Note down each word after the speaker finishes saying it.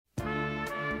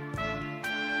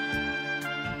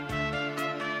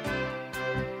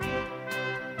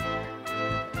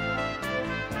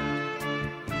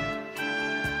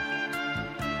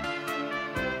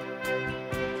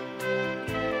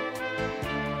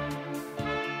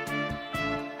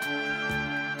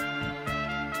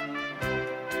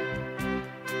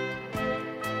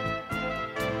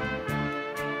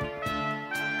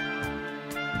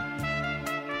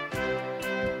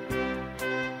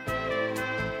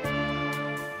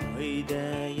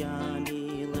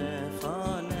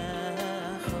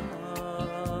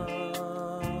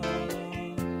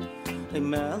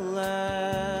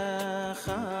melech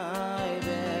chai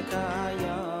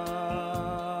v'kayam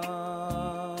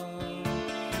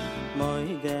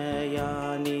moidei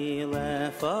ani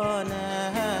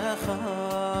lefanecha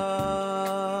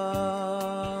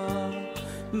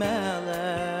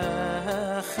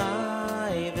melech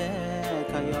chai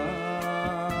v'kayam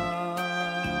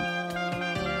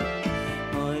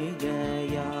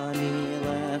moidei ani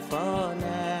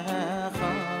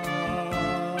lefanecha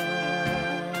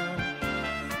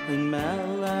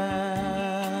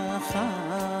melech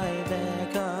chai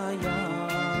v'kayam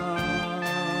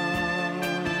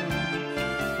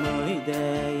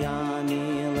moidei ani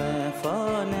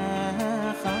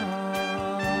lefanecha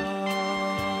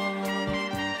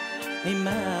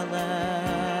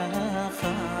melech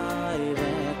chai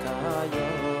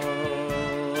v'kayam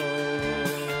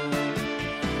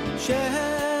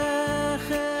shechazart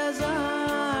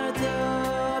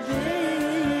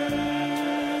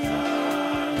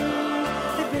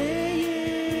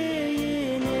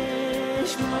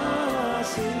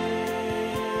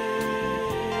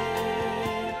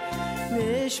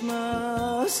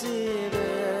nishmasi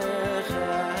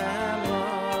b'chema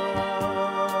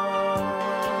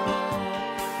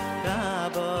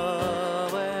Rabbo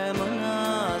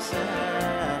emunasecha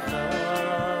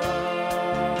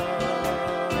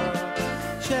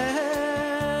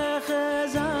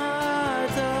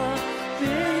shechazarta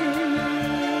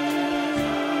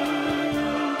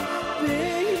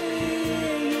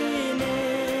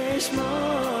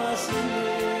nishmasi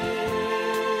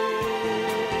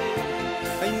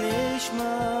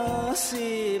nishmasi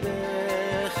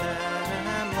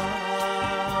b'chema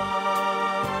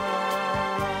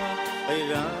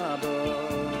Rabbo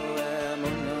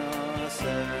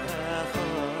emunasecha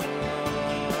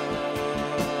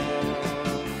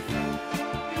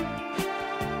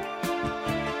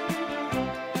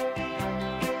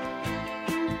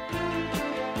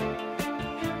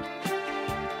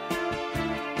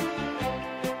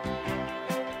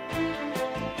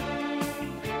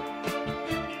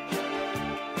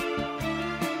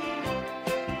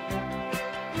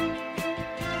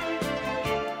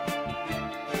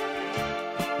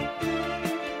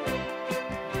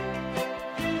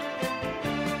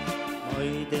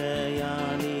moidei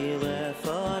ani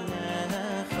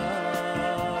lefanecha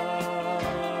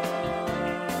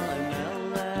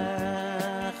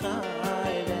melech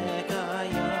chai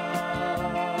v'kayam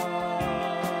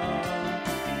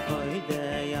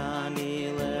moidei ani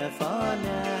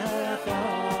lefanecha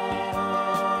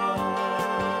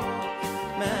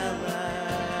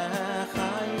melech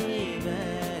chai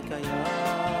v'kayam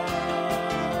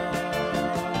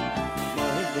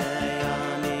moidei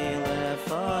ani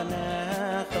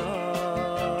lefanecha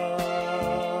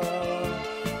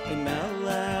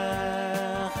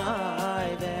melech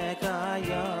chai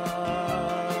v'kayam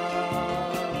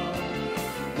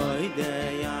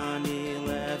moidei ani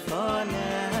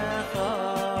lefanecha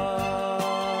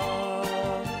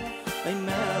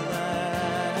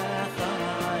melech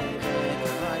chai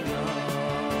v'kayam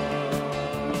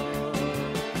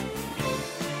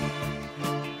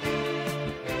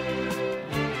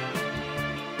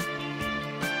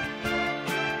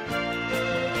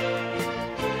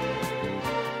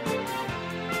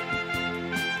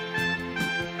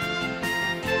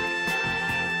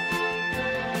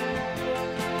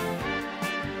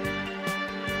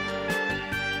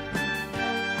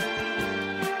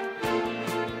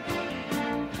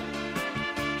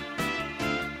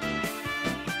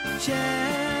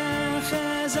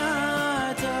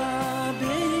shechazart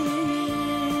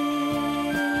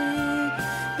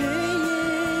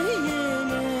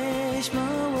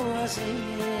nishmasi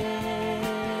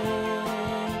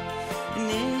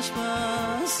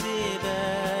nishmasi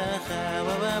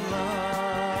b'chema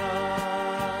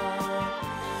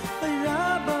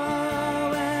Rabbo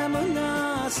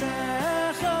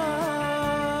emunasecha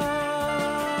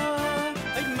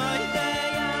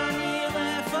moidei ani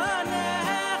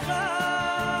lefanecha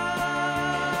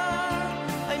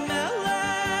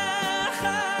melech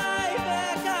chai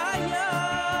v'kayam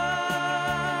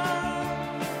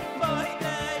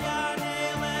moidei ani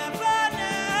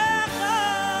lefanecha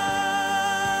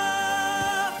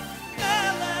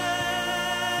melech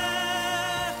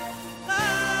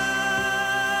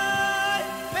chai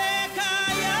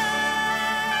v'kayam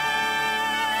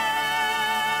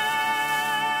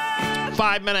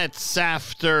 5 minutes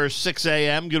after 6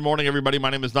 a.m. Good morning, everybody.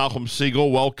 My name is Nachum Siegel.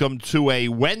 Welcome to a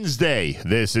Wednesday.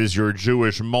 This is your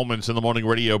Jewish Moments in the Morning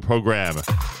radio program.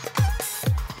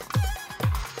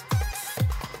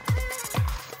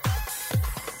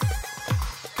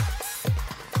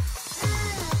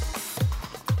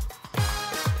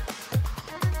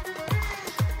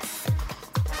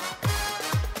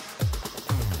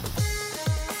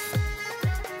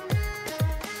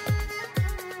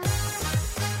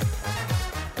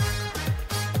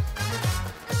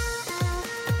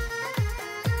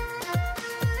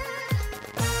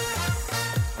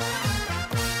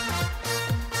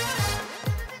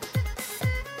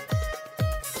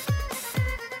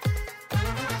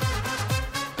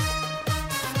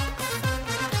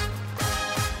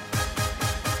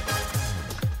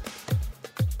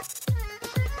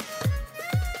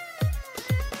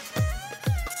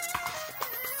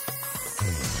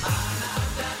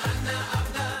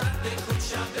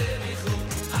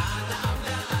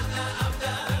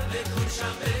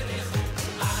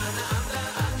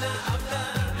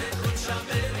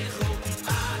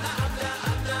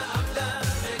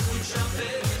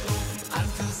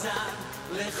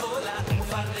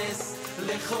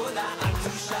 לכולה אנטו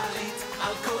שליט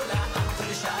על כולה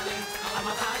אנטו שליט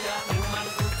עמך חיה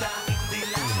ומלכותה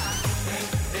דילה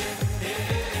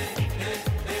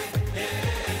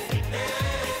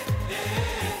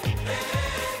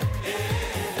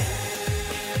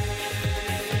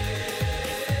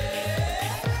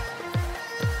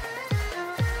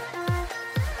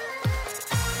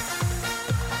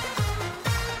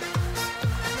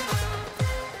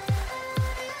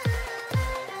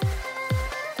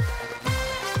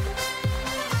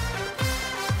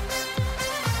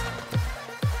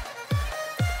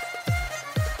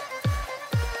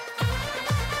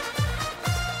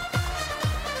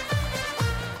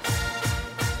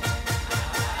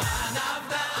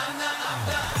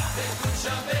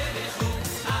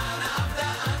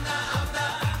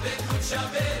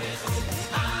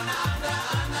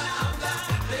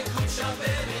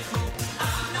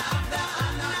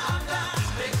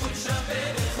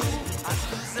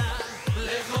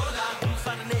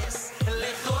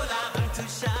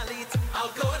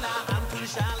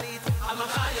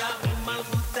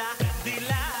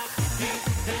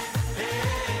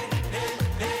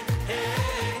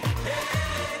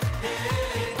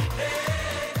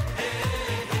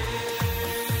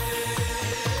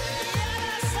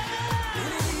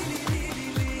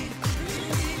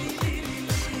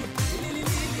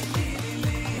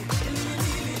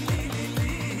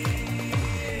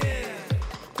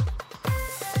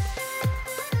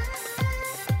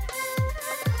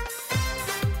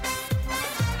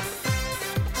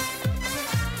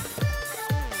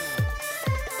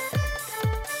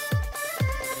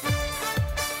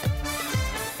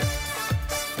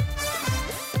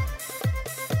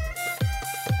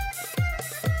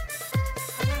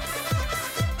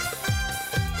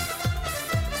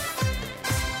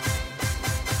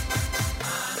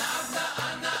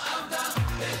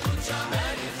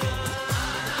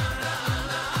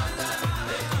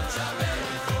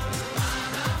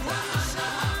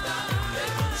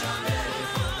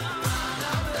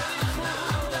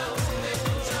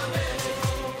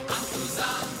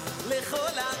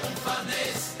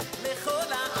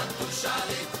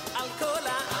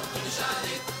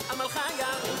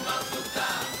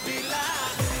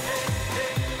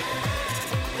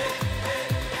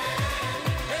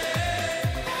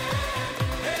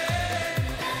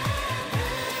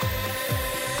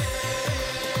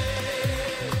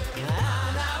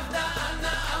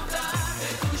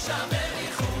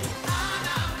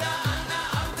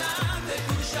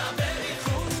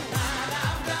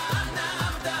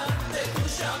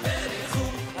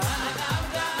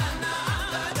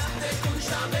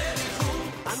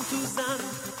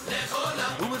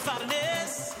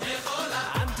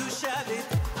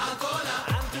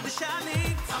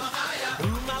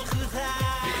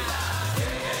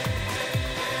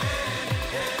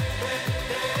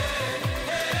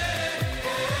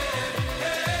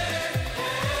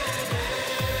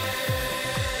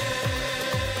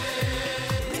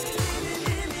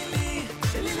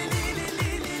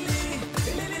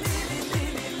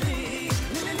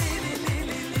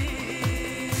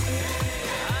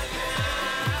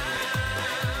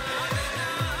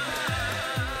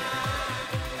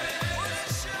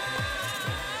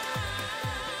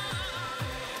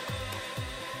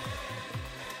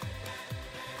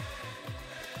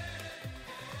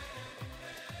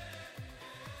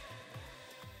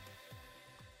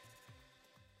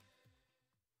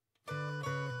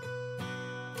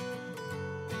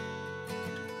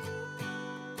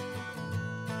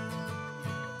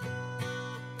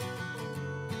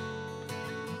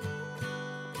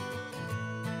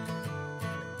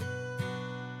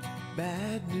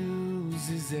Bad news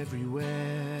is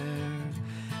everywhere.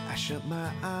 I shut my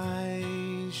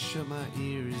eyes, shut my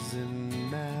ears and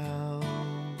mouth,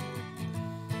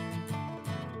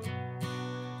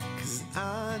 'cause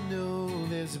I know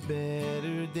there's a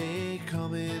better day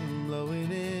coming,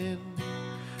 blowing in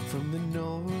from the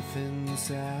north and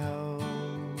south.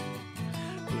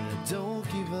 But I don't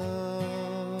give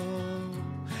up,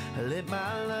 I let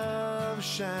my love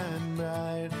shine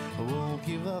bright. I won't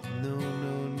give up, no,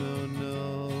 no, no, no,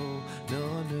 no,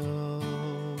 no.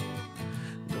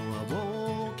 No, I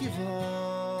won't give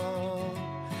up,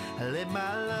 I let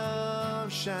my love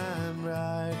shine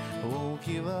bright. I won't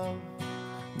give up,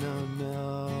 no, no,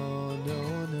 no,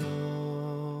 no.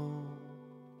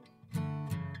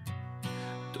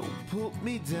 Don't put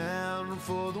me down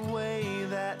for the way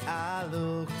that I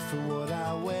look, for what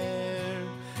I wear.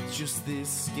 It's just this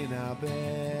skin I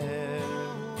bear.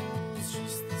 It's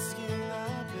just the skin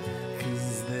I bear. 'Cause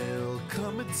there'll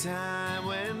come a time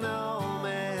when all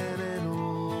man and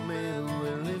woman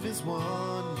will live as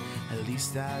one. At least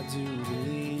least I do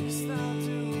believe.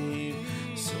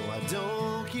 So I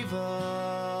don't give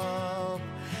up.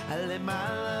 I let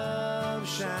my love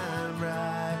shine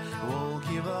bright. I won't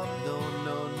give up, no,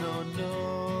 no, no, no,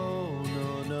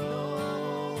 no,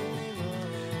 no.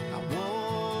 I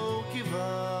won't give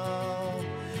up.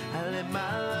 I let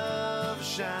my love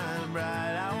shine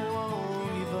bright. I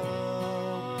won't give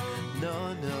up, no,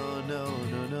 no, no,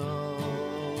 no, no.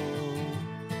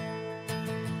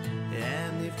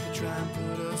 And if they try and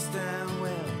put us down,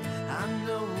 well, I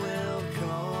know we'll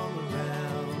come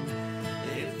around.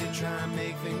 If they try and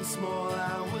make things small,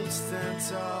 I will stand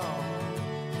tall.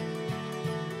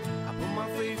 I put my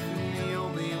faith in the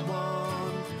only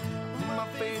one. Put my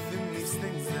faith in these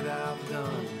things that I've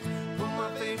done. Put my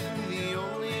faith in the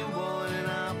only one, and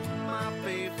I put my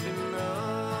faith in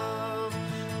love.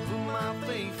 Put my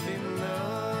faith in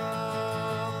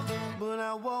love, but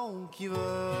I won't give up.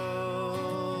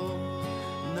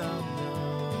 No, no,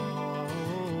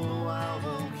 I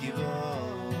won't give up.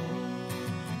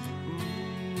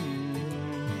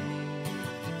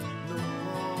 No,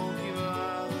 I won't give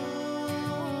up.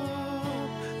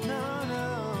 No, no,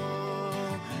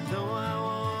 no, I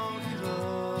won't give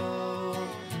up.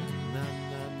 No,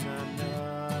 no, no, no.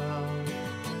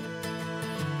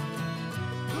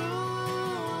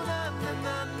 Ooh, na, na,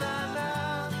 na, na, na.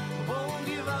 I won't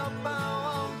give up, I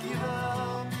won't give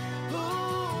up.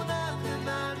 Ooh, na, na,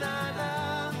 na, na, na.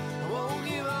 I won't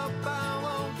give up, I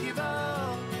won't give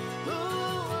up. Ooh,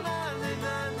 na, na,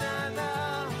 na, na, na.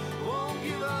 I won't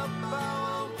give up, I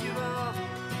won't give up.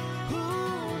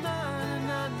 Ooh, na,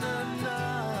 na, na, na.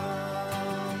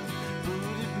 But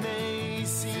it may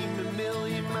seem a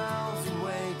million miles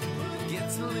away, it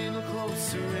gets a little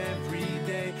closer every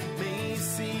day. May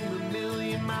seem a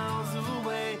million miles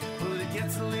away, but it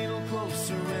gets a little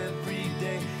closer every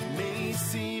day. May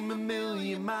seem a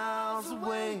million miles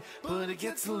away, but it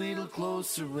gets a little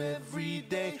closer every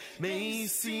day. May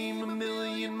seem a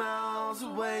million miles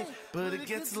away, but it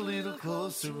gets a little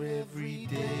closer every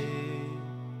day.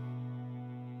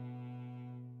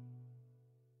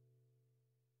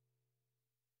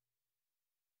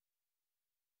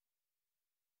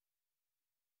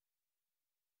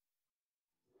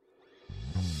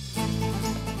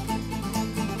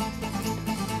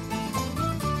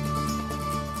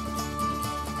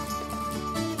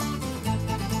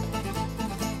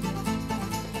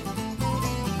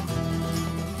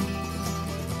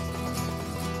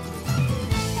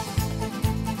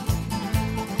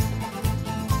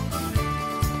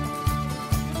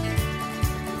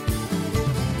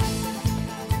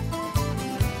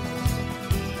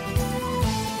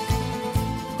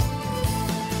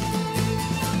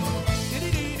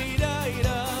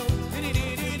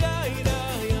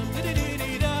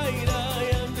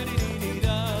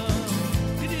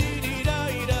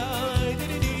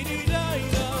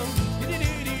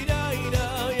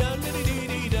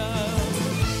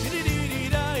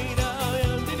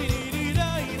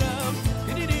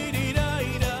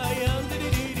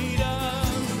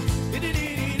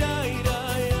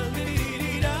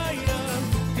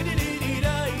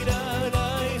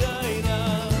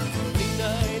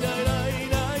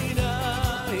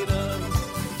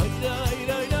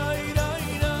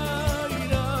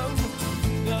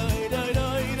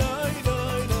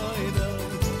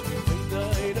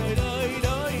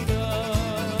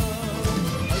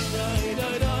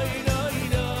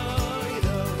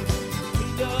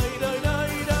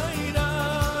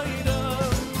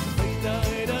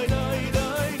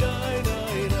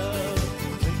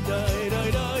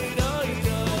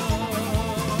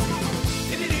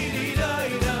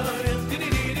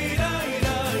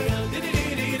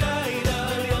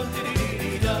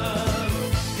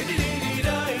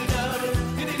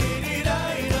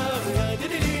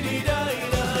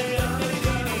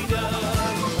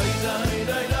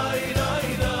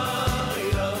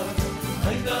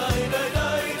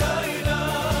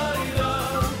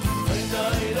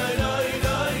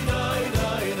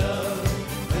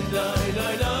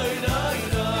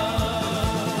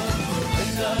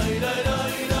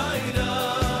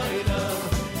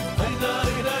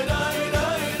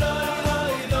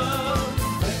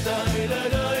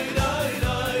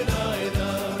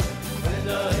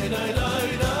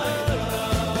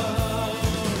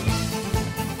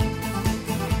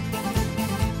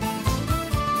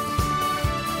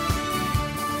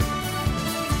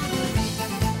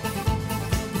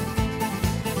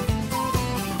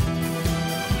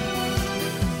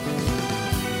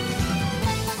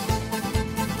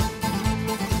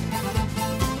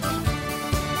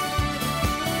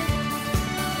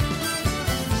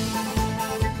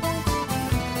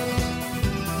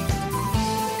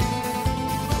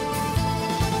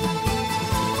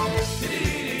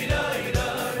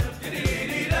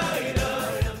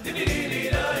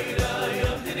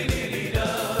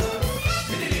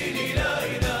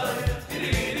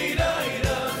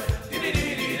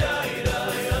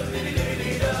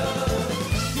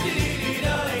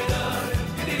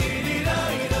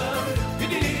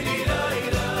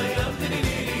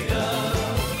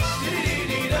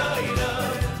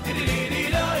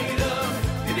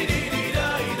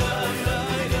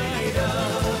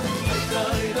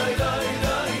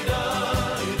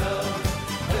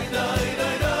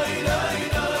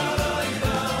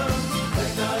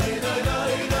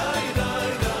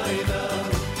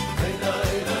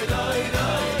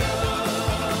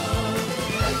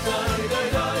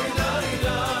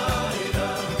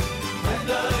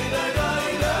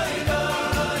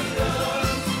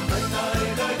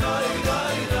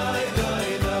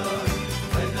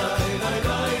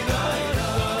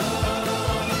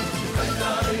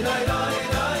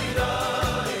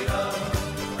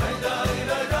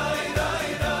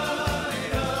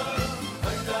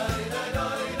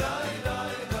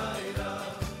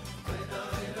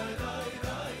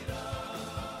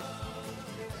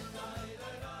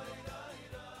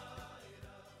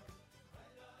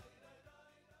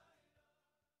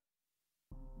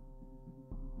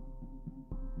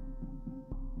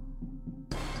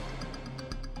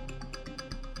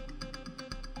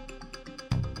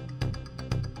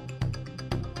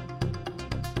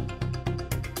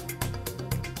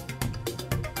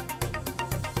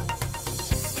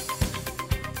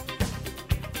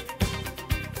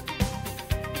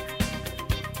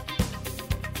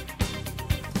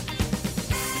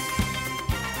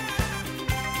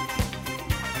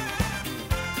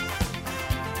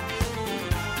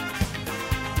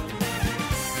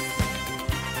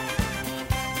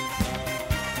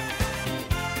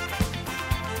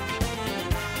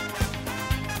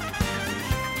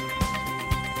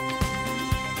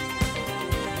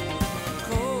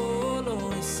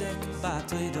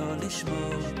 batoiro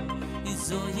lishmor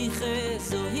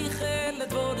zohiche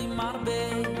ledvorim marbe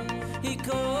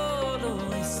ikolo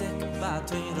isek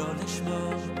batoiro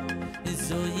lishmor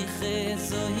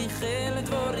zohiche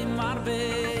ledvorim marbe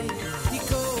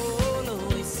ikolo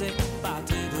isek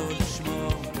batoiro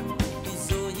lishmor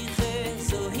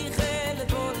zohiche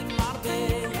ledvorim marbe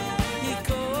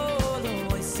ikolo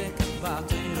isek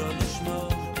batoiro lishmor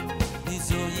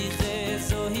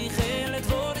zohiche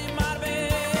ledvorim marbe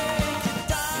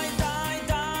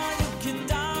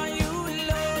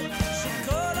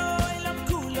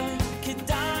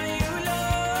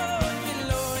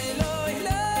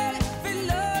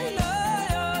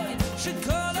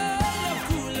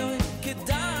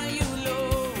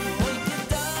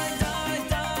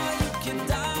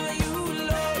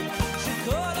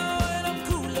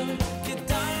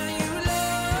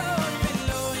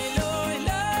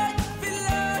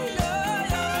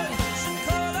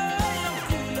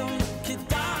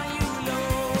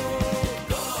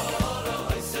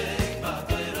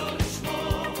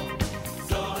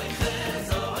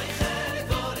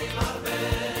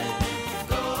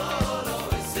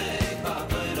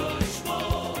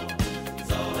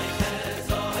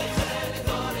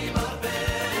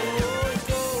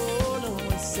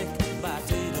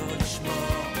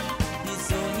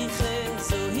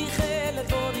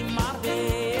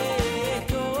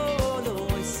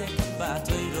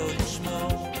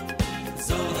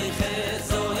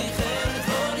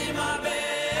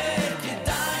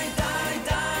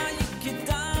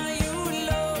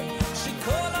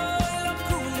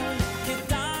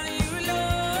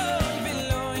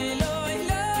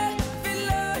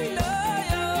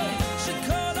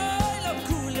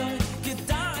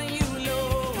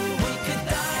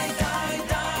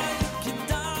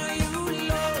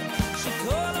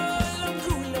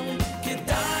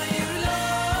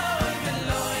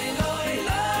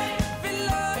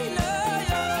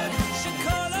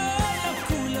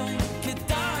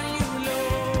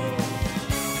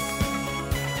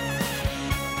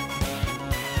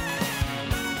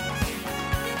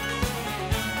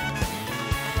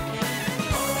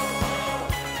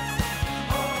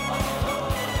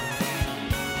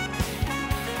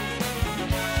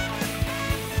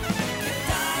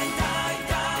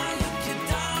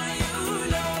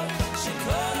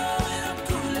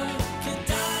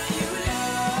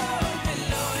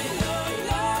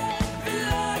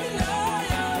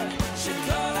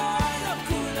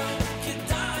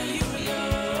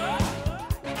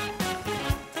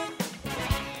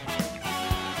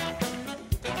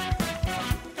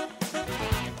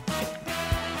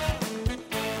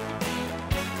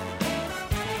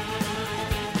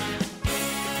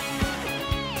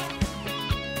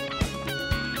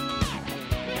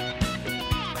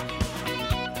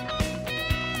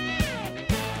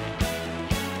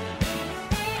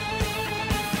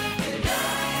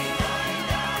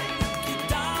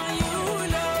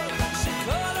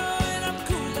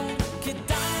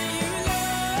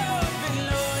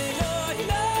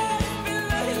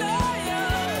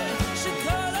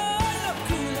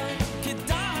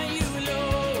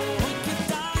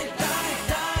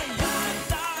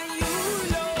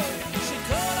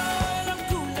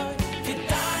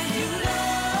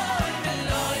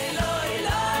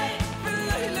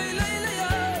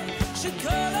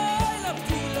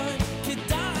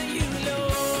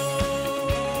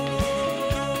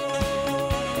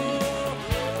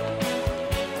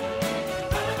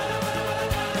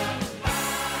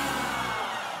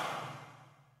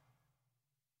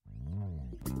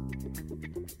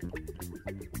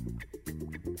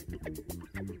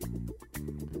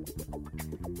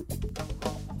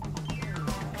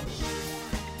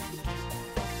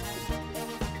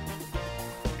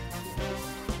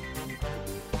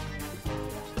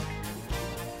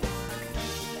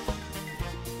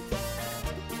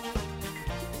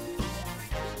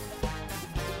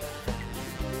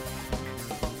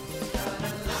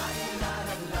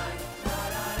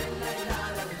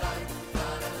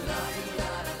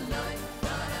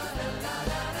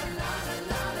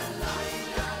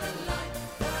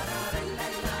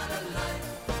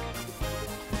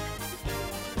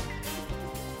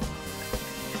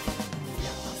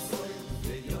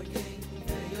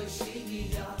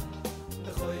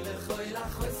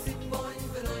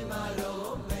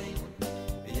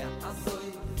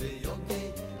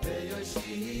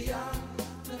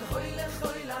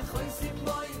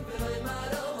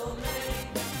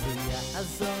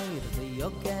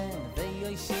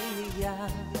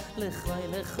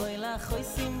Lechoy lechoy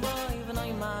simboy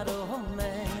v'noy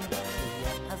marome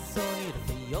azoir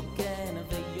v'yogen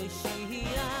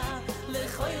v'yoshia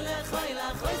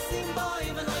lechoy simboy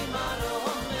v'noy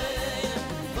marome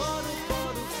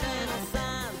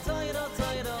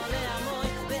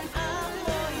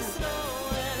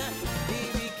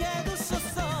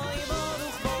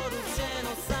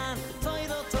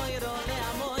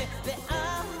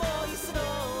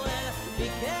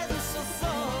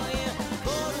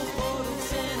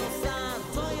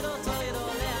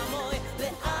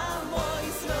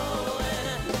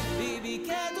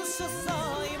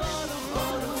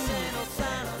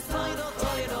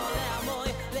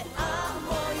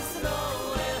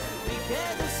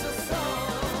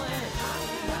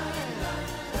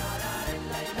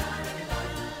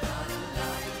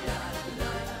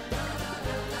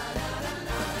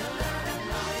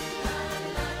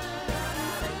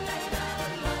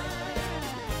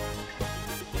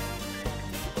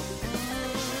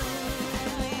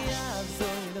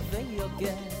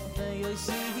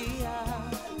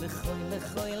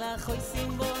khoi sim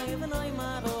boy when I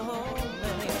maro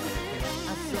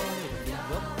aso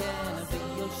yo ken be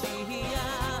yo shia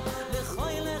le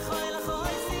khoi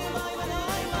sim boy when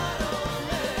I maro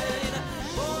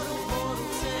boru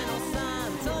sheno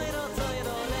san toiro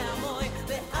le amoy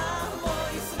le amo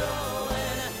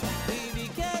Israel bibi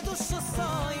kedu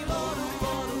shosoy boru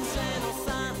sheno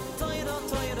san toiro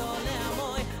le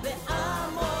amoy le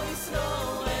amo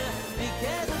Israel bibi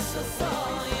kedu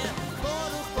shosoy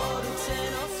boru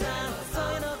sheno san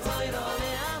toiro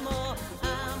le amo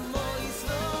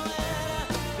Israel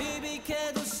bibi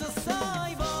kedu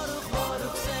shosoy boru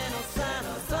sheno san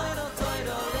toiro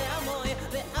le amoy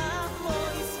le amo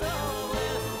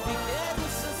Israel bibi kedu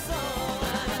shosoy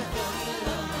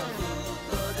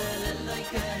godel loy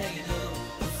kaydo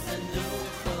usenu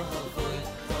khoy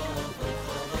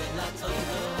la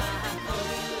toiro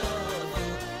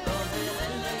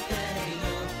godel loy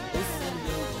kaydo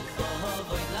usenu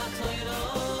khoy la toiro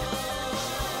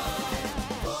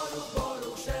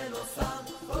Boru sheno san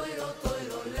toiro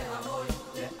le amoy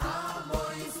le amo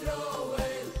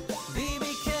Israel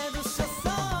bibi kedu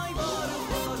shosoy boru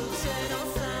sheno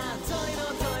san toiro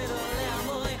le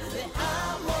amoy le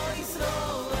amo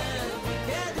Israel bibi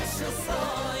kedu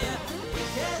shosoy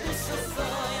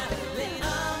le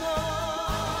amo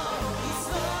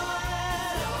Israel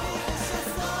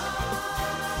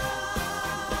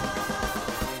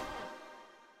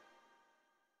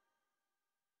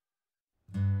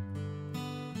bibi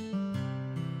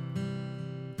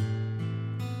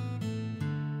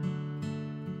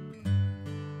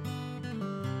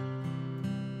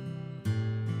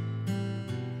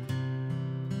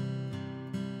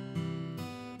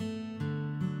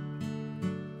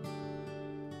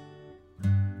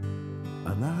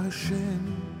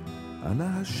Ana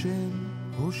Hashem,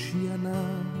 Hoshiana.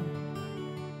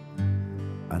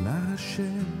 Ana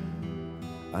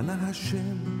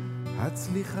Hashem,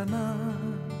 Hatzlichana.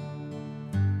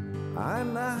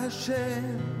 Ana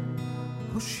Hashem,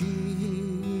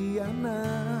 Hoshiana.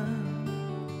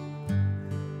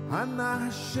 Ana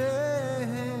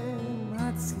Hashem,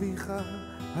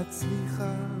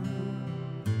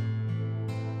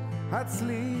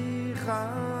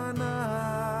 Hatzlichana.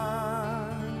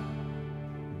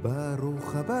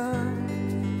 Baruch haba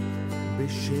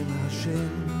B'Shem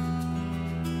Hashem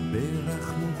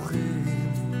Berachnuchem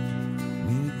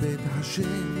מבית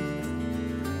Hashem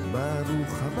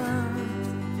Baruch haba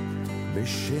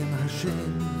B'Shem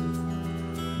Hashem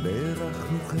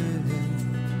Berachnuchem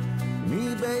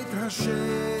מבית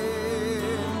Hashem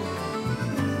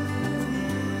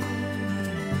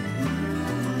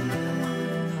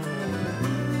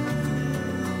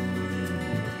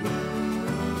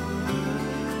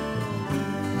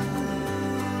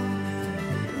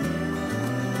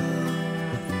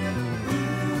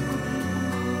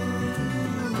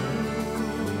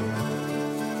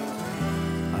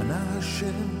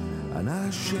Ana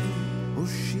Hashem,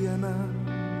 Hoshiana.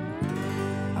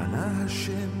 Ana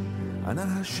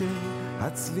Hashem,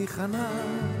 Hatzlichana.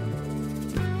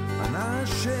 Ana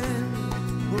Hashem,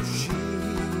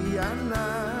 Hoshiana.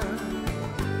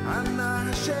 Ana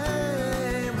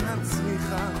Hashem,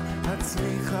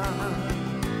 Hatzlichana.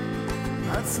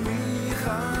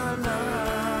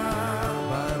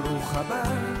 Baruch haba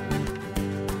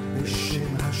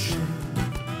B'Shem Hashem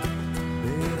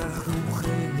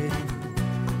Berachnuchem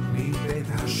מבית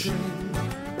Hashem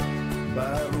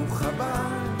Baruch haba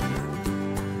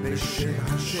B'Shem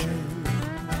Hashem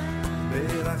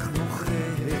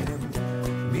Berachnuchem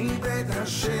מבית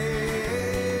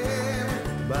Hashem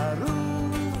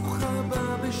Baruch haba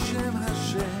B'Shem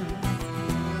Hashem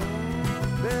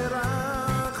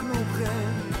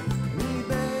Berachnuchem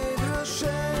מבית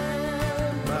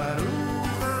Hashem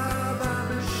Baruch haba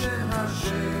B'Shem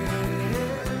Hashem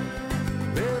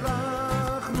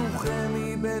Berachnuchem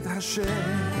מבית Hashem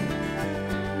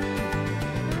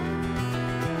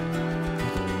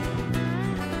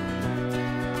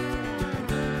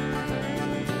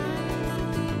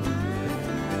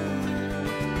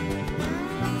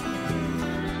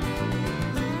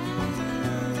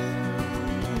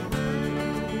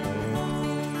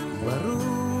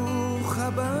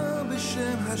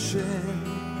B'Shem Hashem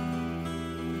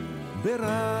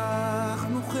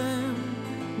Berachnuchem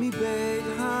מבית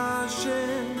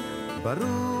Hashem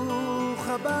Baruch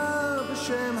haba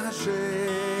B'Shem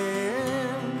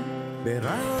Hashem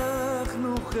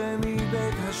Berachnuchem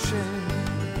מבית Hashem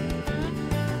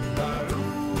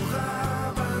Baruch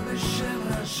haba B'Shem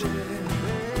Hashem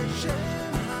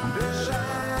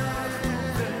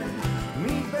Berachnuchem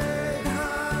מבית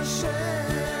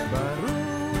Hashem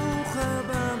Baruch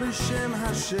haba B'Shem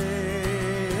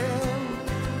Hashem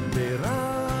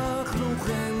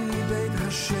Berachnuchem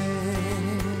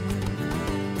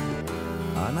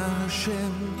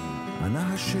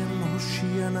Hashem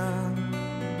Hoshiana,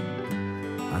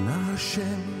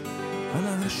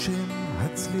 Ana Hashem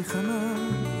Hatzlichana,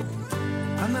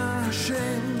 Ana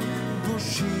Hashem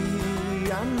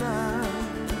Hoshiana,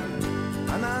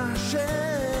 Ana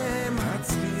Hashem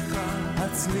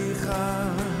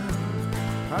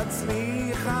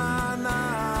Hatzlichana,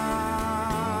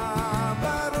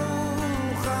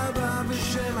 Baruch haba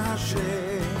b'shem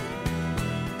Hashem,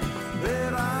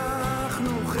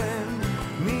 Berachnuchem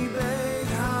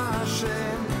מבית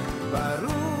השם,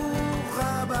 ברוך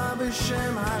הבא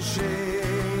בשם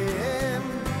השם,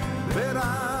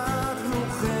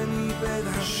 ברכנוכם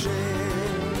מבית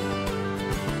השם,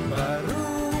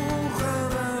 ברוך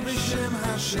הבא בשם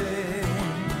השם,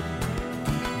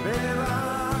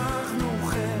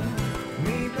 ברכנוכם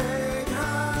מבית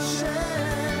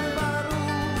השם,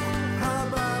 ברוך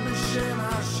הבא בשם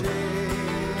השם,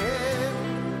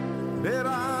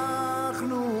 ברכנוכם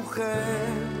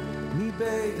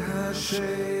מבית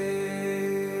השם.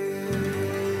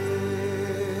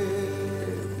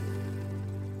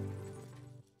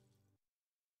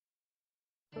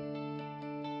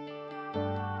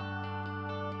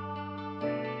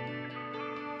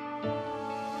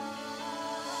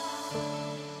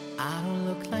 I don't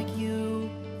look like you,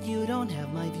 you don't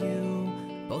have my view.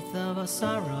 Both of us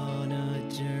are on a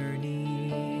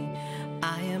journey.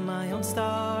 I am my own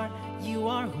star, you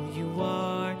are who you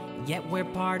are, yet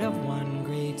we're part of one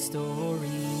great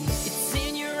story. It's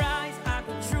in your eyes, I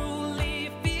can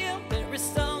truly feel there is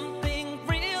something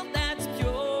real that's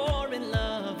pure and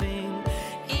loving.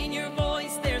 In your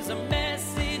voice there's a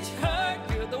message heard,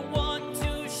 you're the one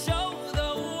to show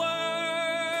the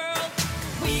world.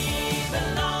 We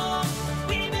belong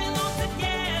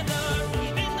together,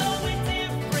 even though we're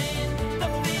different, the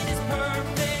fit is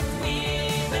perfect. We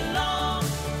belong,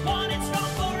 one and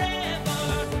strong forever,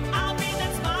 I'll bring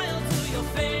that smile to your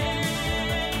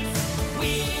face.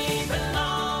 We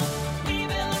belong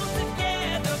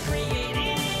together, created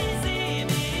in His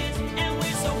image, and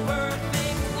we're so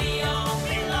perfect. We all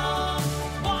belong,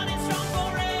 one and strong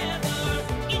forever,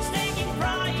 each taking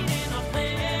pride in our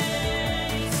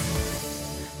place.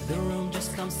 The room just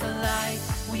comes to life,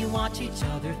 we watch each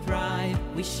other thrive,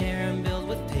 we share and build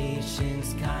with patience,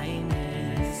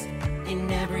 kindness. In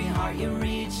every heart you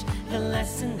reach, the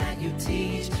lesson that you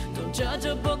teach. Don't judge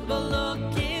a book but look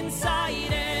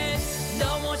inside it.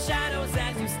 No more shadows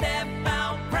as you step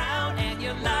out proud, and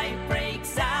your light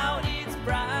breaks out, it's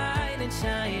bright and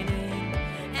shining.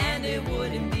 And it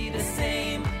wouldn't be the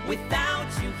same without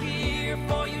you here,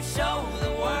 for you show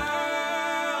the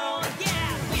world.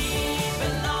 Yeah, we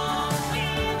belong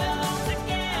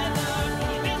together,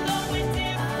 even though we're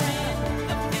different,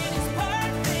 the fit is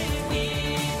perfect. We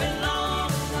belong,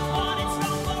 one and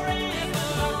strong forever,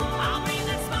 I'll bring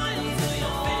that smile to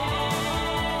your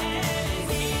face.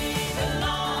 We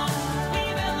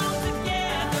belong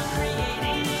together,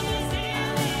 created in His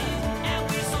image, and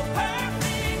we're so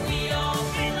perfect. We all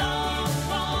belong,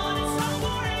 one and strong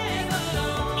forever,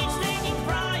 each taking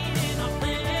pride in our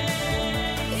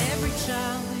place. Every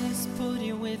child is put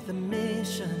here with a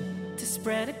mission to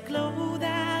spread a glow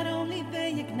that only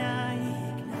they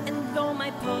ignite. And though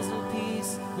my puzzle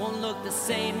piece won't look the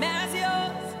same as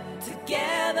yours,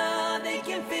 together they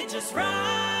can fit just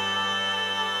right.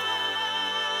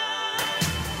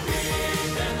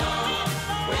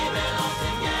 We belong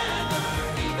together,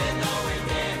 even though we're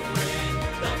different,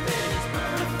 the fit is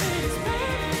perfect. We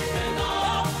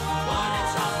belong, one and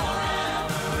strong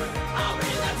forever, I'll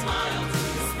bring that smile to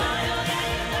your smile.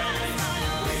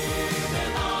 We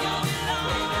belong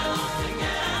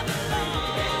together,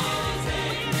 created in His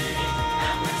image,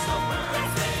 and we're so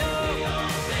perfect. We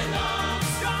all belong,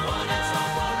 one and strong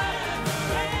forever,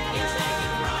 each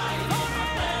taking pride in our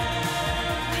place.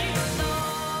 We belong.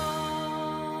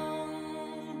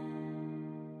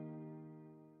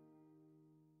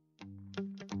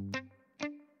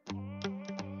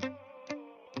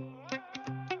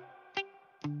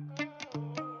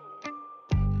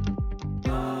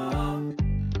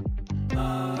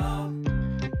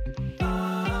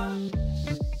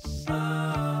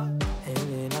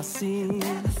 אלה נסים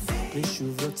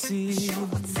ושוב רוצים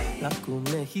לקום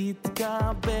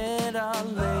להתגבר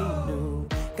עלינו,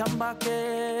 גם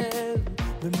בכאב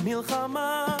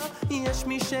במלחמה יש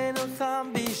מי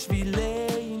שנלחם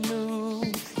בשבילנו,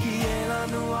 כי אין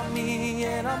לנו עמי,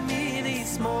 אין עמי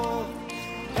לסמוך,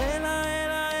 אלא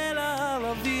על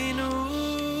אבינו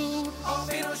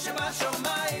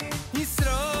שבשמיים.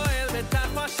 ישראל בטח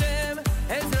בשם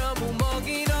עזרם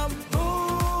ומוגינם,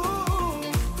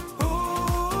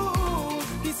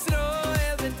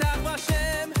 ישראל בטח בשם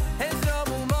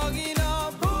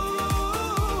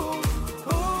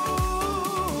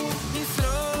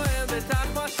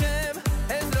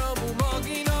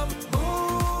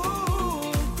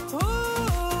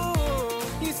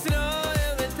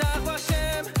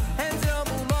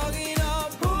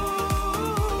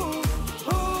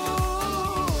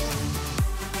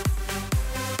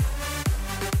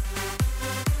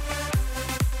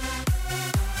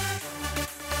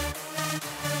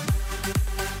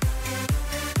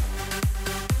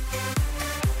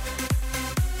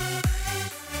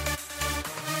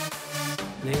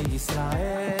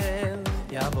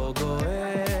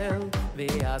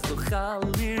אז תוכל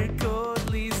לרקוד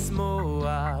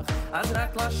לשמוח אז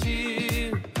רק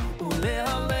לשיר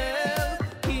ולהלל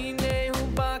הנה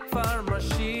הוא בא כבר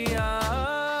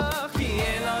משיח כי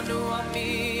אין לנו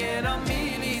עמי אין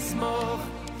עמי לסמוך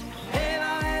אלא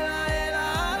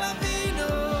על אבינו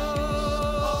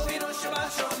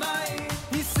שבשמיים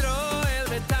ישראל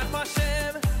בטח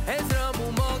בשם עזרם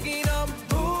ומוגינם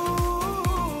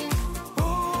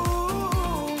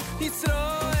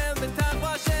ישראל בטח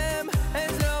בשם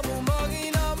עזרם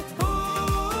ומוגינם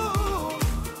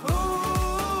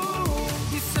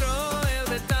ישראל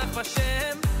בטח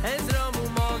בשם עזרם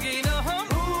ומוגינם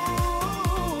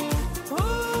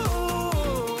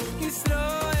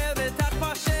ישראל בטח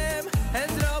בשם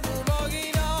עזרם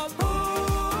ומוגינם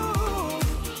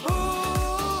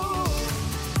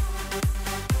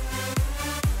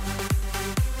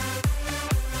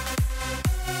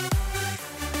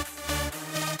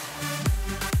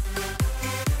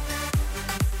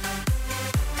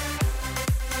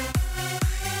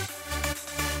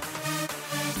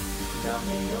גם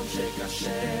מיום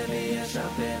שקשה לי יש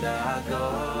הרבה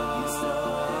דאגות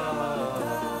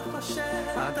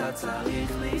אתה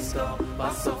צריך לזכור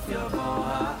בסוף יבוא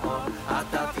האור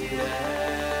אתה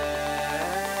תראה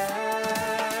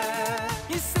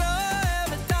ישראל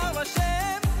בטח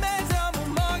בשם עזרם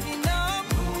ומוגינם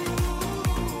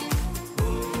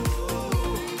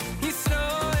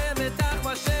ישראל בטח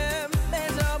בשם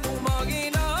עזרם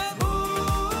ומוגינם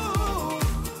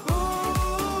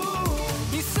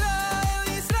ישראל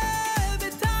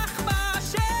בטח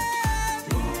בשם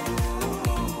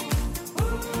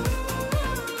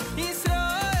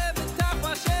ישראל בטח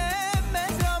בשם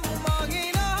עזרם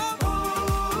ומוגינם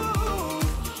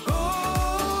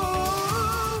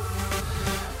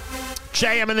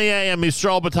JM in the AM,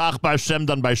 Yisrael B'tach B'Hashem,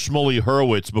 done by Shmuley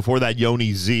Hurwitz. Before that,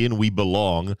 Yoni Z and We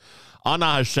Belong.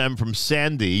 Ana Hashem from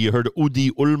Sandy. You heard Udi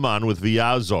Ullman with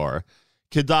Vyazar.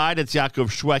 Kedai, that's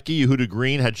Yaakov Shweki. Yehuda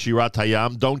Green had Shirat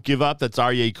Hayam. Don't Give Up, that's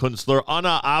Aryeh Kunstler.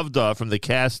 Ana Avda from the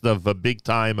cast of Big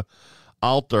Time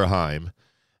Alterheim.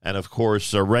 And, of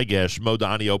course, Regesh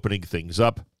Modani opening things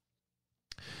up.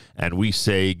 And we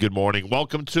say good morning.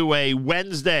 Welcome to a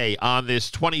Wednesday on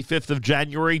this 25th of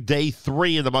January, day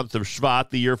 3 in the month of Shvat,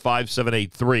 the year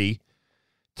 5783.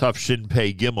 Tuf Shin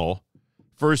Pei Gimel.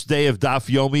 First day of Daf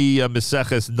Yomi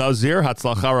Meseches Nazir.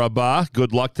 Hatzlacha Rabbah.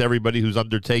 Good luck to everybody who's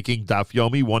undertaking Daf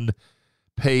Yomi. 1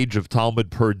 page of Talmud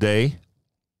per day.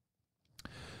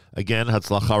 Again,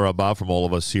 Hatzlacha Rabbah from all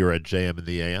of us here at JM in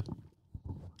the AM.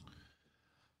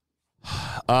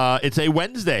 It's a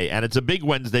Wednesday, and it's a big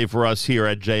Wednesday for us here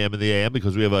at JM in the AM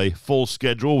because we have a full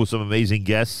schedule with some amazing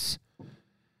guests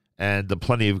and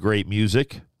plenty of great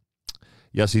music.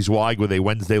 Yossi Zweig with a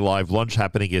Wednesday live lunch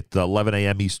happening at 11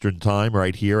 a.m. Eastern Time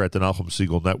right here at the Nachum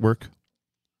Segal Network.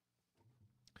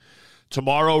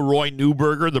 Tomorrow, Roy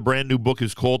Neuberger. The brand new book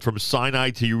is called From Sinai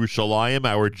to Yerushalayim.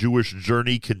 Our Jewish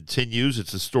journey continues.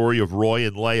 It's the story of Roy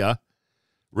and Leah,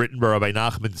 written by Rabbi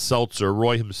Nachman Seltzer.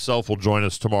 Roy himself will join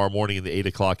us tomorrow morning in the 8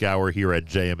 o'clock hour here at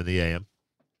JM in the AM.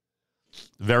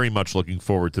 Very much looking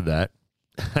forward to that.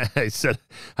 I said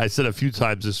a few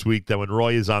times this week that when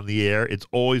Roy is on the air, it's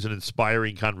always an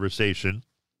inspiring conversation.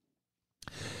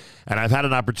 And I've had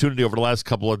an opportunity over the last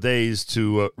couple of days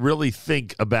to really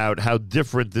think about how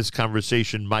different this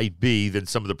conversation might be than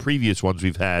some of the previous ones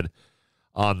we've had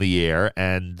on the air,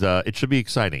 and it should be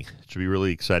exciting. It should be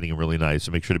really exciting and really nice,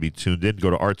 so make sure to be tuned in. Go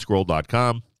to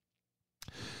artscroll.com.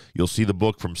 You'll see the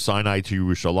book From Sinai to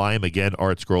Yerushalayim, again,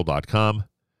 artscroll.com.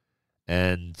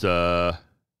 And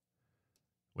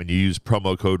when you use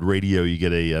promo code radio, you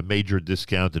get a major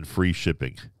discount and free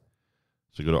shipping.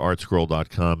 So go to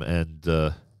artscroll.com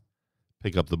and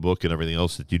pick up the book and everything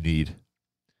else that you need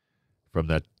from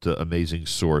that amazing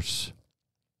source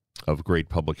of great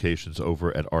publications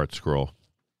over at ArtScroll.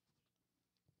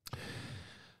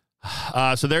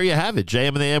 So there you have it, JM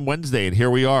and the AM Wednesday, and here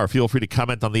we are. Feel free to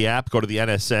comment on the app. Go to the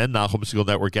NSN, Nachum Segal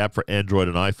Network app for Android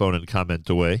and iPhone, and comment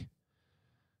away.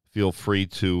 Feel free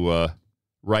to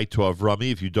write to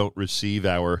Avrami if you don't receive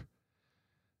our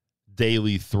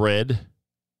daily thread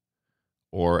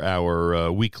or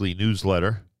our weekly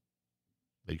newsletter.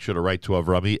 Make sure to write to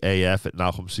Avrami,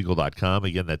 af@NachumSegal.com.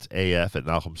 Again, that's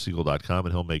af@NachumSegal.com,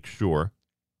 and he'll make sure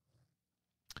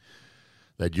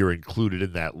that you're included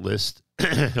in that list.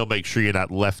 He'll make sure you're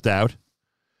not left out.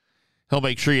 He'll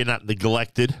make sure you're not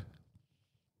neglected.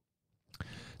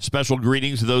 Special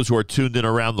greetings to those who are tuned in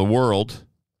around the world.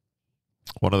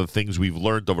 One of the things we've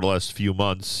learned over the last few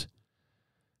months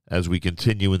as we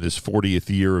continue in this 40th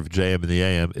year of JM and the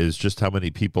AM is just how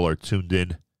many people are tuned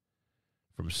in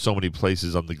from so many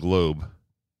places on the globe.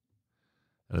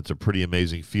 And it's a pretty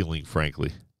amazing feeling,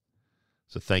 frankly.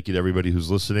 So thank you to everybody who's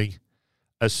listening.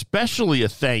 Especially a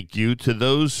thank you to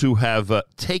those who have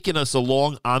taken us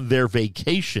along on their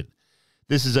vacation.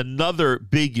 This is another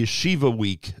big Yeshiva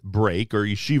week break or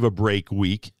Yeshiva break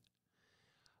week.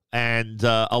 And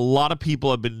a lot of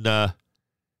people have been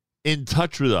in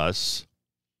touch with us,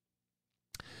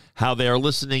 how they are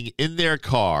listening in their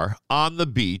car, on the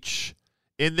beach,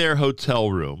 in their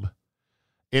hotel room,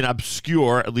 in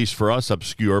obscure, at least for us,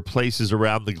 obscure places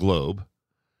around the globe.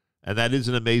 And that is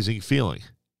an amazing feeling.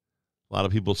 A lot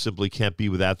of people simply can't be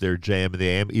without their JM and the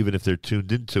AM, even if they're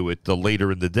tuned into it the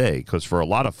later in the day. Because for a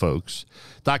lot of folks,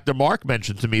 Dr. Mark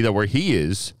mentioned to me that where he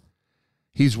is,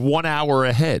 he's 1 hour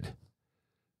ahead.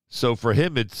 So for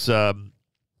him, it's the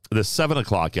 7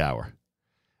 o'clock hour.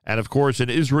 And, of course, in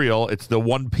Israel, it's the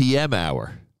 1 p.m.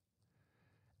 hour.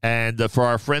 And for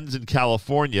our friends in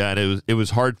California, and it was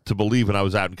hard to believe when I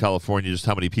was out in California just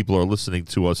how many people are listening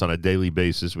to us on a daily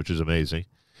basis, which is amazing.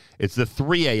 It's the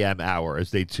 3 a.m. hour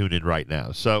as they tune in right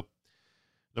now. So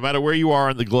no matter where you are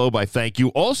on the globe, I thank you.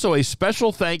 Also, a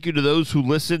special thank you to those who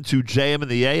listen to JM and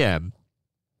the AM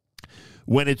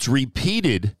when it's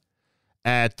repeated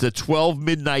at 12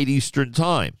 midnight Eastern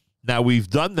time. Now,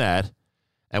 we've done that,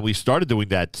 and we started doing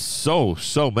that so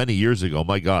many years ago.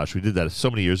 My gosh, we did that so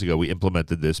many years ago. We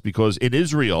implemented this because in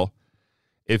Israel,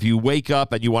 if you wake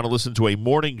up and you want to listen to a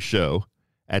morning show,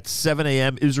 at 7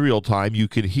 a.m. Israel time, you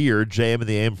can hear JM and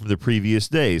the AM from the previous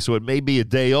day. So it may be a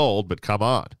day old, but come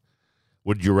on.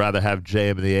 Would you rather have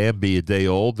JM and the AM be a day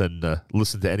old than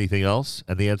listen to anything else?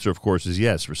 And the answer, of course, is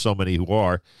yes, for so many who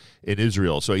are in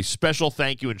Israel. So a special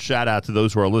thank you and shout out to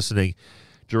those who are listening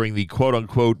during the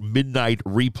quote-unquote midnight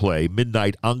replay,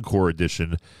 midnight encore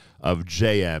edition of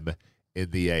JM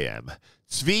in the AM.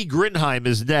 Tzvi Grinheim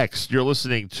is next. You're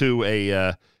listening to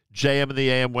a JM in the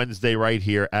AM Wednesday right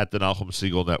here at the Nahum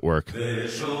Segal Network.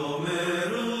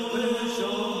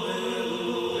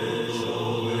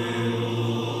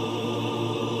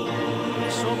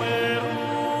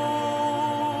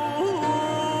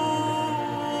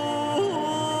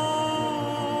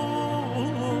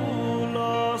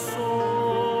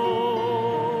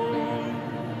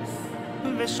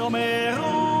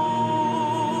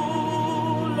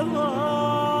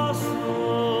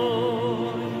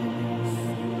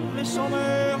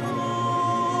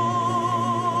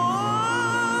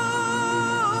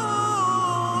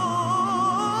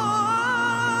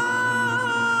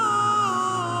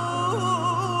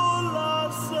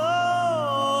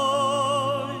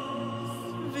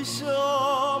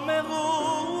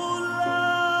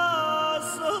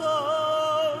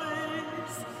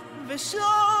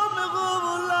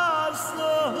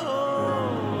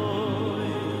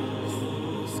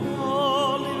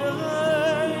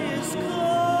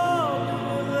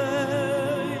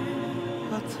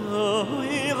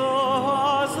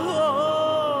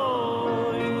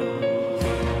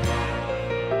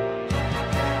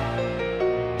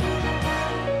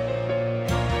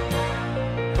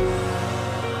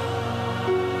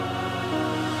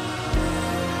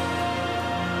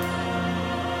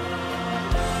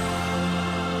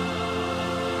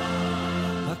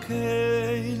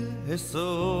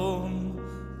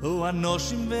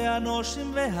 אנושים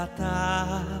ואנושים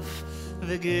והטף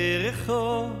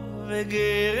וגרחו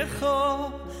וגרחו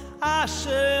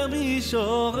אשר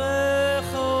מישורךו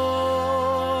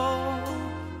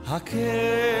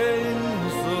הקל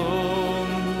זום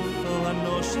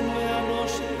אנושים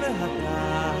ואנושים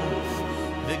והטף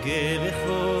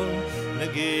וגרחו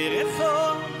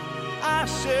וגרחו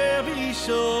אשר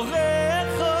מישורךו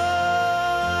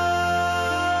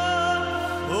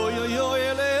אוי אוי אוי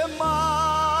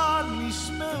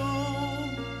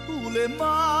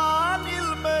למען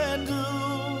ילמדו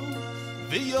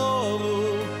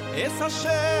ויורו את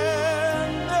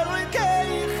השם אלוהיכם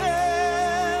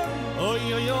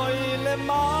אוי אוי אוי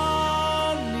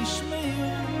למען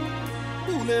ישמעו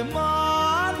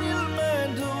ולמען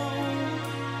ילמדו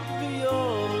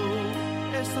ויורו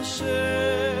את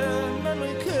השם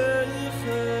אלוהיכם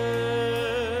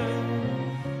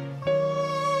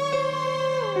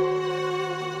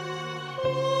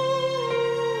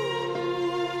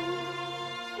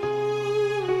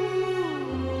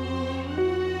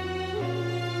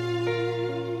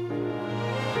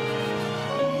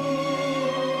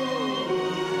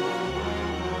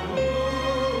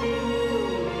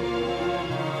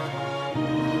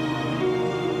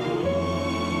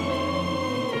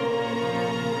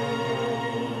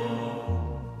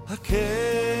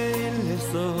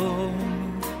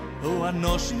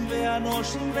אנושים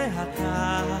ואנושים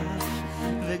והטף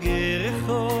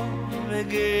וגרחו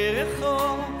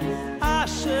וגרחו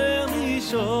אשר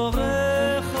מישורךו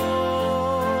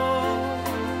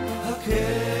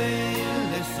הקהל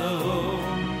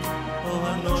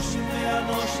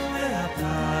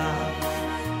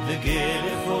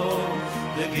Legerecho,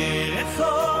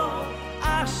 legerecho,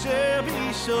 asher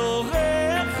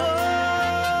bishorecho.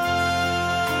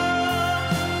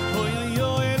 Oy oy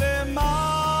oy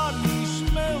leman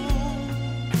yishmeu,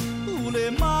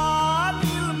 uleman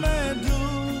yilmedu,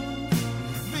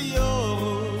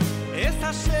 v'yoru es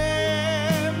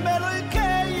Hashem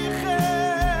Elokeichem.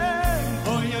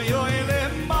 Oy oy oy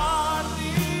leman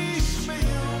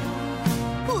yishmeu,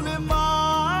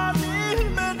 uleman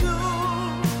yilmedu,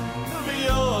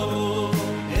 v'yoru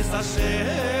es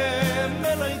Hashem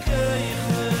Elokeichem.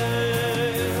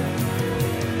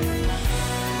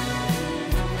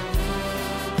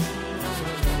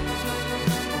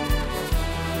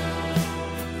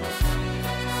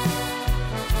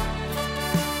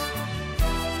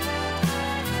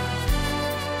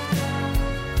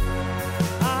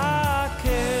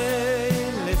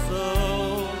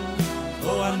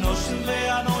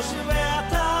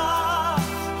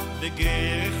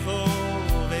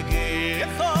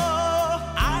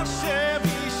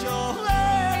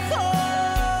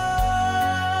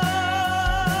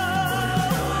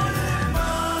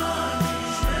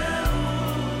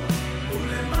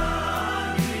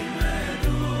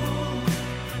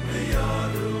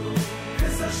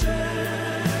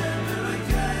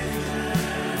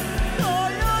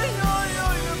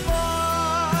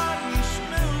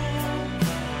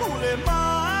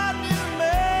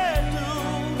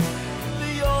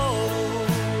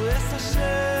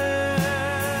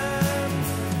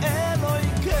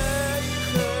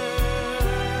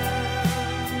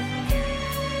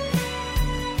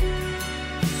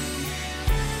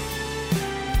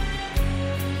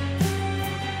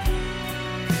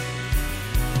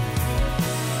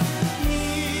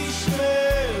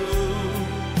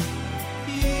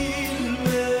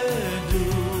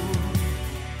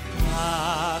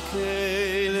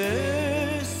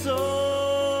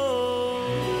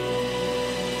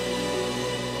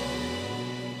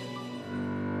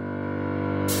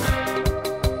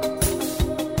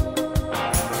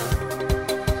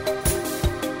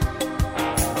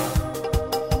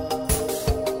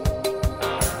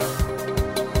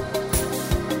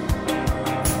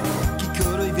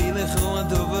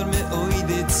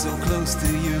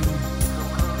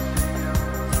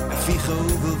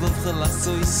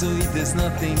 There's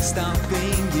nothing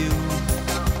stopping you.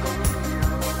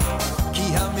 Ki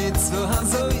ha-mitzvah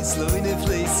hazoi sloi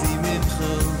neflesi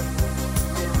mimcho.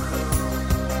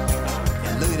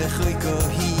 Eloi rechui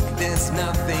kohi, there's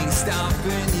nothing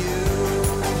stopping you.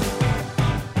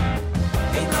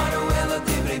 Ein lanu ela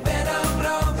divrei ben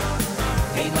Amram.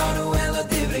 Ein lanu ela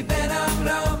divrei ben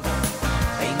Amram.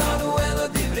 Ein lanu ela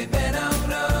divrei ben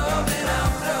Amram. Ben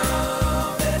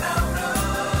Amram, ben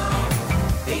Amram.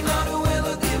 Ein lanu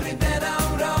ela divrei ben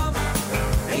Amram.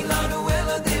 Ein lanu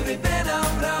ela divrei ben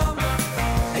Amram.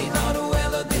 Ein lanu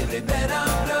ela divrei ben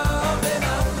Amram. Ben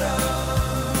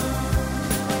Amram.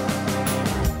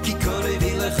 Ki korei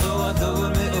vilecho ador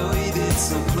me'oid, it's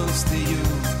so close to you.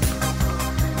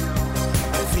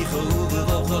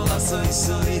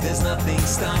 There's nothing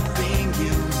stopping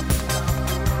you.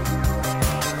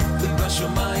 The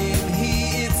Bashomayim,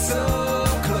 it's so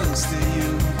close to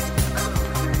you.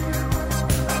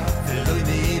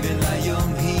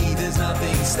 There's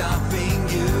nothing stopping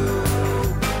you.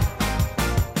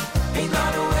 Ein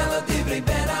lanu ela divrei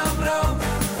ben Amram.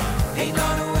 Ein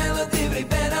lanu ela divrei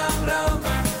ben Amram.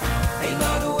 Ein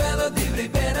lanu ela divrei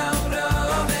ben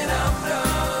Amram. Ben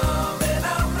Amram, ben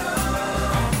Amram.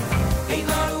 Ein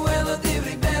lanu ela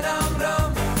divrei ben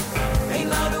Amram. Ein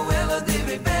lanu ela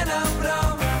divrei ben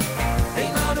Amram.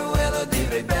 Ein lanu ela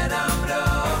divrei ben Amram.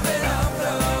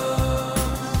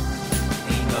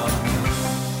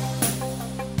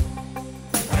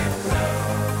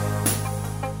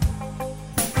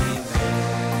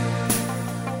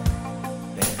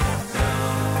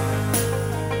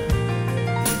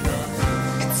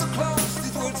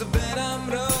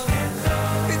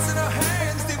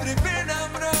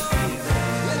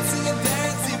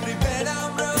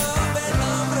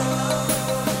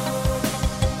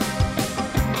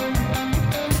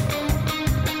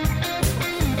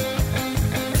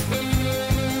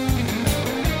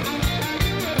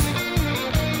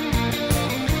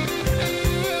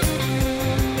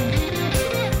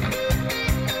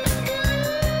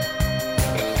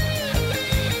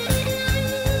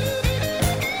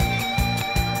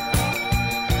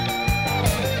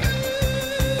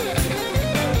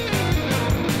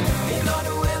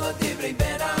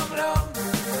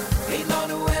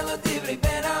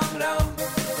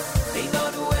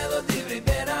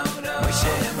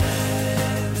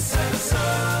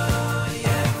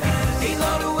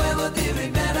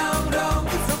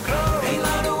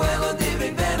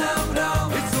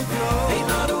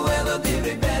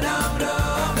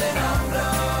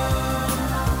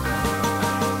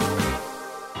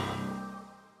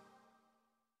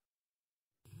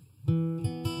 Here's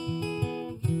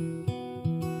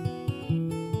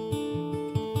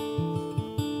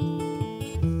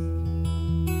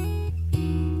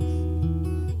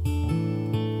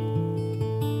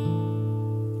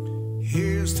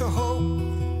to hope,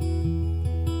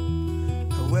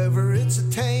 however it's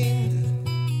attained,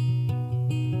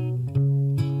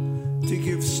 to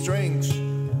give strength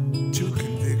to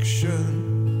conviction.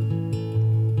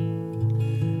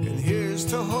 And here's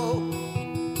to hope,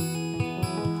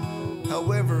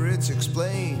 however it's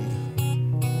explained.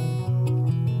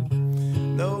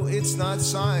 No, it's not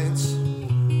science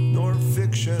nor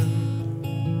fiction.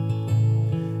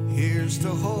 Here's to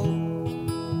hope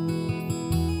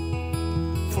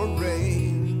for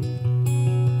rain,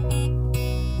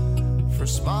 for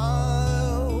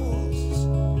smiles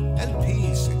and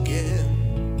peace again.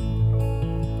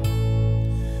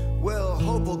 Well,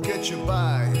 hope will get you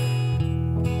by.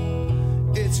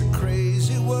 It's a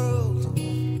crazy world.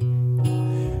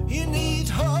 You need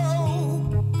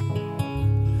hope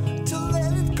to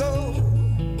let it go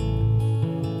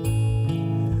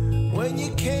when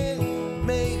you can't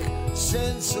make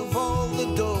sense of all the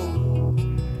dough.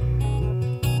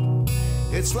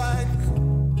 It's like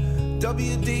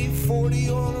WD-40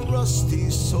 on a rusty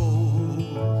soul.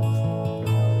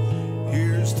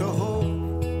 Here's to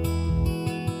hope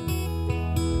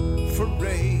for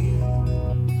rain,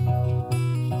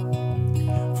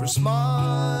 for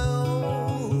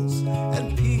smiles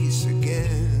and peace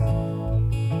again.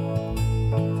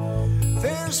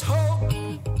 There's hope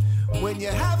when you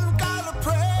haven't got a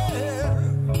prayer,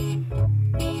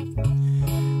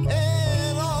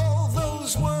 and all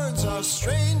those words are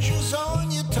strangers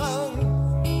on your tongue.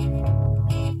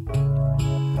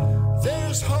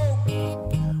 There's hope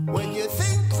when you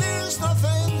think there's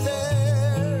nothing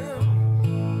there,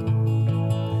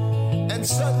 and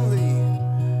suddenly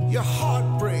your heart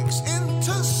breaks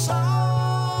into song.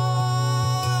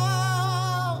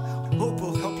 Hope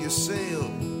will help you sail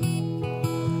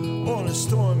on a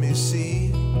stormy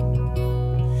sea.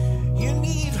 You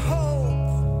need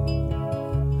hope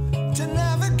to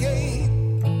navigate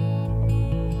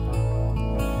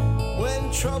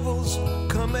when troubles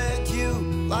come at you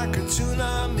like a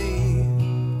tsunami.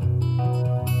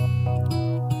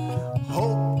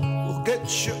 Hope will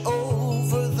get you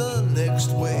over the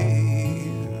next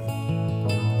wave.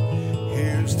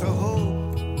 Here's to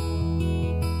hope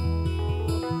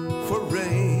for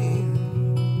rain,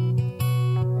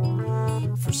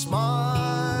 for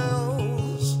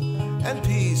smiles and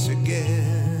peace again.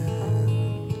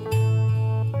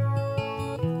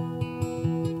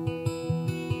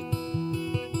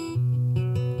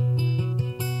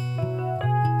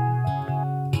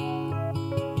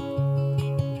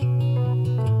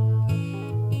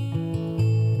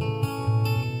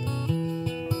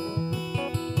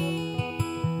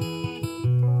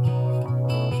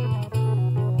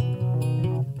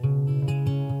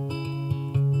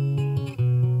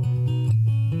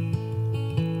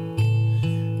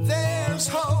 There's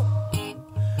hope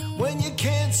when you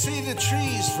can't see the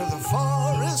trees for the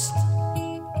forest,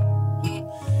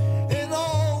 and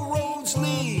all roads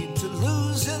lead to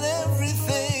losing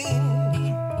everything.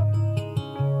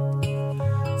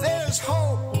 There's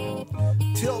hope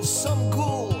till some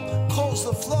ghoul calls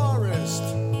the florist.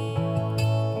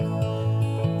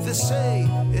 They say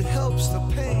it helps the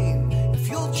pain if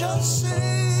you'll just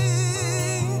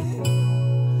sing.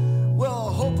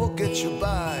 Well, hope will get you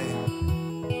by.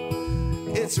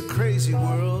 It's a crazy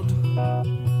world.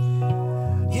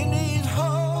 You need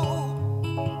hope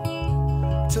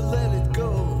to let it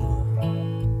go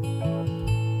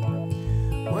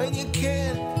when you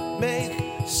can't make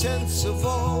sense of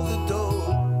all the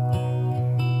dough.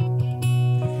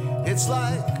 It's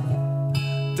like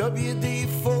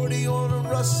WD-40 on a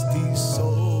rusty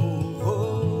soul.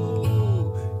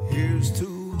 Here's to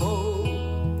hope.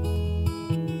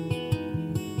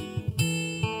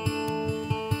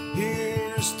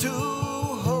 Here's to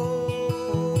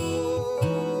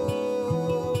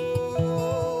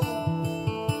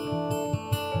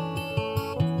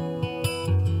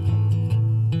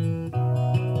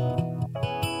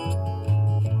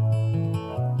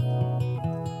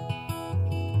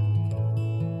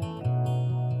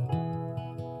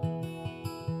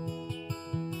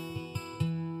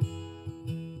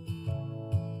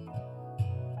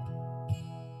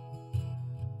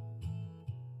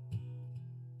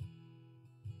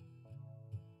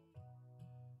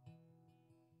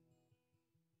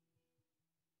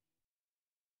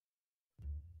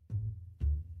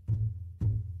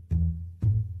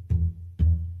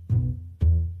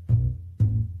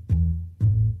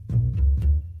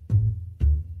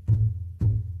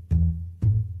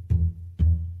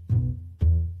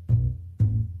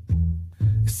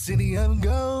City of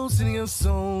gold, city of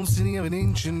soul, city of an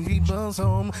ancient people's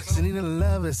home, city that I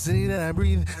love, a city that I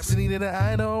breathe, city that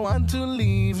I don't want to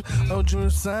leave. Oh,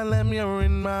 Jerusalem, you're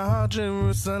in my heart,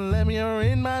 Jerusalem, you're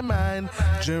in my mind.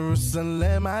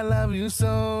 Jerusalem, I love you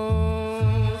so.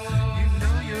 You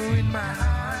know you're in my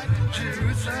heart,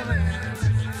 Jerusalem,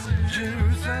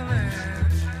 Jerusalem,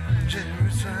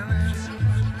 Jerusalem.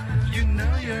 You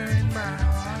know you're in my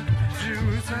heart,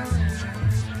 Jerusalem,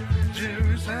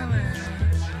 Jerusalem.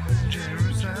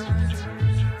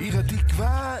 עיר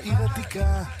התקווה, עיר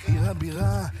עתיקה, עיר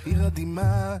הבירה, עיר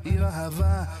הדמעה, עיר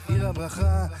האהבה, עיר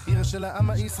הברכה, עיר של העם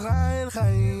הישראל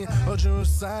חי. Oh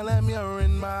Jerusalem, you're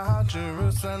in my heart,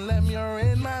 Jerusalem, you're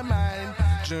in my mind.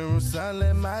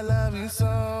 Jerusalem, I love you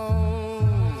so.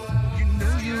 You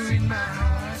know you're in my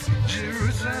heart,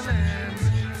 Jerusalem,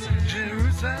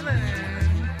 Jerusalem,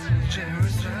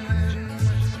 Jerusalem.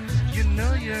 You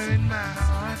know you're in my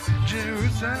heart,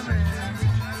 Jerusalem,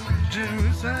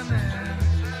 Jerusalem,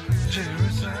 Jerusalem.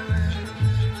 Jerusalem,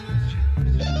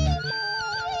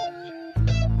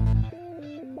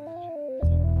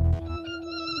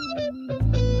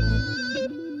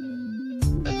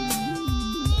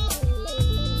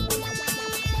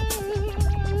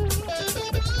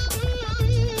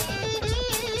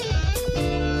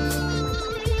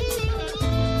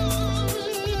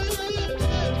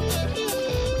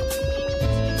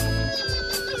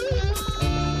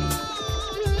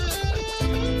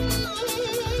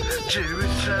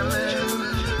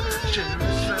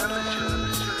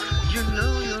 Jerusalem, you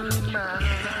know you're in my heart. Jerusalem, Jerusalem, Jerusalem, you know you're in my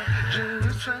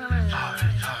heart.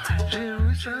 Jerusalem, Jerusalem,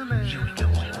 Jerusalem,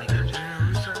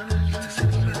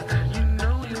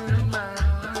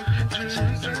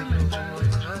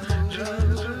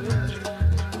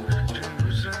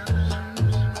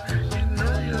 you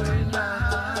know you're in my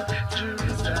heart.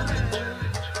 Jerusalem,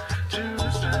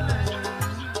 Jerusalem,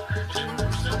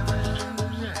 Jerusalem,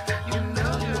 you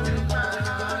know you're in my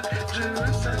heart.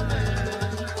 Jerusalem,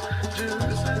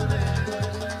 Jerusalem,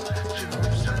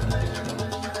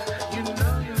 Jerusalem, you know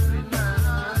you're in my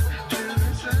heart.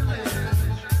 Jerusalem,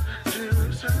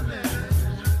 Jerusalem,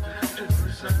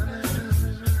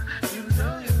 Jerusalem, you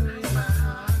know you're in my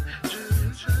heart.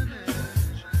 Jerusalem,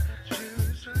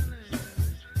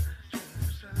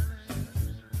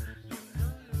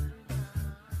 Jerusalem,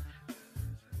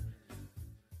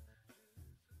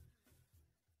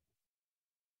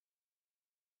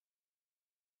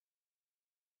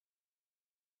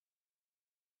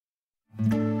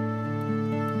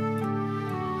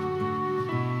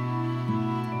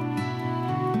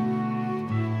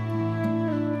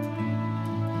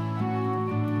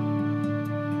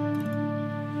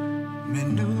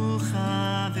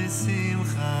 מנוחה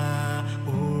ושמחה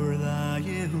אור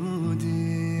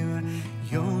ליהודים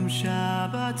יום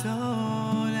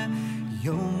שבתון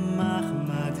יום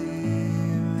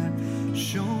מחמדים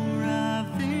שומריו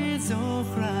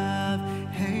וזוכריו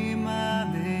הם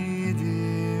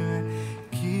המעידים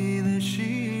כי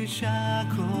לשישה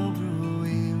כל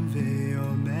ברואים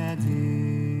ועומדים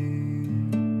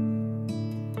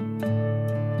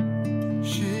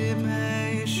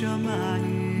שמי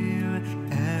שמיים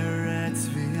ארץ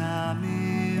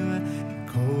וימים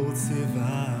כל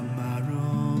צבא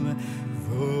מרום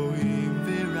גבוהים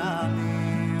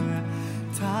ורמים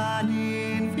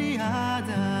תנין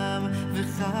ואדם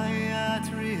וחיית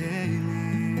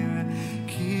רעילים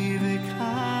כי בך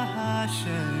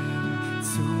השם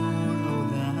צור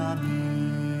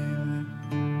עולמים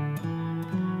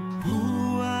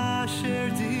הוא אשר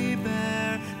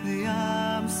דיבר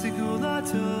לים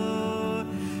סגולתו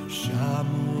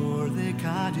שמור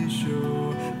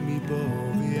לקדישו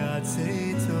מבוא ויד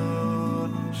צאתו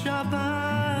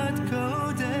שבת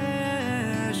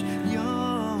קודש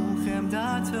יום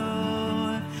חמדתו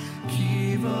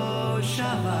כי בו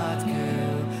שבת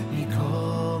כל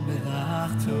מכל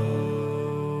מלאכתו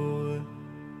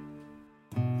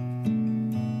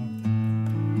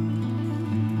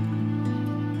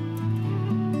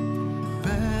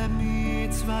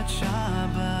במצוות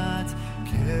שבת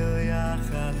כל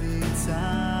יחד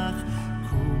ליצח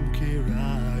קום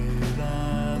קרא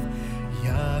אליו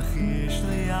יחיש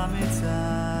לי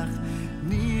המצח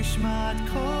נשמת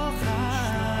כל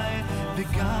חי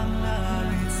וגם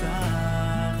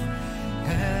לריצח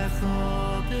איכו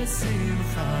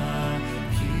בשמחה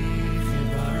כי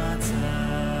חיבה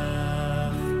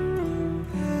רצח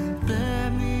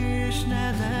במשנה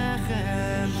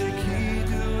לחם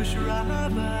בקידוש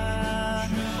רבה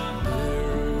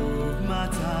ברוב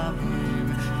מטעמים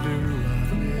ברוח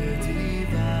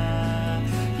נדיבה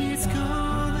יזכו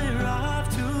לרב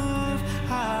טוב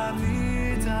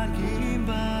המתענגים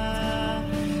בה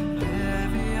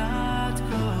בביאת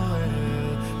כהל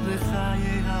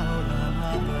לחיי העולם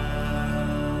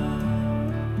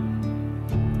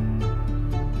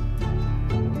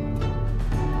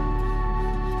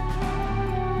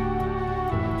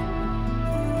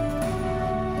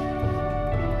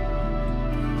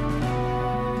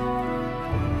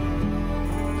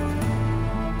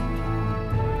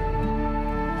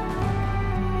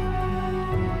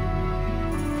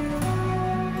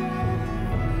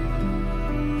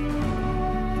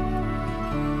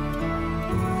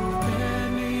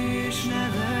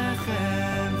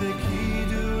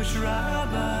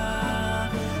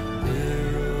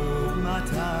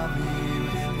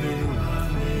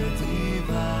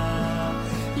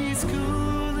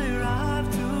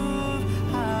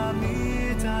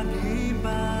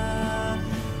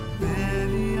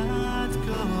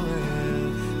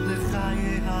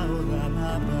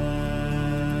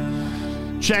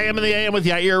JM in the AM with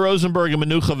Yair Rosenberg and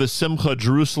Menucha V'Simcha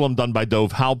Jerusalem, done by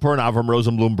Dov Halpern. Avram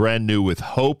Rosenblum, brand new with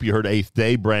Hope. You heard Eighth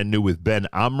Day, brand new with Ben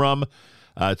Amram.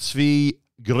 Tzvi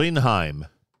Grinheim,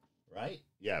 right?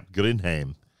 Yeah,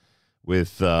 Grinheim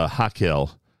with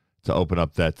Hakel to open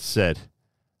up that set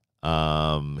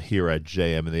here at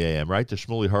JM in the AM, right? The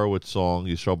Shmuley Horowitz song,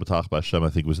 Yisrael B'tach B'Hashem, I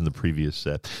think was in the previous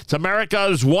set. It's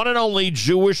America's one and only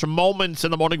Jewish Moments in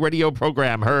the Morning radio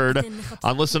program, heard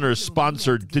on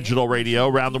listeners-sponsored digital radio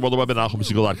around the world, the web at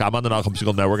NachumSegal.com, on the Nachum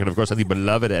Segal Network, and of course on the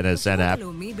beloved NSN app.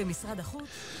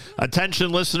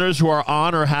 Attention listeners who are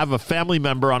on or have a family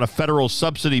member on a federal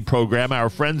subsidy program, our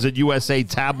friends at USA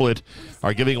Tablet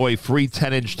are giving away free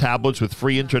 10-inch tablets with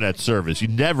free internet service. You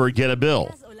never get a bill.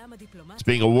 It's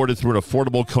being awarded through an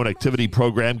affordable connectivity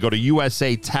program. Go to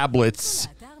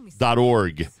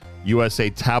usatablets.org,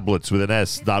 usatablets with an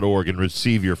S.org, and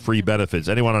receive your free benefits.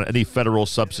 Anyone on any federal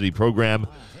subsidy program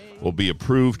will be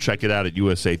approved. Check it out at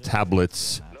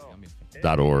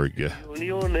usatablets.org.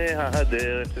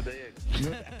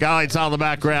 Guys on the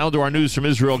background to our news from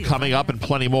Israel coming up, and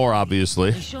plenty more,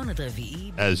 obviously,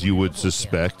 as you would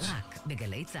suspect.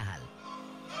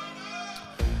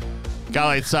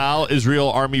 Galei Tzahal, Israel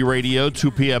Army Radio,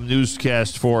 2 p.m.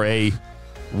 newscast for a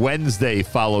Wednesday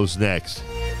follows next.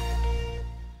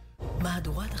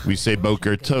 We say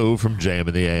Boker Tov from JM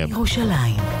in the AM.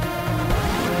 ירושלים.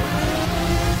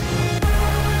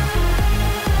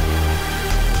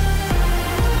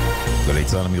 גלי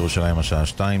צהל מירושלים השעה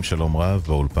 2, שלום רב,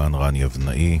 באולפן רן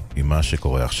יבנאי עם מה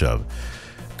שקורה עכשיו.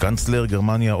 קנצלר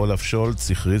גרמניה אולף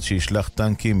שולץ הכריז שישלח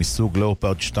טנקים מסוג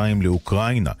לאופרד 2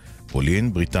 לאוקראינה.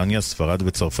 פולין, בריטניה, ספרד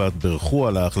וצרפת ברכו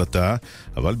על ההחלטה,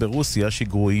 אבל ברוסיה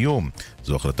שיגרו איום.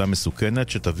 זו החלטה מסוכנת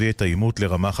שתביא את העימות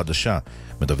לרמה חדשה.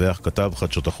 מדווח כתב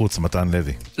חדשות החוץ מתן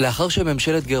לוי. לאחר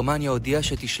שממשלת גרמניה הודיעה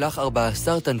שתשלח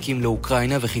 14 טנקים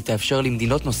לאוקראינה וכי תאפשר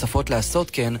למדינות נוספות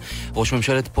לעשות כן, ראש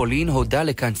ממשלת פולין הודה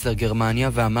לקנצלר גרמניה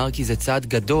ואמר כי זה צעד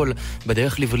גדול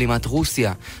בדרך לבלימת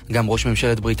רוסיה. גם ראש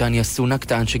ממשלת בריטניה סונאק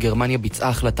טען שגרמניה ביצעה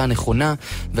החלטה נכונה,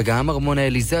 וגם ארמון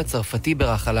האליזה הצרפתי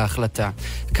ברח על ההחלטה.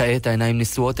 כעת העיניים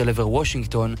נשואות אל עבר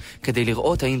וושינגטון כדי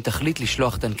לראות האם תחליט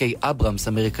לשלוח טנקי אברמס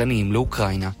אמריקניים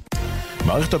לאוקראינה.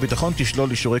 מערכת הביטחון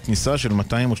תשלול אישורי כניסה של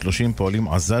 230 פועלים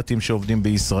עזתים שעובדים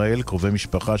בישראל, קרובי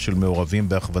משפחה של מעורבים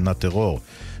בהכוונת טרור.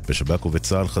 בשב"כ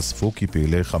ובצה"ל חשפו כי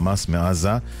פעילי חמאס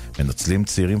מעזה מנצלים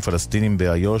צעירים פלסטינים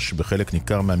באיו"ש בחלק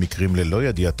ניכר מהמקרים ללא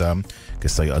ידיעתם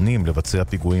כסייענים לבצע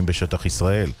פיגועים בשטח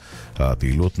ישראל.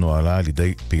 הפעילות נוהלה על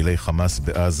ידי פעילי חמאס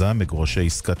בעזה מגורשי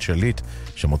עסקת שליט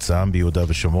שמוצאם ביהודה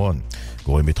ושומרון.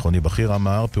 גורם ביטחוני בכיר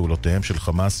אמר, פעולותיהם של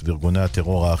חמאס וארגוני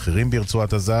הטרור האחרים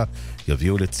ברצועת עזה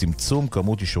יביאו לצמצום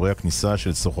כמות אישורי הכניסה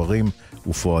של סוחרים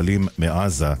ופועלים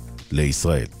מעזה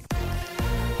לישראל.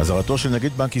 הזהרתו של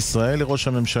נגיד בנק ישראל לראש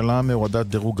הממשלה מהורדת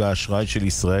דירוג האשראי של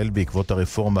ישראל בעקבות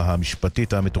הרפורמה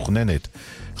המשפטית המתוכננת.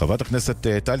 חברת הכנסת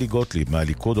טלי גוטליב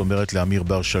מהליכוד אומרת לאמיר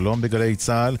בר שלום בגלי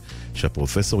צהל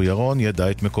שהפרופסור ירון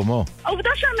ידע את מקומו. העובדה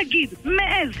שהנגיד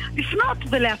מעז לפנות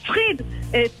ולהפחיד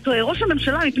את ראש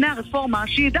הממשלה מפני הרפורמה,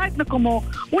 שידע את מקומו,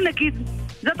 הוא נגיד,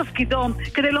 זה תפקידו,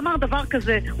 כדי לומר דבר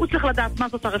כזה, הוא צריך לדעת מה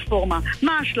זאת הרפורמה,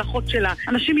 מה ההשלכות שלה.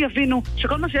 אנשים יבינו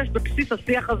שכל מה שיש בבסיס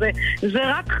השיח הזה, זה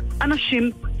רק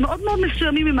אנשים מאוד מאוד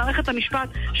מסוימים ממערכת המשפט,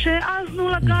 שעזנו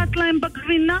לגעת להם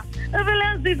בגבינה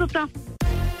ולהזיז אותה.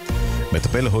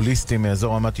 מטפל הוליסטי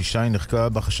מאזור רמת ישי נחקר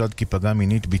בחשד כי פגע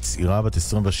מינית בצעירה בת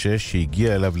 26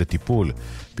 שהגיעה אליו לטיפול.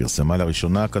 פרסמה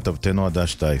לראשונה כתבתנו עדה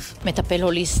שטייף. מטפל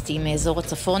הוליסטי מאזור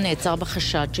הצפון נעצר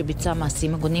בחשד שביצע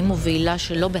מעשים מגונים ובעילה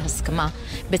שלא בהסכמה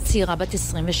בצעירה בת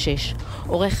 26.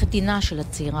 עורכת דינה של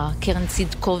הצעירה, קרן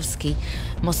צידקובסקי,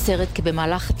 מוסרת כי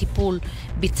במהלך הטיפול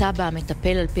ביצע בה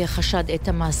המטפל על פי החשד את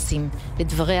המעשים.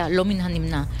 לדבריה לא מן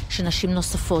הנמנע שנשים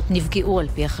נוספות נפגעו על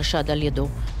פי החשד על ידו.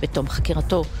 בתום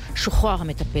חקירתו שוחרר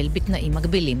המטפל בתנאים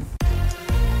מגבילים.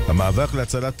 המאבק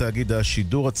להצלת תאגיד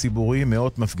השידור הציבורי,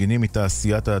 מאות מפגינים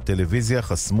מתעשיית הטלוויזיה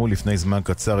חסמו לפני זמן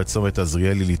קצר את צומת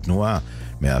עזריאלי לתנועה.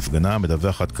 מההפגנה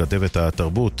מדווחת כתבת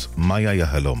התרבות מאיה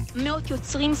יהלום. מאות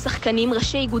יוצרים, שחקנים,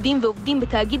 ראשי איגודים ועובדים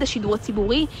בתאגיד השידור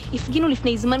הציבורי הפגינו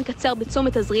לפני זמן קצר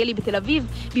בצומת עזריאלי בתל אביב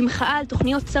במחאה על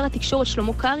תוכניות שר התקשורת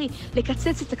שלמה קרעי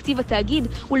לקצץ את תקציב התאגיד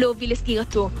ולהוביל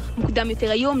לסגירתו. מוקדם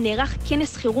יותר היום נערך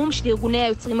כנס חירום של ארגוני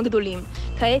היוצרים הגדולים.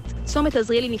 כעת צומת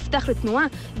עזריאלי נפתח לתנועה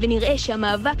ונראה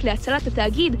שהמאבק להצלת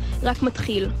התאגיד רק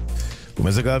מתחיל.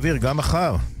 ומזג האוויר גם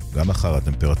מחר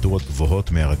הטמפרטורות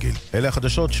גבוהות מהרגיל. אלה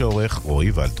החדשות שעורך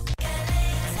רועי ולט.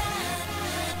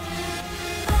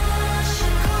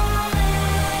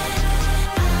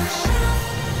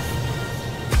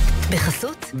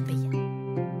 בחסות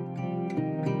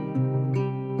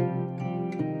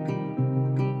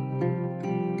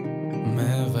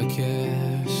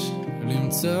מבקש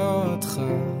למצוא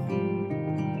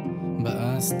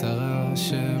בהסתרה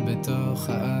שבתוך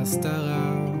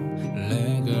ההסתרה,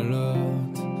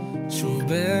 לגלות שוב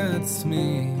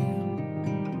בעצמי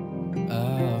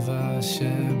אהבה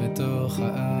שבתוך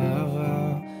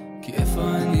האהבה. כי איפה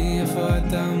אני, איפה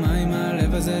אתה, מה עם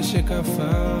הלב הזה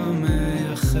שקפה,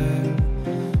 מייחל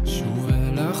שוב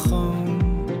אל החום.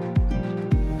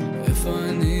 איפה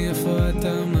אני, איפה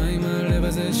אתה, מה עם הלב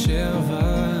הזה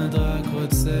שעבד, רק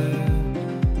רוצה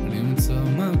למצוא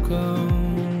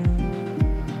מקום.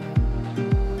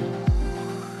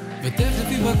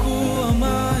 ותכף יבקעו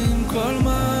המים, כל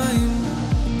מים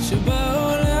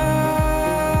שבעולם.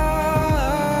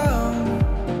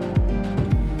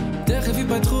 תכף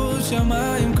יפתחו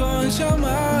שמיים, כל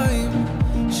שמיים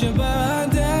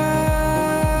שבאדם.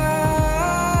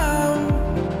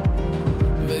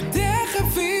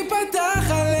 ותכף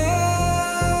יפתח הלב,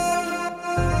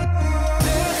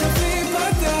 תכף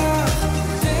יפתח,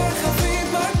 תכף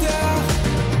יפתח,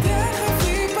 תכף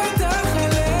יפתח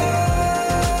הלב.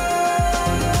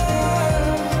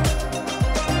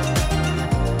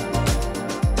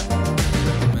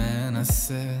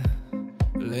 מנסה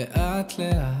לאט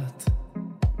לאט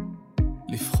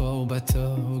לבחור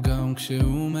בתור גם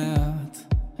כשהוא מעט,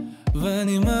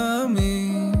 ואני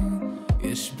מאמין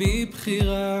יש בי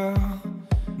בחירה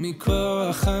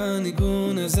מכוח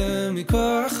הניגון הזה,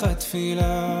 מכוח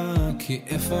התפילה. כי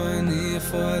איפה אני,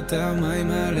 איפה אתה, מה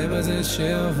עם הלב הזה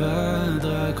שעבד,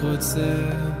 רק רוצה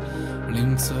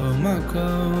למצוא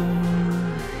מקום.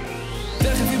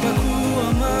 תכף יבקעו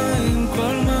המים,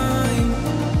 כל מים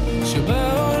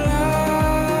שבעולם.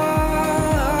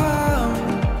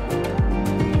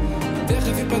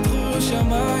 תכף יפתחו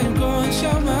שמיים, כל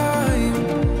שמיים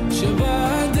שבאדם.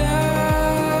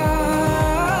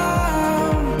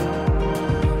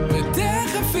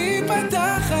 ותכף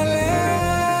יפתח הלב,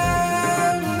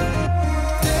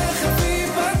 תכף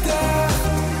יפתח,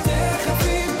 תכף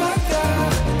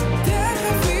יפתח,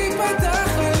 תכף יפתח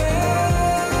הלב.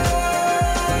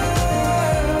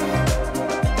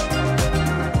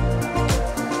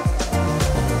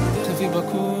 תכף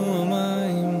יבקעו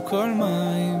המים, כל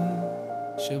מים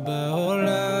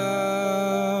שבעולם.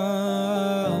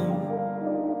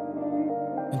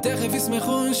 תכף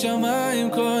ישמחו שמיים,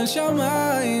 כל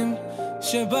שמיים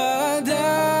שבאדם.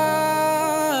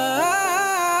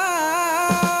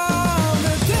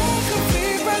 ותכף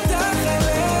יפתח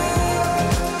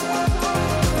הלב,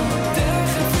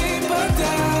 תכף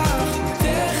יפתח,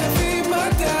 תכף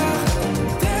יפתח,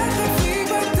 תכף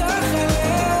יפתח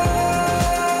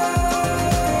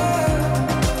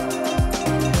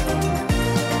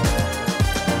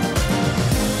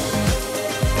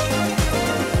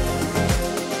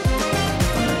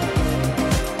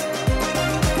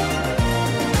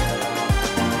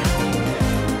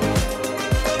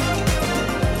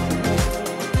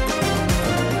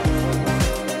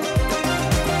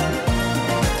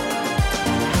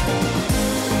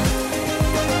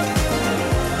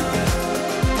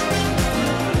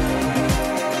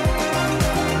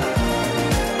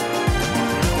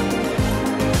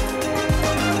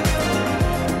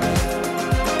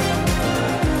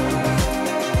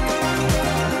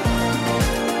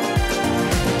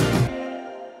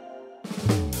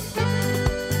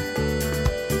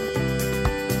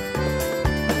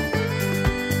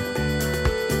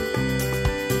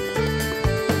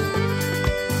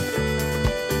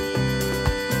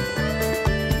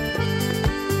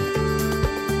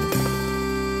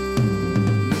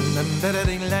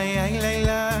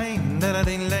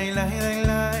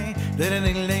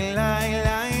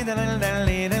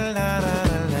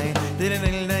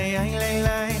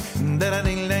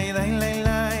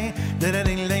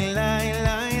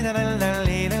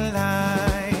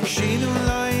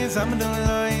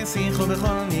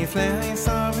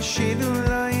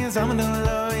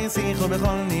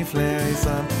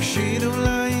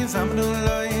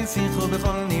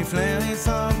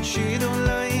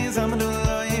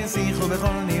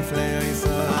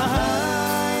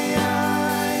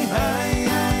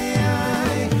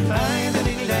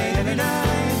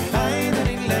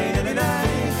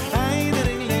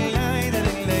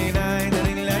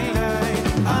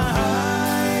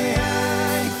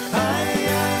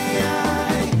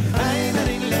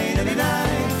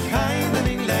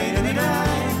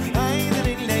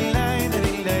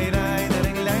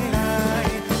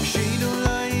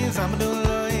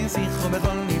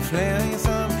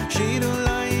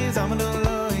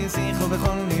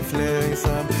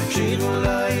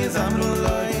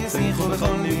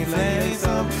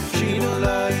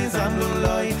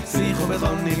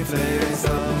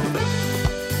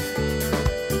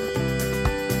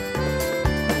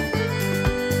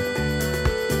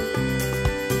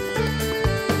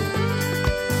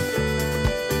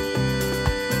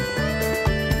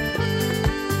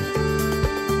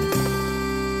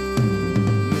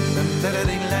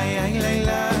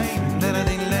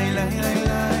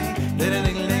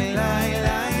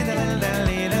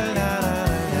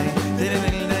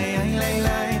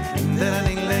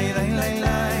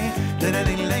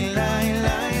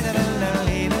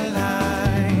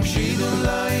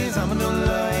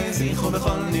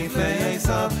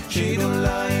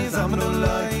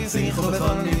שיחו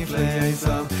בכל נפלאי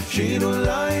סב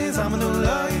שילולי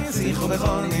זמנולי שיחו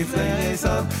בכל נפלאי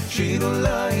סב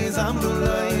שילולי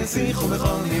זמנולי שיחו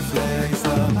בכל נפלאי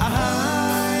סב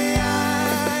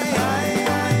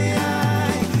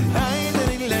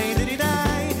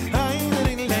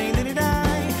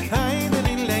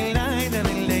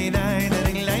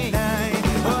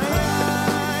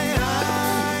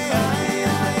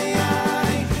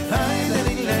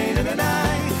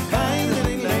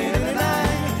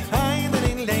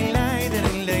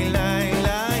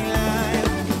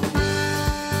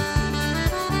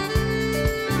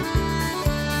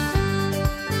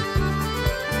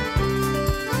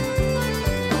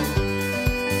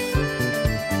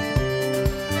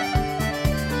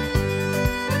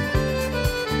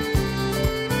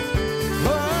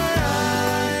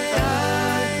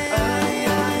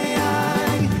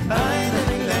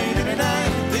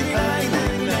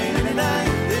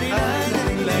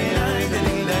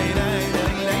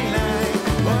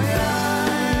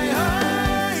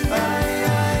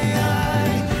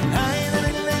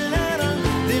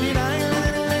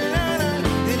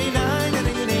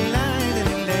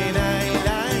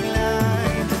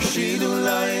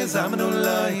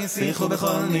שיחו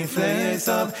בכל נפלאי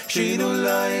סב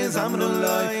שילולי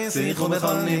זמנולי שיחו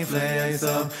בכל נפלאי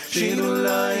סב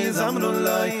שילולי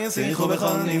זמנולי שיחו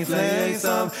בכל נפלאי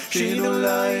סב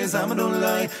שילולי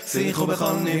זמנולי שיחו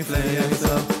בכל נפלאי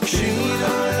סב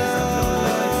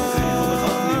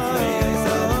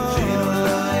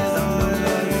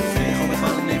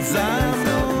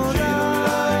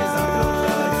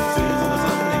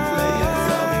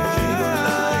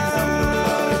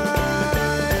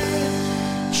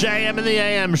JM in the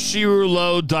AM, Shiru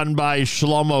Lo, done by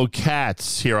Shlomo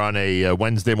Katz here on a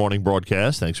Wednesday morning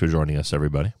broadcast. Thanks for joining us,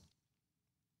 everybody.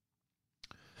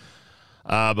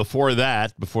 Before the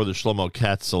Shlomo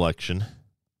Katz selection,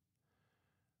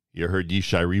 you heard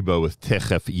Yishai Rebo with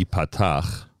Techef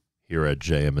Ipatach here at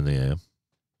JM in the AM.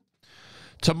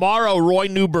 Tomorrow, Roy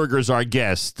Neuberger is our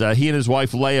guest. He and his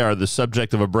wife Leah are the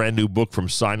subject of a brand new book, From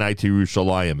Sinai to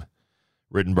Yerushalayim,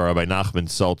 written by Rabbi Nachman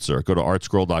Seltzer. Go to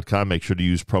artscroll.com. Make sure to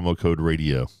use promo code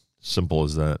radio. Simple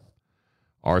as that.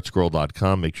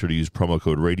 Artscroll.com. Make sure to use promo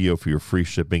code radio for your free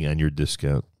shipping and your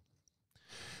discount.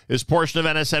 This portion of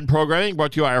NSN programming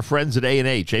brought to you by our friends at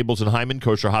A&H. Abels and Hyman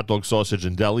Kosher Hot Dog Sausage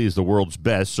and Deli is the world's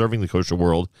best, serving the kosher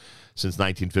world since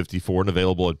 1954 and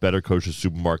available at better kosher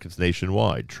supermarkets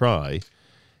nationwide. Try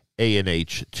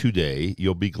A&H today.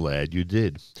 You'll be glad you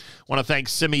did. I want to thank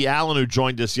Simi Allen, who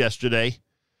joined us yesterday.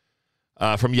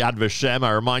 From Yad Vashem,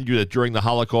 I remind you that during the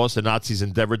Holocaust, the Nazis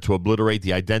endeavored to obliterate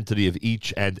the identity of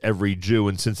each and every Jew.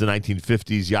 And since the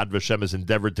 1950s, Yad Vashem has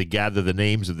endeavored to gather the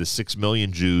names of the 6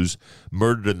 million Jews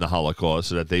murdered in the Holocaust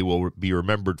so that they will be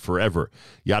remembered forever.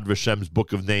 Yad Vashem's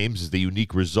Book of Names is the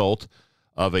unique result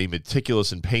of a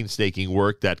meticulous and painstaking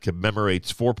work that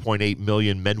commemorates 4.8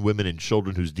 million men, women, and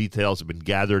children whose details have been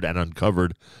gathered and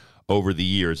uncovered over the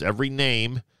years. Every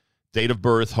name, date of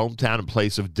birth, hometown, and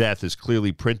place of death is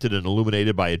clearly printed and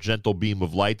illuminated by a gentle beam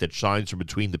of light that shines from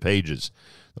between the pages.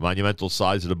 The monumental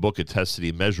size of the book attests to the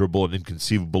immeasurable and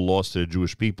inconceivable loss to the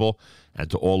Jewish people and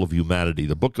to all of humanity.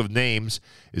 The Book of Names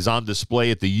is on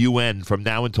display at the UN from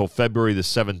now until February the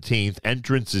 17th.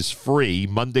 Entrance is free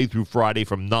Monday through Friday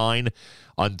from 9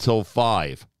 until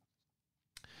 5.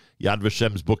 Yad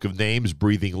Vashem's Book of Names,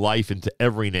 breathing life into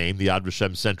every name. The Yad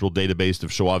Vashem Central Database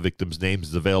of Shoah Victims' Names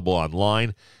is available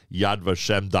online.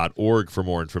 YadVashem.org for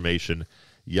more information.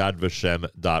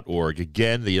 YadVashem.org.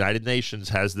 Again, the United Nations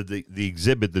has the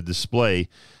exhibit, the display,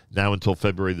 now until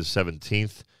February the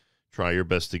 17th. Try your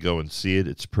best to go and see it.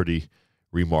 It's pretty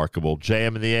remarkable.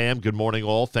 JM in the AM, good morning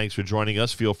all. Thanks for joining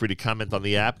us. Feel free to comment on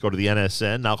the app. Go to the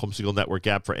NSN, Nachum Segal Network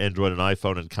app for Android and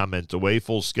iPhone, and comment away.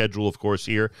 Full schedule, of course,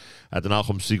 here at the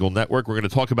Nachum Segal Network. We're going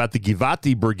to talk about the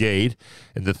Givati Brigade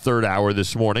in the third hour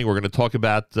this morning. We're going to talk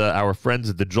about our friends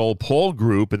at the Joel Paul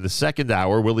Group in the second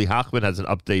hour. Willie Hochman has an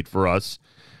update for us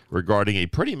regarding a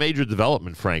pretty major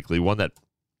development, frankly, one that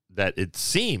it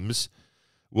seems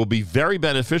will be very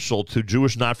beneficial to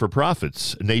Jewish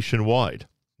not-for-profits nationwide.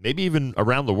 Maybe even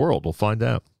around the world. We'll find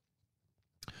out.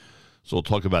 So we'll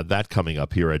talk about that coming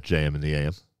up here at JM in the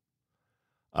AM.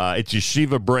 It's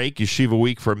Yeshiva break, Yeshiva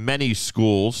week for many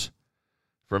schools,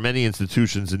 for many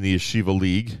institutions in the Yeshiva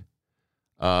League.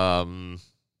 No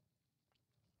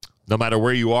matter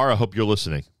where you are, I hope you're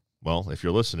listening. Well, if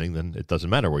you're listening, then it doesn't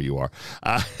matter where you are.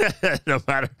 No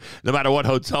matter what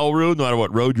hotel room, no matter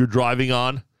what road you're driving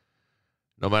on,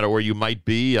 no matter where you might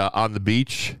be, on the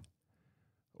beach,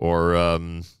 or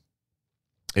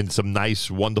in some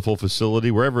nice, wonderful facility,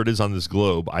 wherever it is on this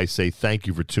globe, I say thank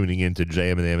you for tuning in to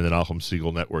JM and the Nachum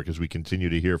Segal Network as we continue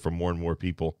to hear from more and more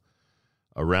people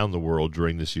around the world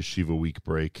during this Yeshiva Week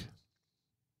break.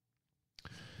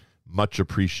 Much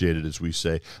appreciated, as we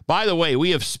say. By the way,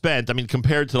 we have spent,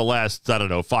 compared to the last,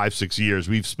 5-6 years,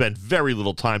 we've spent very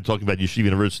little time talking about Yeshiva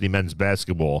University men's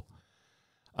basketball.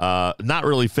 Not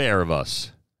really fair of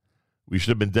us. We should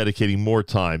have been dedicating more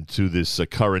time to this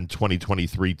current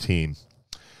 2023 team.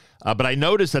 But I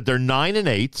noticed that they're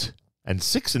 9-8 and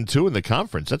 6-2 in the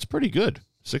conference. That's pretty good.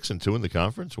 6-2 in the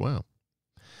conference? Wow.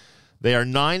 They are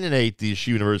 9-8, the Yeshiva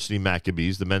University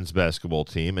Maccabees, the men's basketball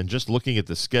team. And just looking at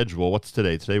the schedule, what's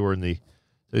today? Today's the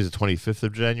 25th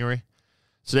of January.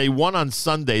 So they won on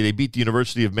Sunday. They beat the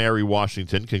University of Mary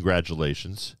Washington.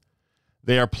 Congratulations.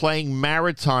 They are playing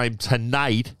Maritime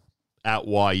tonight at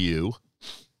YU.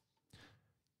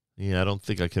 Yeah, I don't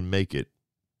think I can make it.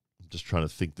 I'm just trying to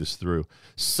think this through.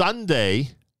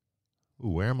 Sunday. Ooh,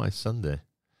 where am I Sunday?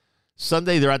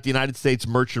 Sunday, they're at the United States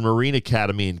Merchant Marine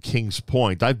Academy in Kings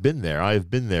Point. I've been there. I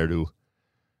have been there to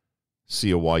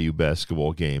see a YU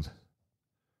basketball game.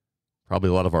 Probably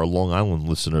a lot of our Long Island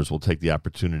listeners will take the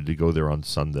opportunity to go there on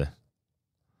Sunday.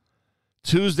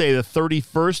 Tuesday, the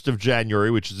 31st of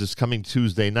January, which is this coming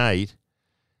Tuesday night,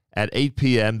 at 8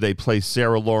 p.m., they play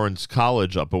Sarah Lawrence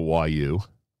College up at YU.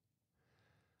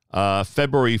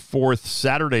 February 4th,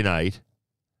 Saturday night,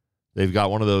 they've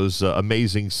got one of those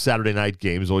amazing Saturday night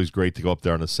games. Always great to go up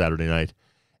there on a Saturday night.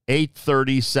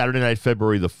 8:30, Saturday night,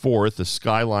 February the 4th, a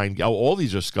Skyline. Oh, all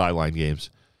these are Skyline games.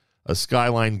 A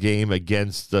Skyline game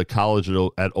against the college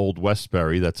at Old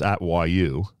Westbury. That's at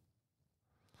YU.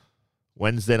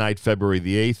 Wednesday night, February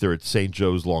the 8th, they're at St.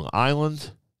 Joe's, Long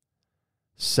Island.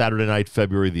 Saturday night,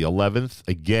 February the 11th,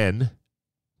 again.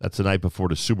 That's the night before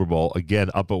the Super Bowl. Again,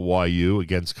 up at YU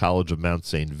against College of Mount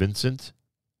St. Vincent.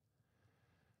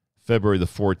 February the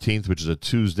 14th, which is a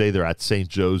Tuesday, they're at St.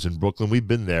 Joe's in Brooklyn. We've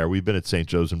been there. We've been at St.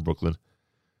 Joe's in Brooklyn.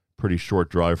 Pretty short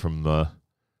drive from the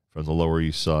Lower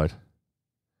East Side.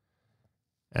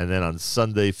 And then on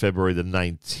Sunday, February the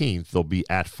 19th, they'll be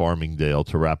at Farmingdale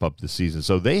to wrap up the season.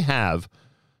 So they have,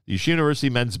 the Yeshiva University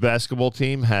men's basketball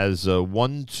team has 8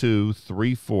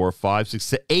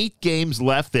 games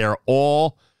left. They are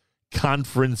all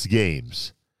conference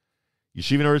games.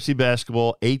 Yeshiva University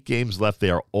basketball, 8 games left. They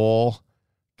are all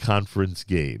conference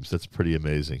games. That's pretty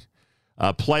amazing.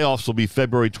 Playoffs will be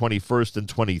February 21st and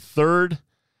 23rd.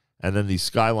 And then the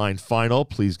Skyline final,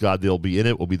 please God they'll be in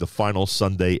it, will be the final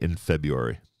Sunday in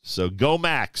February. So go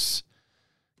Max.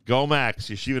 Go Max,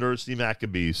 Yeshiva University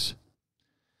Maccabees.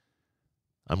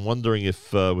 I'm wondering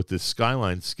if with this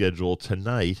Skyline schedule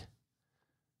tonight,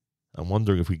 I'm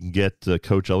wondering if we can get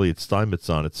Coach Elliot Steinmetz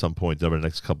on at some point over the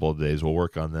next couple of days. We'll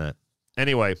work on that.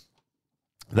 Anyway,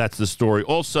 that's the story.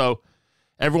 Also,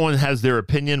 everyone has their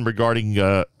opinion regarding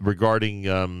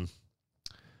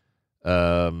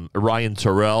Ryan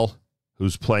Terrell,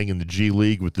 who's playing in the G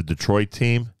League with the Detroit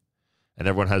team. And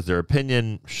everyone has their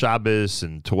opinion, Shabbos,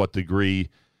 and to what degree,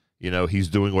 he's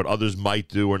doing what others might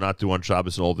do or not do on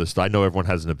Shabbos and all this. I know everyone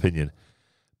has an opinion.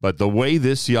 But the way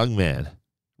this young man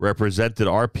represented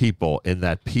our people in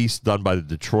that piece done by the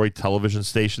Detroit television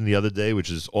station the other day,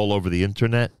 which is all over the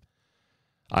internet,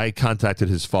 I contacted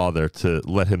his father to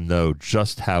let him know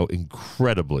just how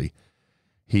incredibly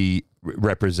he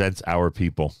represents our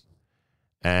people.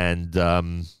 And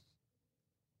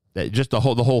just the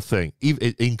whole thing,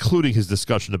 including his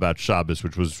discussion about Shabbos,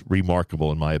 which was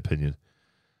remarkable in my opinion.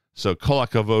 So, kol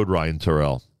hakavod, Ryan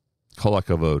Terrell. Kol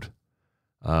hakavod.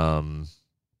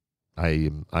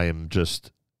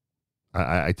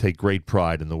 I take great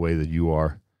pride in the way that you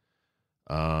are,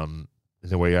 in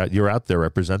the way you're out there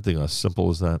representing us. Simple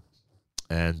as that.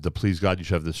 And please God, you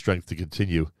should have the strength to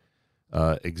continue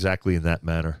exactly in that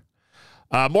manner.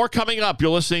 More coming up.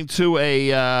 You're listening to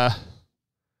a,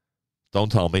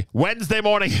 don't tell me, Wednesday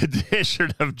morning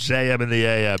edition of JM in the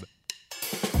AM.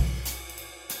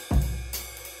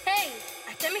 היי,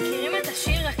 אתם מכירים את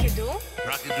השיר רקדו?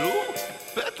 רקדו?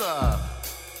 בטח.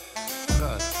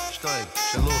 1, 2,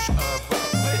 3, 4,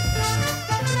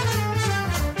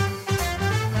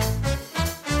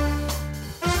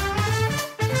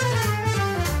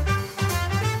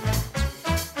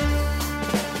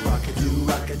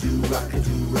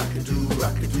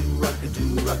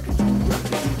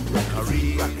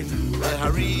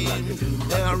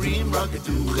 ההרים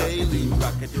רקדו חיילים,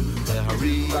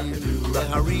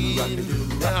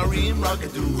 ההרים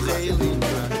רקדו חיילים.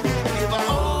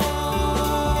 גבעות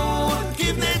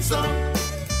כבני צאן,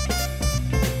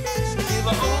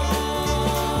 גבעות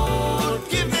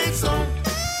כבני צאן.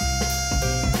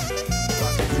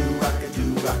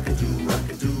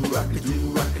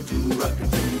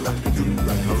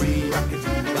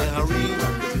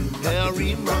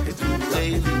 ההרים רקדו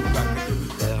חיילים,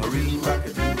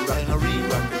 ההרים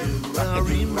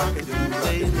Teharim Rakadoo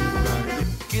Chaylim.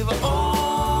 Give a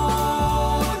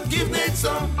oh, give Nate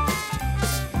some.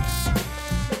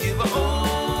 Give a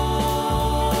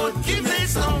oh, give Nate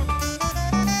some.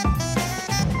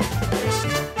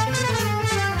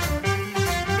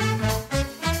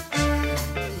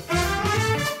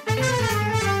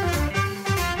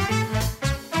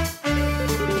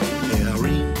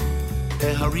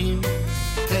 Teharim,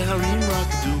 Teharim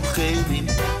Rakadoo Chaylim.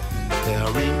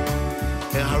 Teharim,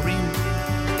 Teharim,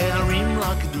 Teharim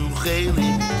Rakadoo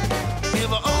Chaylim.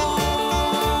 Give a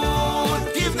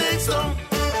oh, give Nate some.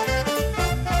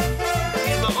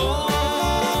 Give a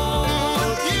oh,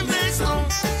 give Nate some.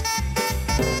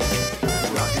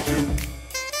 Rakadoo,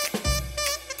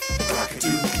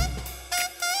 Rakadoo,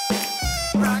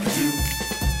 Rakadoo,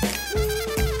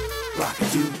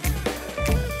 Rakadoo.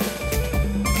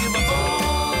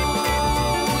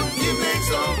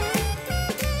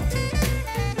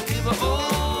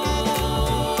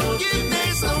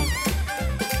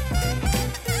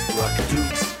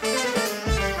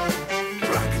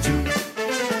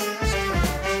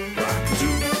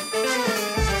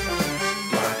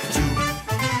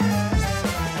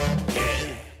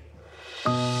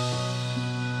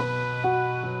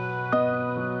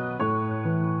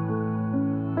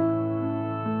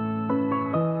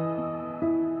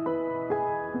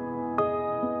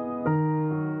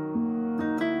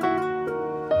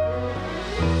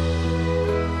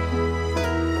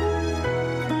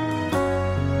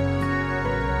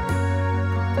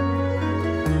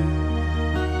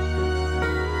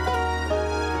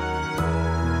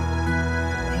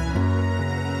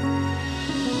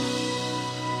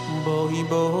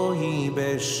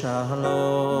 בשלום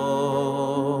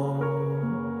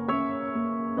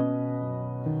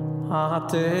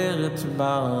העטרת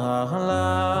בעלה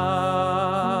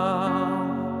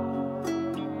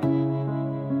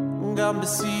גם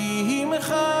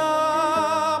בשמחה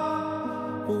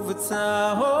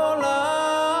ובצהולה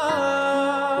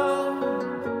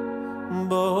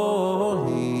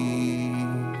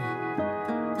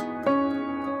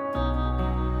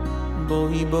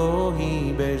בואי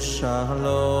בואי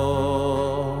בשלום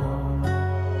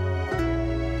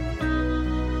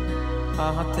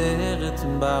העטרת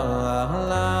בעלה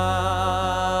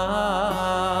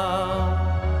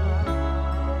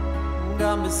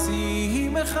גם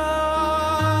בשמחה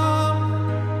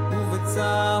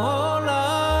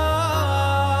ובצהולה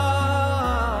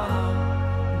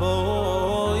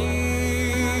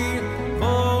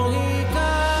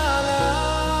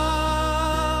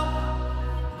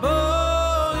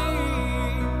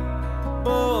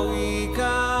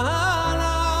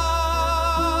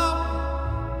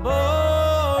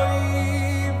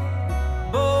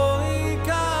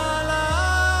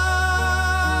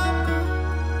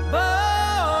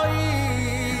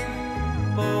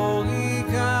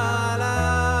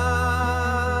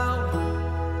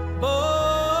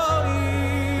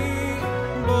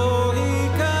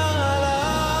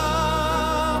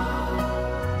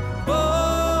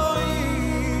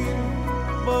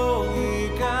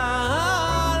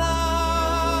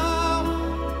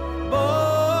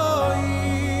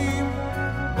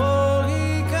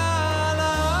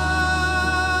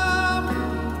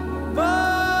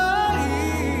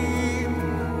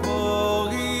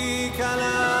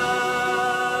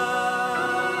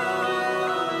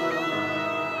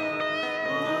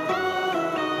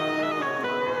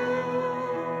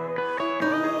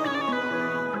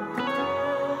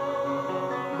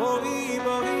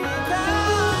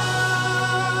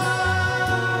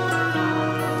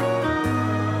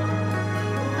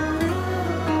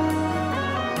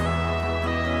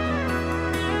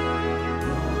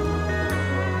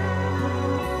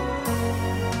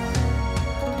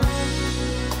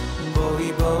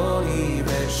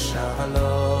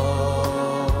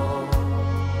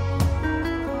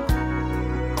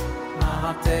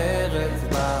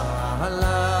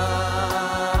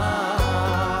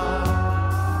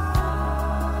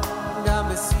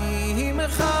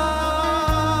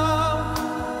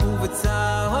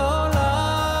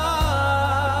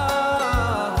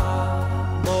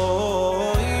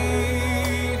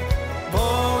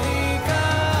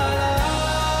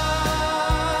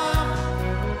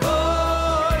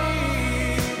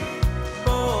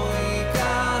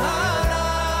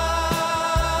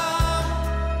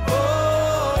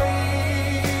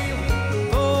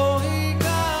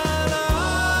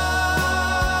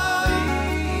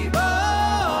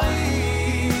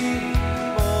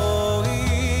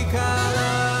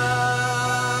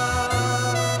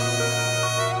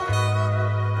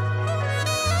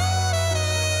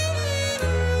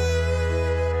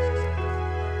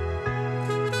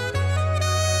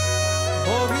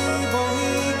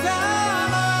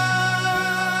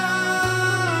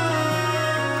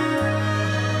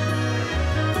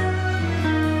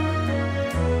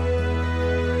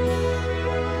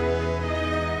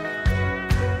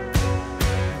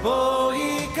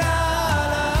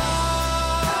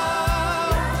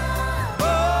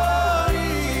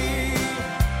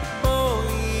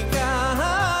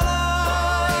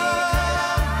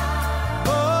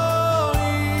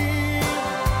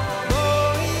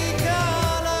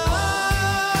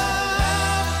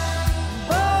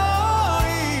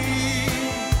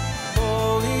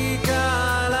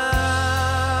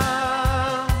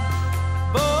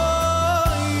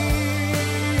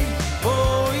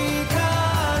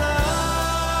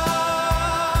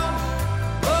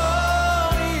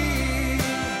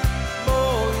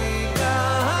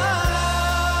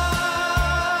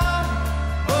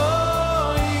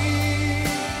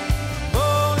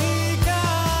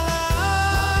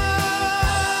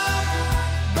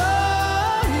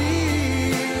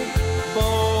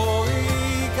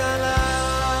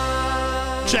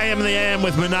JM in the AM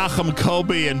with Menachem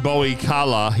Kobe and Bowie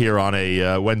Kala here on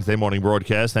a Wednesday morning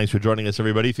broadcast. Thanks for joining us,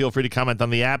 everybody. Feel free to comment on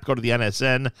the app. Go to the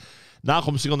NSN,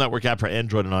 Nachum Single Network app for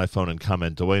Android and iPhone, and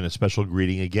comment away. And a special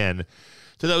greeting again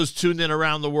to those tuned in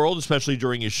around the world, especially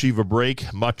during Yeshiva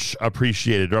break. Much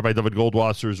appreciated. Rabbi David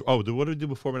Goldwasser's... Oh, what did we do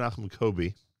before Menachem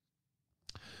Kobe?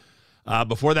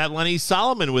 Before that, Lenny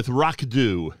Solomon with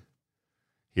Rockdo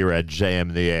here at JM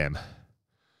in the AM.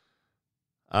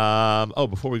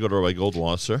 Before we go to Rabbi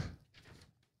Goldwasser,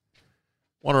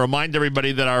 want to remind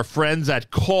everybody that our friends at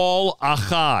Call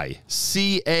Achai,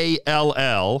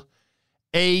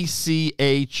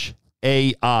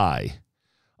 CALLACHAI,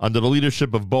 under the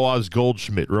leadership of Boaz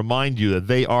Goldschmidt, remind you that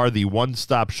they are the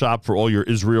one-stop shop for all your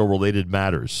Israel-related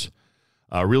matters.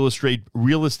 Real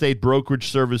estate brokerage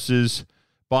services,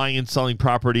 buying and selling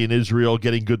property in Israel,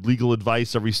 getting good legal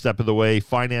advice every step of the way,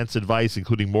 finance advice,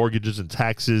 including mortgages and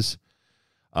taxes,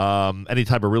 any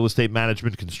type of real estate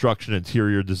management, construction,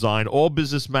 interior design, all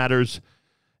business matters,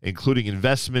 including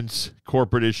investments,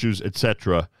 corporate issues,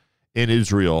 etc., in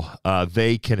Israel,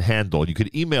 they can handle. You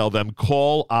can email them,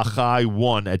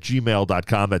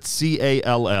 callachai1@gmail.com. That's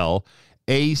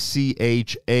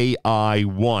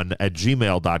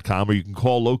CALLACHAI1@gmail.com, or you can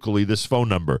call locally this phone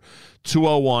number,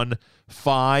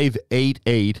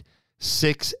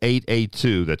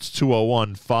 201-588-6882. That's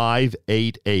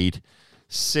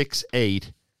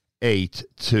 201-588-6882. A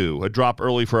drop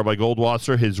early for Rabbi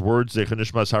Goldwasser. His words, Zecher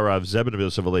Nishmas Harav Zebin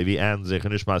Yosef Alevi and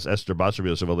Zecher Nishmas Esther Basar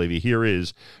Yosef Alevi. Here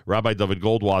is Rabbi David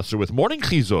Goldwasser with Morning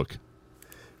Chizuk.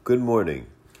 Good morning.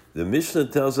 The Mishnah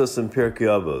tells us in Pirkei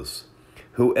Avos,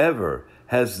 whoever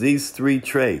has these three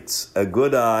traits, a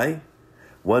good eye,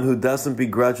 one who doesn't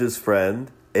begrudge his friend,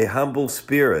 a humble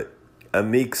spirit, a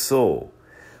meek soul,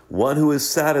 one who is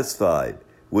satisfied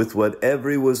with whatever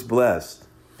he was blessed,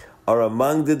 are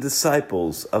among the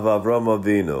disciples of Avram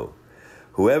Avinu.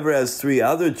 Whoever has three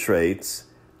other traits,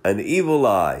 an evil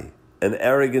eye, an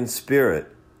arrogant spirit,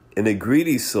 and a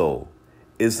greedy soul,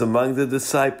 is among the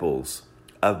disciples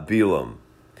of Bilam.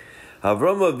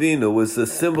 Avram Avinu was the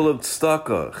symbol of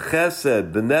tzedakah,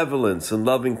 chesed, benevolence, and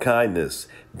loving kindness.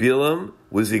 Bilam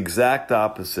was the exact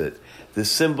opposite, the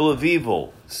symbol of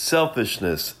evil,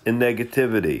 selfishness, and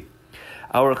negativity.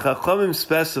 Our Chachamim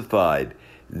specified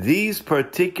these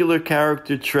particular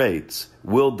character traits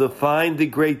will define the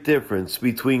great difference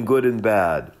between good and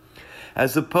bad,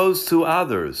 as opposed to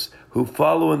others who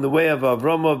follow in the way of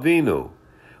Avram Avinu.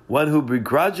 One who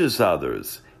begrudges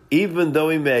others, even though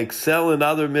he may excel in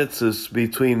other mitzvahs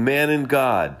between man and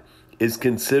God, is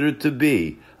considered to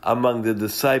be among the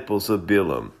disciples of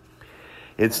Bilam.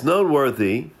 It's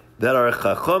noteworthy that our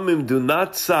Chachamim do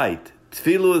not cite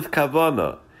tefillah with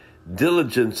kavanah,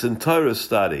 diligence in Torah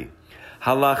study,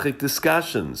 halachic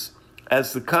discussions,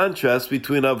 as the contrast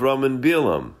between Avram and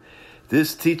Bilam.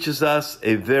 This teaches us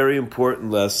a very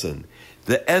important lesson.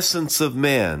 The essence of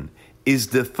man is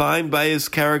defined by his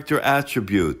character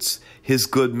attributes, his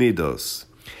good midos.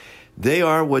 They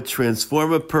are what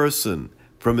transform a person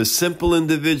from a simple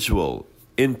individual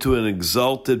into an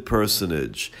exalted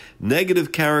personage.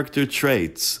 Negative character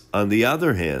traits, on the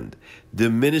other hand,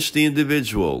 diminish the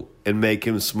individual and make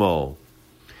him small.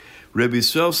 Rabbi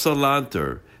Yisrael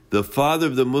Salanter, the father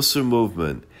of the Musar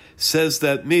movement, says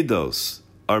that midos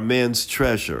are man's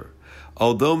treasure.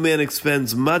 Although man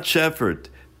expends much effort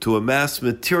to amass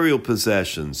material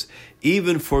possessions,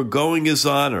 even foregoing his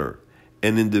honor,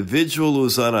 an individual who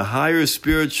is on a higher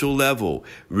spiritual level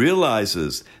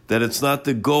realizes that it's not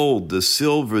the gold, the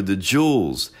silver, the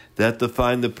jewels that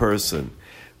define the person,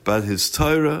 but his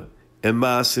Torah and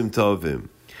Maasim Tovim.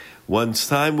 One's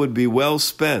time would be well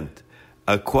spent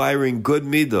acquiring good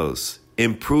midos,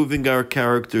 improving our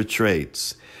character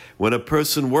traits. When a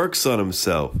person works on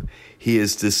himself, he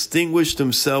has distinguished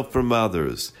himself from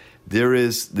others. There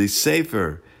is the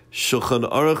Sefer Shulchan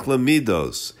Aruch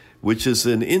Lamidos, which is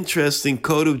an interesting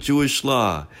code of Jewish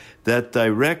law that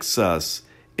directs us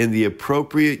in the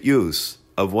appropriate use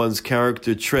of one's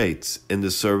character traits in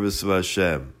the service of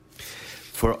Hashem.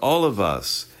 For all of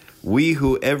us, we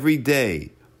who every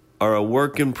day are a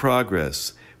work in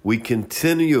progress, we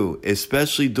continue,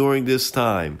 especially during this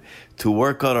time, to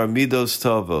work on our midos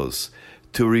tovos,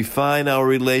 to refine our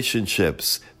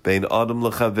relationships, bein adam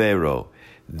lechavero,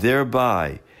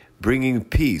 thereby bringing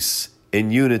peace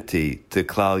and unity to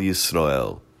Klal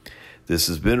Yisrael. This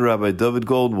has been Rabbi David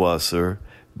Goldwasser,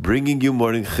 bringing you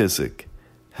Morning Chizuk.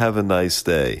 Have a nice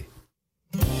day.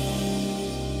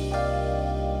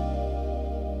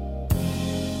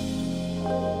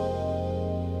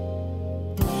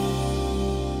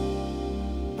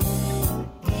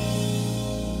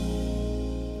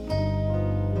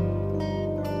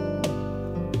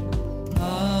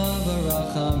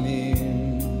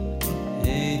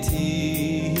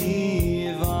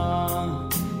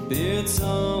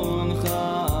 ברצונך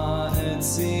את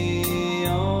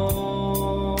ציון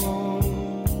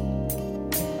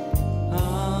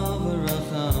אב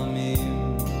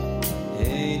רחמים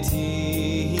היטיבה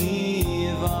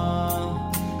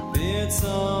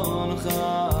ברצונך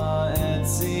את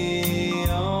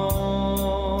ציון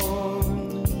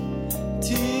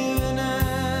תבנה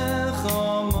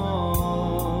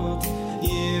חומות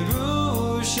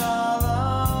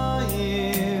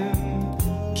ירושלים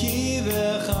כי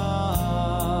בך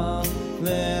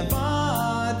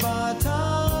לבד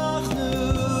פתחנו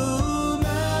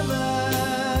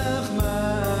מלך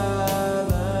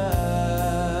מלך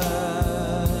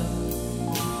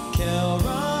כל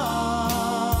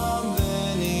רם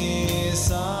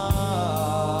ונישא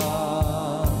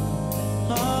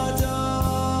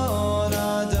אדון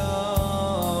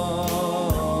אדון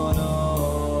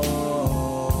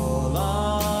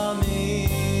עולמים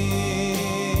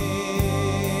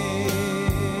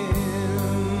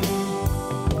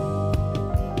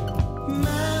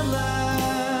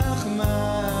מלך מלך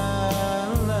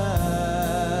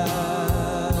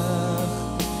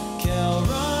כל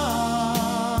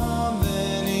רם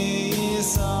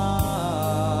ונישא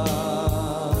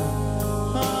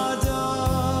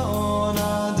אדון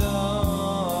אדון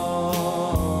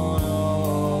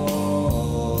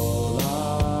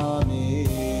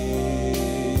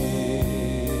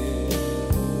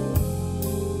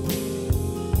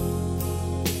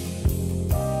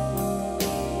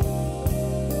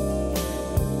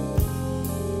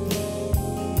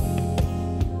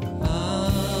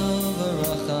אב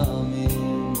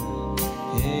רחמים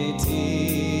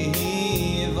היטיבה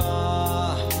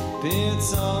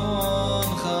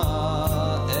ברצונך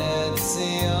את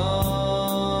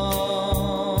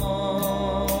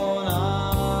ציון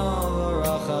אב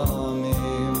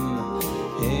רחמים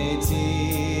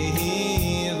היטיבה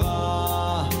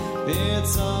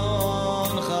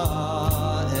ברצונך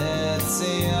את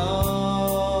ציון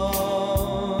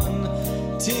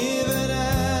תבנה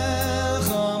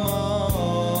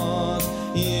חומות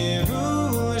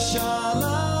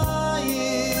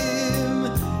ירושלים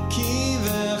כי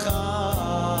בך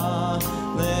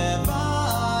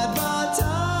לבד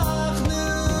פתחנו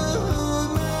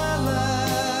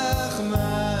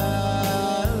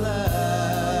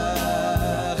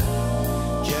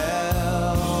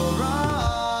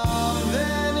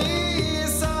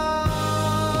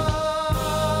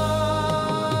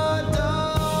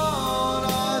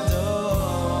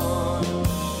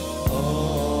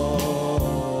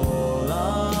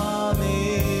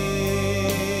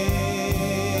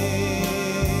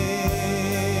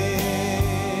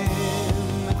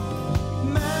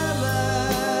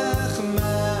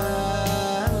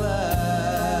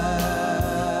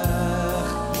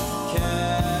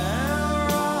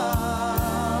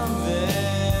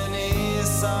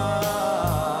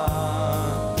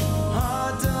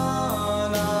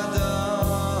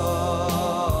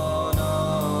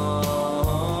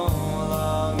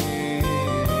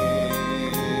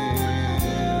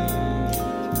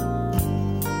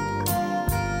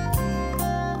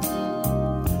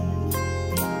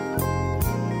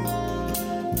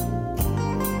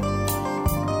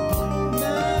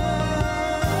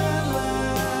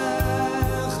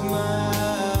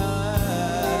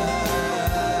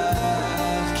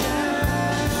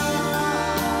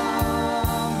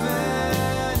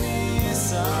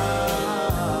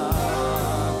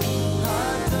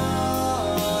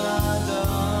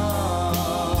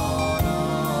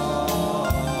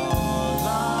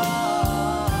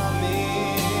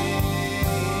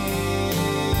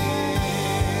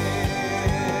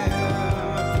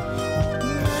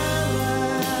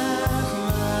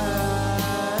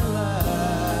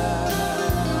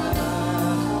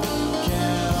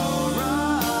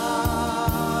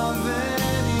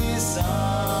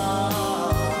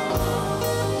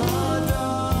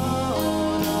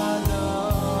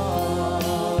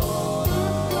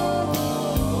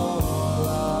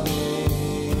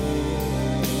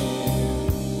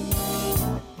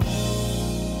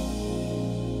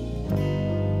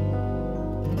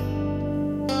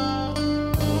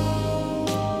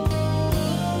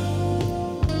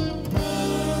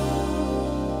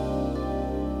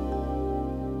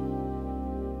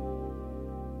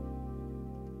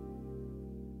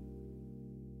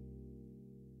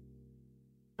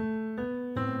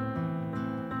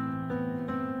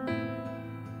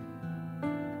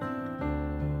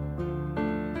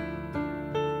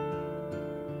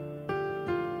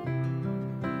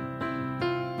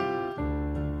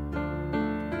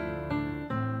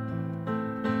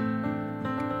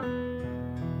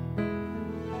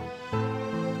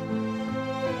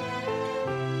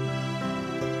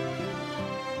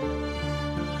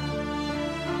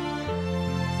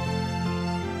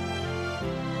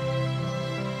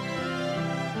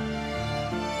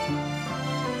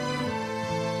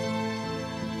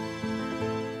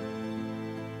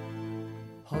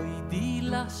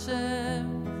Lashem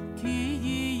ki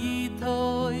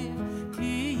yitoy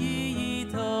ki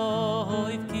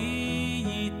yitoy ki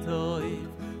yitoy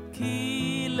ki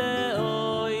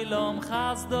leoilom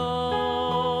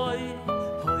chasdoy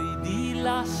hoy di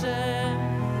Lashem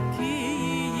ki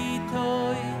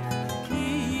yitoy ki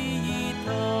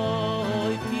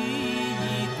yitoy ki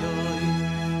yitoy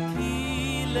ki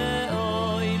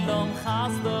leoilom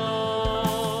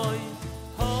chasdoy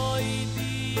hoy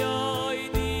di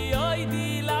Lashem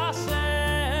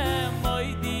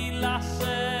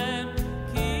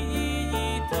ki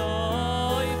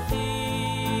yitoy ki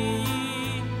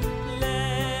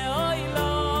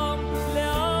leoilom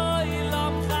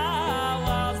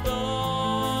chasdoy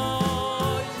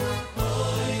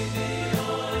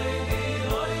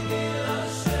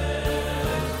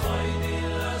hoy di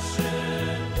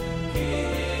Lashem ki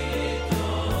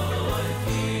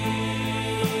yitoy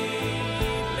ki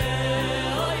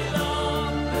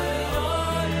leoilom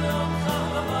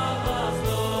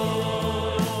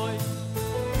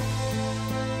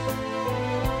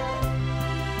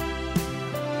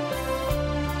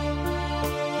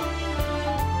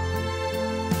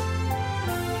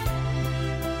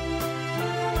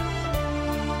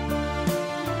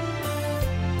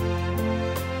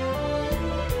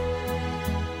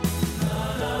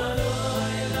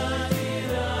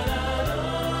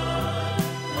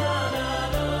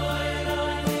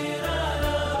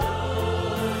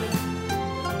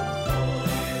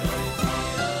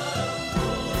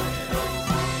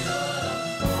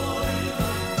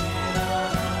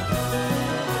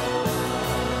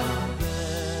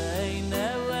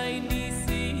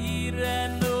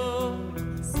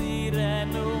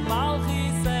Sirenu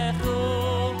malchisechu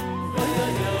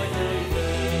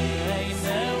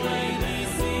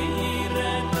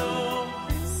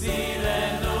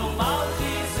Sirenu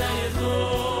malchisechu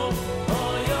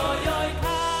Oy oy oy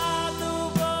kadu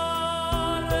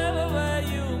bar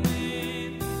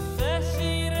veyumid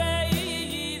Veshirei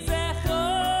yizechu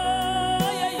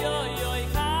Oy oy oy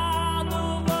kadu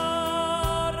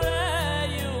bar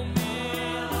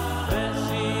veyumid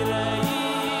Veshirei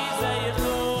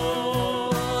yizechu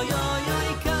Oy oy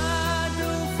oy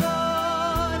kadu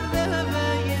bar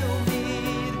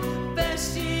veyumid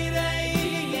Veshirei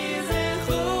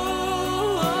yizechu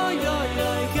Oy oy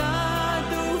oy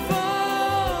kadu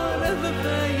bar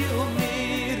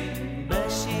veyumid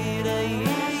Veshirei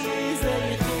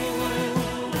yizechu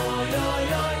Oy oy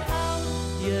oy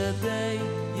Yedei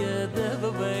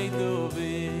vevei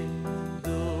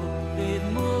David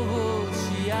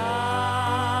Moshiach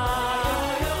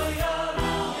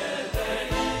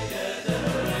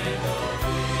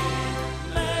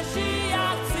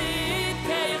Mashiach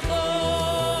tzidkecho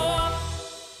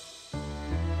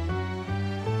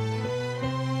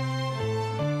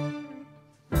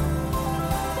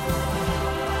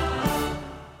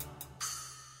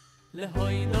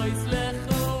Lehoidois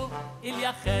lechu il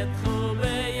yachetchu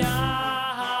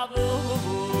beyavu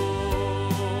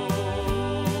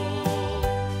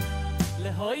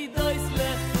Lehoidois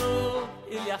lechu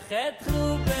il yachetchu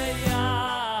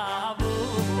beyavu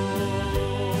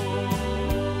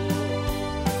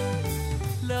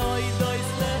Lehoidois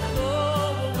lechu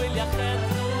il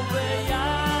yachetchu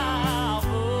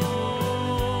beyavu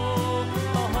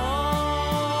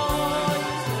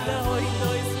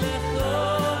Lehoidois lechu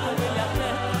il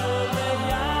yachetchu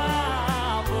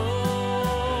beyavu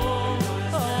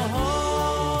Lehoidois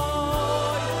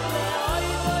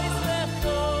lechu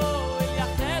il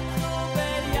yachetchu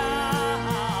beyavu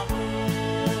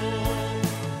Lehoidois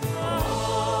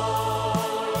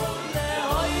lechu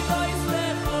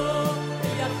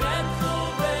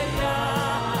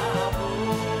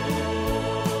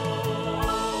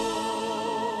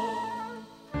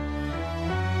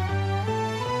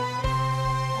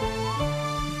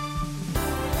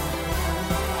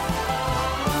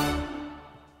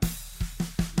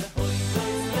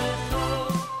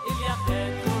il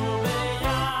yachetchu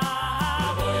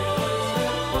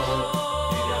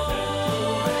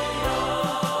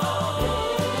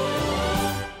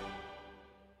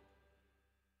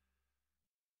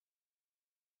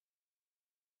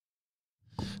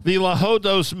The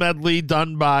Lahodos medley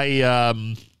done by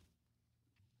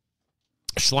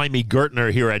Shlomi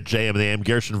Gertner here at JM the AM.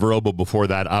 Gershon Veroba before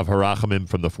that, Av Harachamim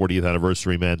from the 40th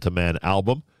anniversary Man to Man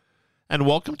album. And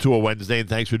welcome to a Wednesday, and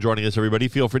thanks for joining us, everybody.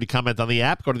 Feel free to comment on the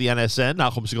app. Go to the NSN,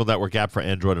 Nachum Single Network app for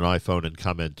Android and iPhone, and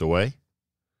comment away.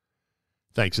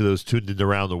 Thanks to those tuned in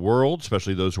around the world,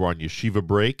 especially those who are on yeshiva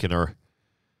break and are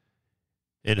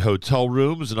in hotel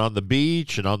rooms and on the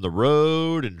beach and on the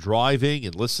road and driving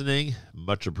and listening.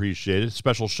 Much appreciated.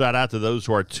 Special shout out to those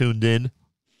who are tuned in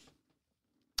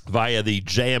via the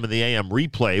JM and the AM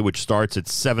replay, which starts at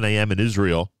 7 a.m. in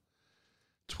Israel,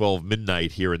 12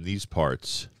 midnight here in these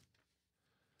parts.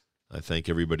 I thank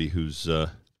everybody who's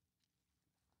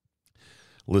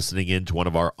listening in to one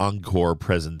of our encore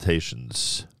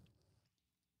presentations.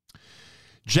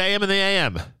 JM and the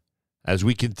AM, as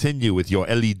we continue with your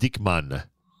Eli Dickman.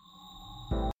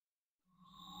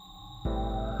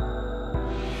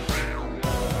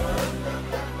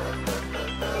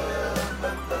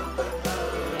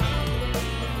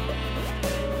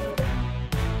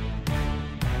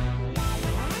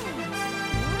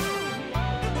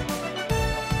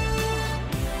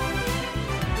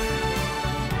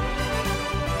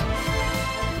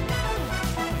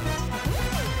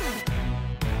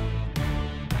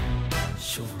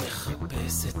 שוב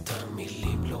מחפש את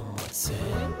המילים לא מוצא,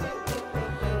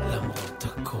 למרות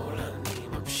הכל אני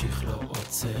ממשיך לא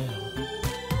עוצר,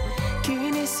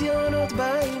 כי ניסיונות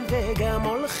באים וגם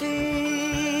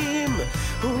הולכים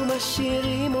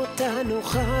ומשאירים אותנו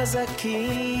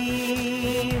חזקים.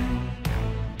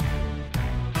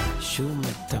 שוב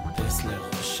מטפס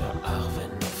לראש ההר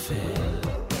ונופל,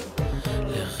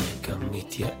 לרגע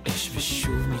מתייאש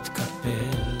ושוב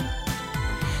מתקפל,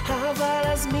 אבל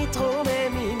אז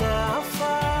מתרומם מן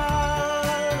האפר,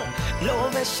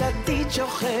 לובש עתיד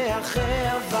שוכח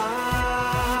העבר.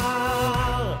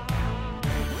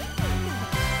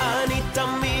 אני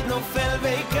תמיד נופל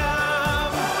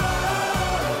וקם,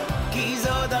 כי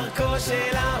זו דרכו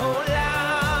של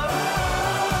העולם,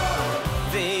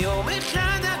 ויום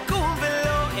אחד אקום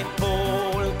ולא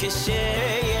אפול,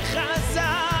 כשאהיה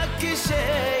חזק,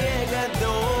 כשאהיה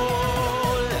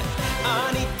גדול.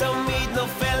 אני תמיד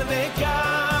נופל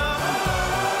וקם,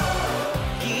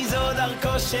 כי זו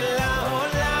דרכו של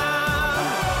העולם,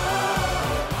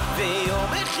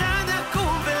 ויום אחד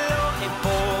אקום ולא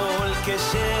אפול,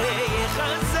 כשאהיה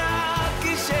חזק,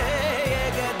 כשאהיה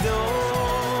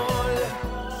גדול.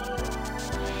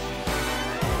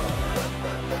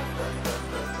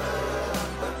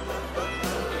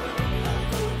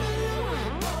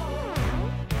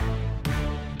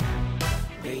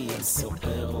 בים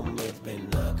סוער עומד בין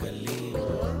הגלים,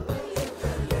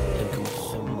 הם כמו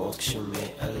חומות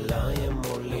כשמעליי הם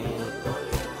עולים,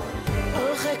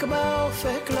 הרחק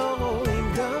באופק לא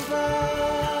רואים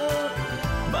דבר,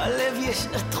 בלב יש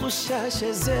התחושה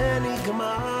שזה נגמר,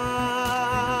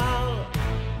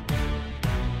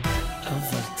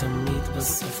 אבל תמיד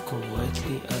בסוף קוראת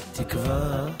לי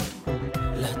התקווה,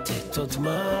 לתת עוד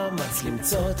מאמץ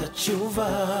למצוא את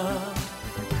התשובה,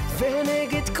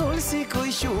 ונגד כל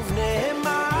סיכוי שוב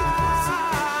נאמן,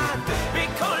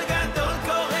 בכל גדול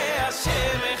קורא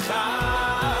השם אחד.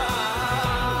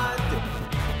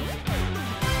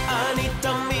 אני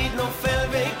תמיד נופל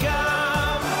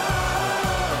וקם,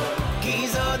 כי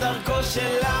זו דרכו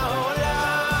של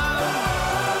העולם,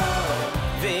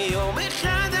 ויום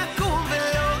אחד אקום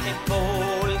ולא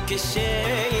אפול,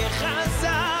 כשאהיה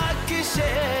חזק,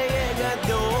 כשאהיה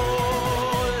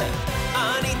גדול.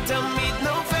 אני תמיד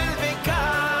נופל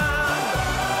וקם,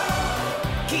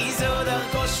 כי זו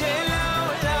דרכו של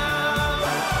העולם,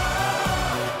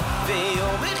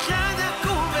 ויום אחד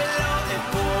אקום ולא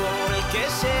אפול,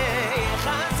 כשאהיה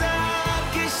חזק,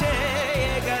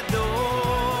 כשאהיה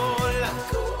גדול.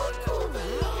 אקום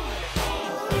ולא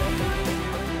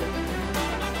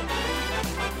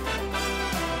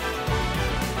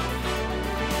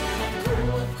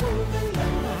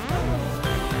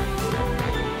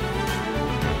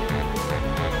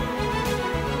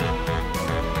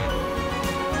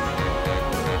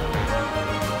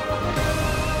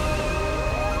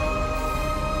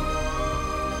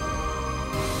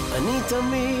אני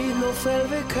תמיד נופל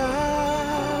וקם,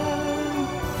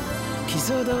 כי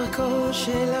זו דרכו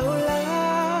של העולם,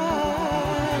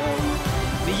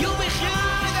 ויום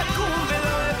אחד אקום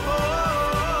ולא אפול,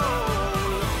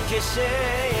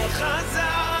 כשאהיה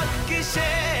חזק,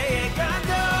 כשאהיה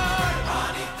גדול.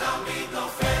 אני תמיד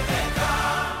נופל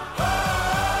וקם,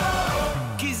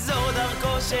 כי זו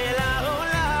דרכו של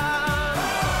העולם,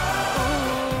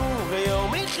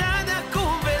 ויום אחד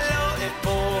אקום ולא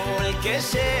אפול,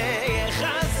 כשאהיה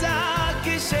חזק,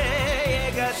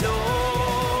 כשאהיה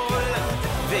גדול,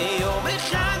 ויום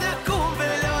אחד אקום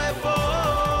ולא אפול.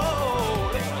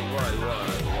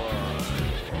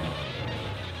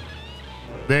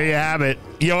 There you have it.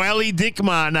 Yoeli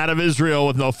Dickman out of Israel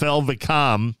with Nofel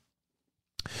Vikam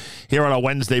here on a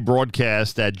Wednesday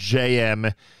broadcast at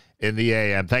JM in the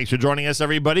AM. Thanks for joining us,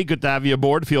 everybody. Good to have you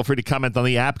aboard. Feel free to comment on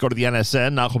the app. Go to the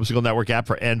NSN, Nachum Segal Network app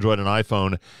for Android and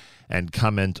iPhone, and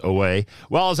comment away.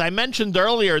 Well, as I mentioned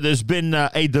earlier, there's been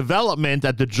a development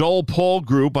at the Joel Paul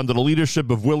Group under the leadership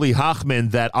of Willie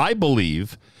Hochman that I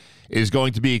believe is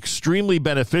going to be extremely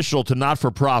beneficial to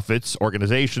not-for-profits,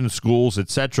 organizations, schools,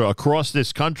 etc., across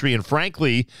this country, and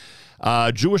frankly,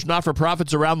 Jewish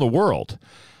not-for-profits around the world.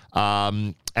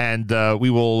 And we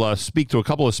will speak to a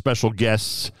couple of special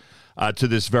guests to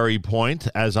this very point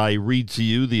as I read to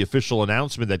you the official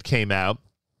announcement that came out.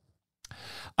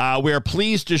 We are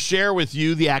pleased to share with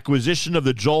you the acquisition of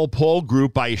the Joel Paul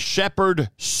Group by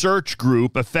Shepherd Search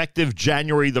Group effective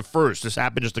January the 1st. This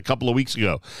happened just a couple of weeks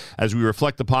ago. As we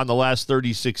reflect upon the last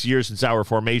 36 years since our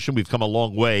formation, we've come a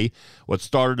long way. What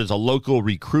started as a local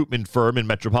recruitment firm in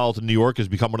metropolitan New York has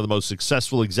become one of the most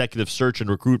successful executive search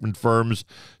and recruitment firms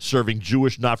serving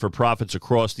Jewish not-for-profits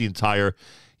across the entire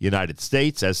United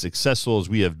States. As successful as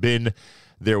we have been,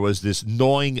 there was this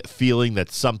gnawing feeling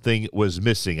that something was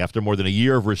missing. After more than a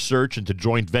year of research into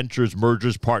joint ventures,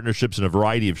 mergers, partnerships, and a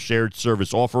variety of shared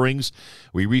service offerings,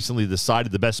 we recently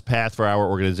decided the best path for our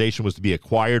organization was to be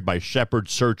acquired by Shepherd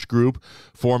Search Group.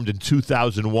 Formed in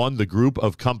 2001, the group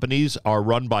of companies are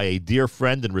run by a dear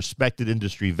friend and respected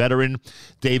industry veteran,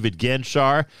 David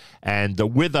Ganshar. And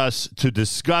with us to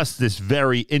discuss this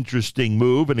very interesting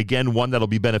move, and again, one that'll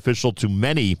be beneficial to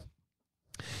many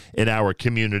in our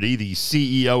community, the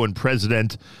CEO and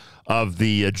president of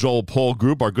the Joel Paul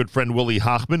Group, our good friend Willie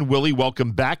Hochman. Willie,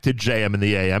 welcome back to JM in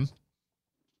the AM.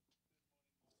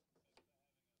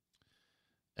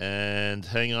 And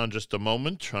hang on just a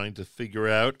moment, trying to figure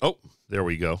out. Oh, there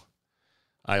we go.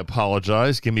 I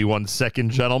apologize. Give me 1 second,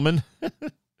 gentlemen.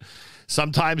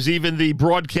 Sometimes even the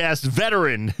broadcast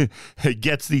veteran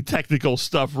gets the technical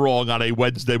stuff wrong on a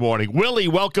Wednesday morning. Willie,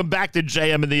 welcome back to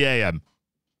JM in the AM.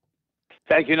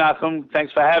 Thank you, Nachum.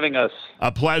 Thanks for having us.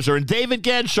 A pleasure. And David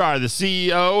Ganshar, the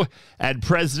CEO and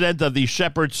president of the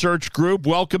Shepherd Search Group,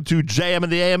 welcome to JM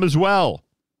and the AM as well.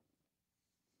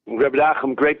 Reb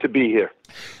Nachum, great to be here.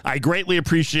 I greatly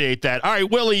appreciate that. All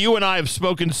right, Willie, you and I have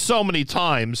spoken so many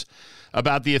times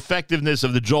about the effectiveness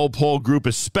of the Joel Paul Group,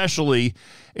 especially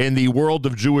in the world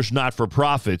of Jewish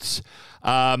not-for-profits.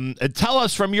 Tell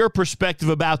us from your perspective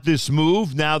about this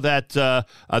move now that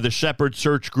the Shepherd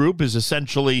Search Group is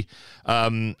essentially,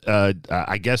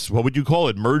 I guess, what would you call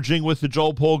it, merging with the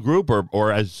Joel Paul Group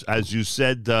or as you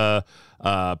said,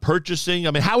 purchasing?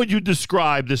 I mean, how would you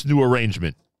describe this new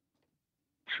arrangement?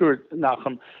 Sure,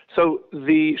 Nachum. So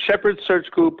the Shepherd Search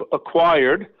Group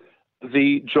acquired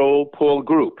the Joel Paul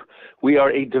Group. We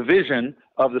are a division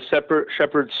of the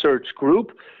Shepherd Search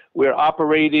Group. We're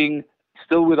operating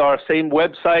still with our same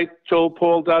website,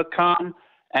 joelpaul.com,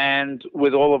 and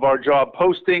with all of our job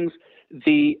postings.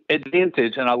 The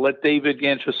advantage, and I'll let David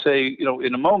Ganshar say,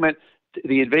 in a moment,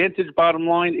 the advantage bottom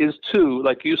line is to,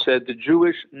 like you said, the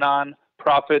Jewish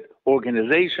non-profit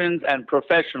organizations and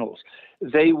professionals.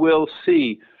 They will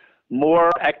see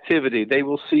more activity. They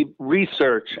will see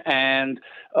research, and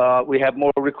we have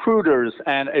more recruiters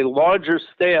and a larger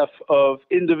staff of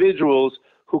individuals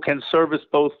who can service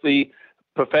both the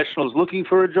professionals looking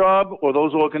for a job or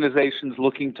those organizations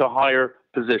looking to hire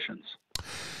positions.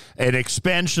 An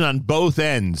expansion on both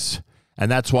ends,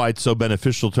 and that's why it's so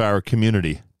beneficial to our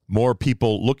community. More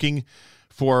people looking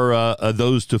for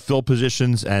those to fill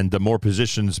positions, and more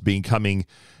positions becoming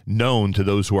known to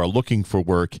those who are looking for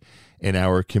work in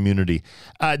our community.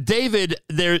 David,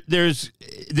 there's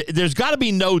got to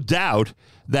be no doubt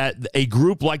that a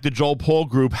group like the Joel Paul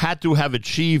Group had to have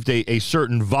achieved a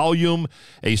certain volume,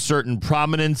 a certain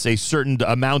prominence, a certain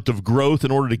amount of growth in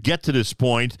order to get to this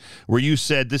point where you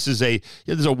said this is a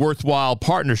worthwhile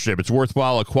partnership. It's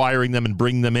worthwhile acquiring them and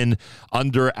bringing them in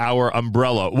under our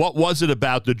umbrella. What was it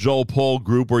about the Joel Paul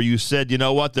Group where you said, you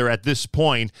know what, they're at this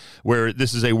point where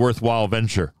this is a worthwhile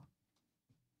venture?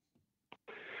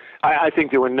 I think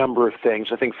there were a number of things.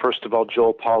 I think, first of all,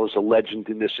 Joel Paul is a legend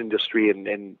in this industry,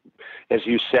 and as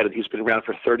you said, he's been around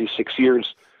for 36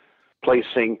 years,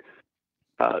 placing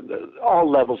all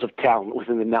levels of talent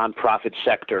within the nonprofit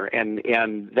sector, and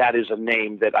that is a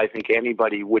name that I think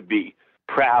anybody would be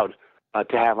proud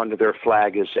to have under their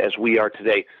flag as we are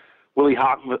today. Willie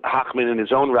Hochman, in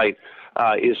his own right,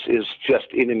 is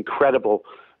just an incredible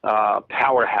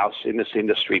powerhouse in this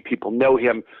industry. People know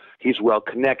him. He's well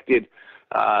connected.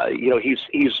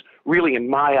 He's really, in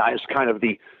my eyes, kind of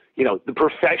the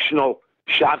professional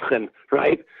shadchan,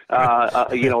 right?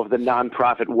 Of the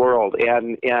nonprofit world.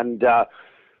 And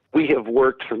we have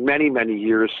worked for many, many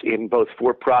years in both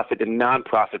for-profit and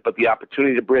nonprofit, but the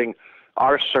opportunity to bring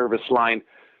our service line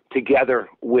together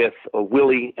with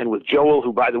Willie and with Joel,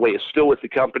 who, by the way, is still with the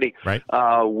company, right,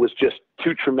 was just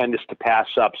too tremendous to pass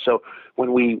up. So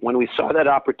when we saw that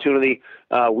opportunity,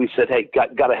 we said, hey,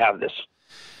 got to have this.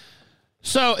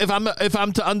 So if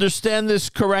I'm to understand this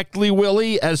correctly,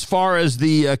 Willie, as far as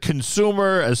the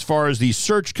consumer, as far as the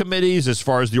search committees, as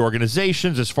far as the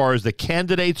organizations, as far as the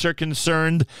candidates are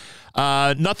concerned,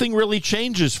 nothing really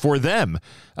changes for them.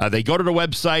 They go to the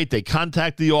website, they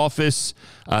contact the office,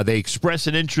 they express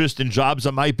an interest in jobs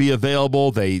that might be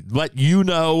available. They let you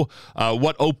know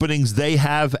what openings they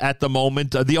have at the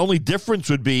moment. The only difference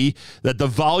would be that the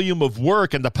volume of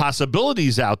work and the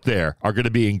possibilities out there are going to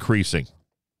be increasing.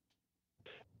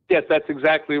 Yes, that's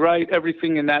exactly right.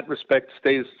 Everything in that respect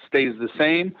stays the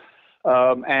same.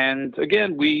 And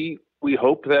again, we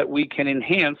hope that we can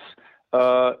enhance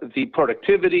the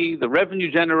productivity, the revenue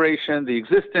generation, the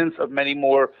existence of many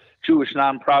more Jewish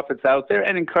nonprofits out there,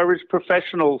 and encourage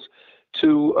professionals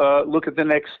to look at the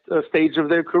next stage of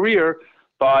their career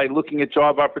by looking at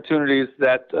job opportunities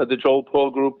that the Joel Paul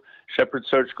Group, Shepherd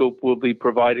Search Group, will be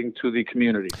providing to the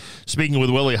community. Speaking with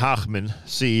Willie Hochman,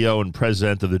 CEO and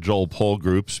president of the Joel Paul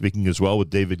Group, speaking as well with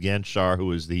David Ganshar,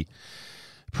 who is the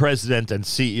president and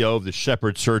CEO of the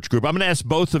Shepherd Search Group. I'm going to ask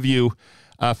both of you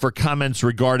for comments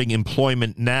regarding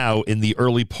employment now in the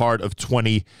early part of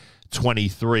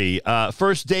 2023.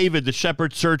 First, David, the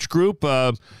Shepherd Search Group.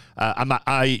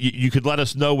 You could let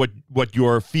us know what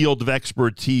your field of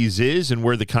expertise is and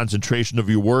where the concentration of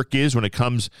your work is when it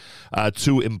comes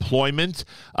to employment.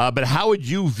 But how would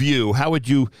you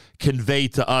convey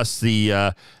to us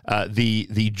the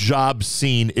job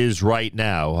scene is right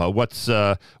now? What's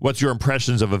your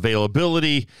impressions of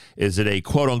availability? Is it a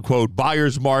quote unquote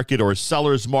buyer's market or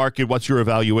seller's market? What's your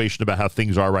evaluation about how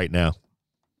things are right now?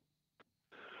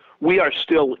 We are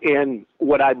still in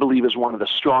what I believe is one of the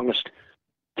strongest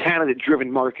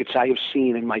candidate-driven markets I have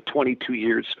seen in my 22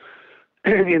 years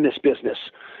in this business.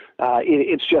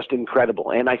 It's just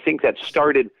incredible. And I think that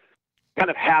started kind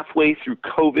of halfway through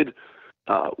COVID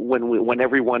when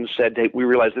everyone said, hey, we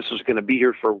realized this was going to be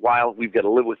here for a while. We've got to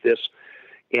live with this.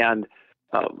 And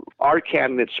our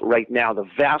candidates right now, the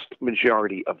vast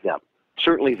majority of them,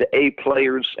 certainly the A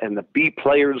players and the B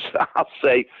players, I'll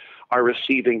say, are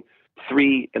receiving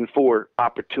 3 and 4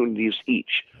 opportunities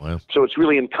each. Wow. So it's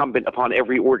really incumbent upon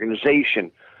every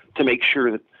organization to make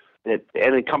sure that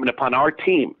and incumbent upon our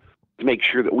team to make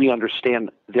sure that we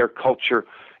understand their culture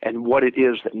and what it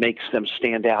is that makes them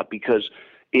stand out, because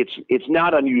it's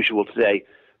not unusual today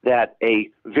that a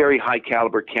very high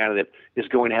caliber candidate is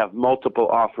going to have multiple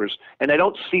offers. And I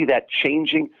don't see that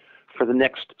changing for the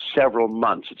next several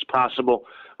months. It's possible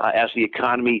as the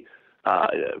economy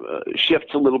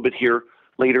shifts a little bit here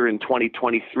later in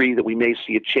 2023 that we may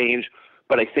see a change,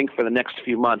 but I think for the next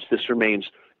few months this remains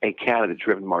a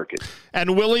candidate-driven market.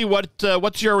 And Willie,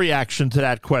 what's your reaction to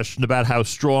that question about how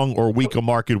strong or weak a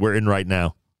market we're in right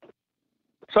now?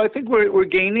 So I think we're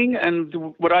gaining, and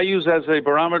what I use as a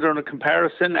barometer and a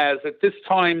comparison as at this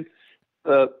time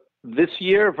this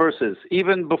year versus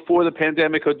even before the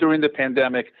pandemic or during the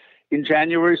pandemic in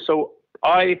January. So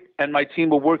I and my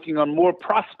team are working on more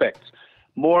prospects.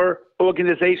 More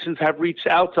organizations have reached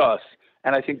out to us,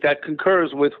 and I think that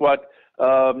concurs with what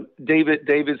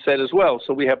David said as well.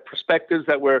 So we have prospectors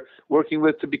that we're working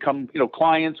with to become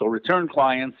clients or return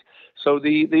clients. So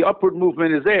the upward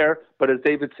movement is there, but as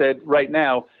David said, right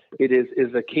now it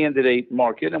is a candidate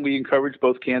market, and we encourage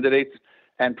both candidates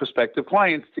and prospective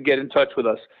clients to get in touch with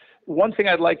us. One thing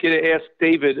I'd like you to ask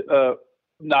David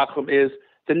Nachum is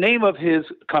the name of his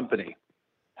company.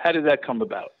 How did that come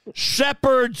about?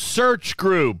 Shepherd Search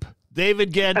Group.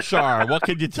 David Ganshar, what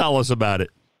can you tell us about it?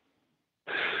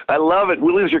 I love it.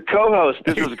 Willie's your co-host.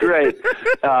 This is great.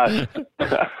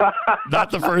 Not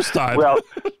the first time. Well,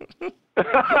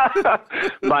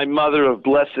 my mother of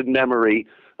blessed memory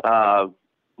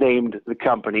named the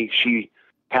company. She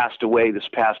passed away this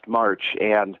past March,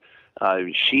 and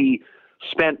she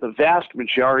spent the vast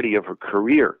majority of her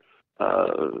career,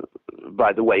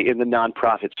 by the way, in the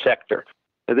nonprofit sector.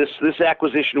 This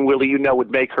acquisition, Willie, would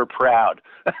make her proud.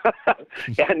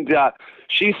 And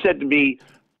she said to me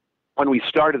when we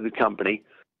started the company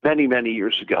many, many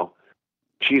years ago,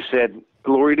 she said,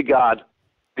 glory to God,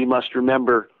 we must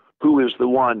remember who is the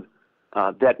one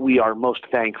that we are most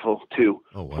thankful to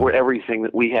for everything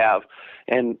that we have.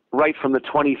 And right from the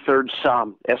 23rd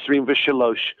Psalm, Esrim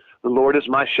V'Shalosh, the Lord is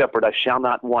my shepherd, I shall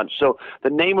not want. So the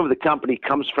name of the company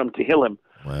comes from Tehillim.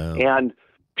 Wow. And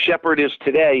Shepherd is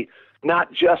today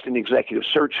not just an executive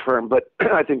search firm, but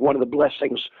I think one of the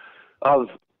blessings of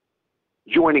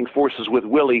joining forces with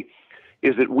Willie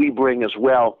is that we bring as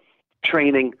well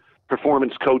training,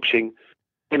 performance coaching,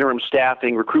 interim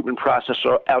staffing, recruitment process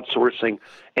outsourcing,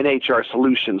 and HR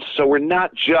solutions. So we're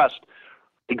not just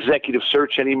executive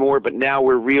search anymore, but now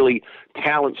we're really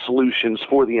talent solutions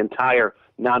for the entire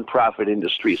nonprofit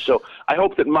industry. So I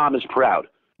hope that Mom is proud.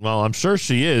 Well, I'm sure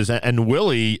she is. And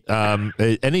Willie,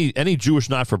 any Jewish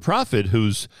not-for-profit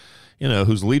whose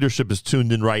leadership is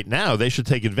tuned in right now, they should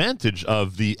take advantage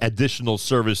of the additional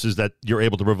services that you're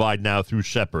able to provide now through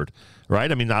Shepherd,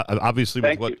 right? I mean, obviously,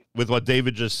 with what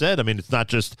David just said, I mean, it's not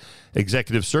just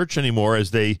executive search anymore. As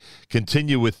they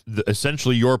continue with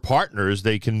essentially your partners,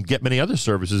 they can get many other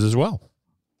services as well.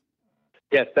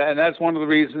 Yes, and that's one of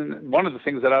the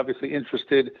things that obviously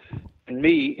interested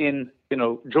me in,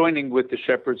 joining with the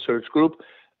Shepherd Search Group.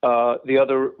 The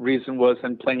other reason was,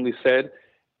 and plainly said,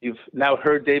 you've now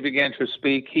heard David Gancher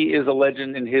speak. He is a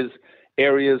legend in his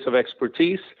areas of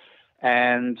expertise,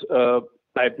 and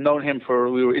I've known him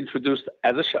we were introduced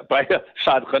by a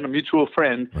shadchan, a mutual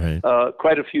friend,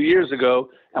 quite a few years ago,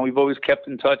 and we've always kept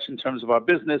in touch in terms of our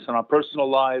business and our personal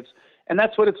lives, and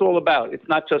that's what it's all about. It's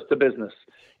not just a business.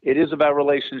 It is about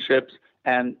relationships,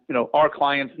 and our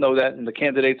clients know that, and the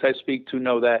candidates I speak to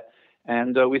know that.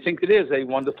 And we think it is a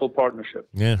wonderful partnership.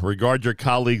 Yeah, regard your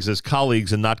colleagues as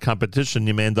colleagues and not competition.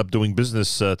 You may end up doing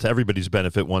business to everybody's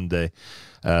benefit one day.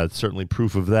 It's certainly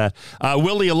proof of that.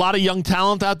 Willie, a lot of young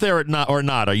talent out there or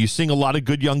not? Are you seeing a lot of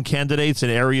good young candidates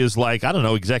in areas like, I don't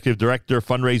know, executive director,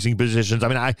 fundraising positions? I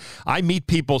mean, I meet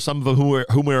people, some of them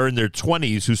whom are in their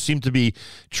 20s, who seem to be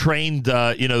trained,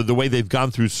 the way they've gone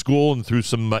through school and through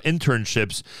some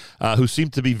internships, who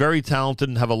seem to be very talented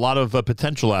and have a lot of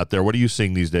potential out there. What are you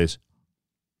seeing these days?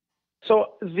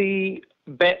 So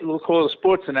we'll call it a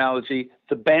sports analogy,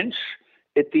 the bench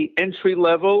at the entry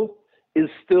level is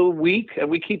still weak, and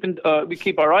we keep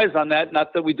our eyes on that.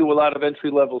 Not that we do a lot of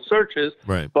entry level searches,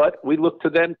 but we look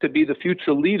to them to be the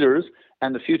future leaders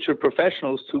and the future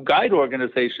professionals to guide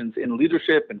organizations in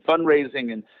leadership and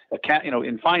fundraising and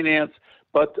in finance.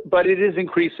 But it is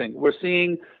increasing. We're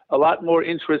seeing a lot more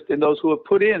interest in those who have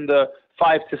put in the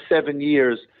 5 to 7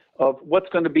 years of what's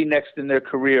going to be next in their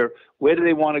career, where do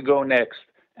they want to go next,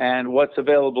 and what's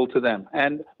available to them.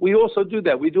 And we also do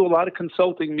that. We do a lot of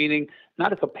consulting, meaning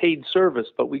not as a paid service,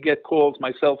 but we get calls,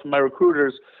 myself and my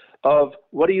recruiters, of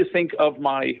what do you think of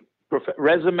my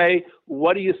resume?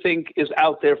 What do you think is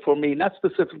out there for me? Not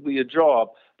specifically a job,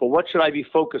 but what should I be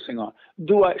focusing on?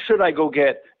 Should I go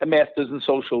get a master's in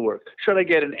social work? Should I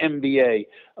get an MBA?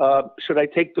 Should I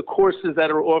take the courses that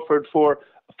are offered for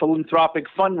philanthropic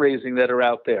fundraising that are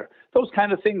out there? Those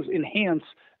kind of things enhance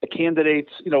a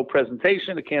candidate's,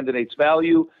 presentation, a candidate's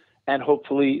value, and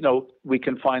hopefully, we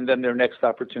can find them their next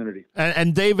opportunity.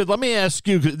 And David, let me ask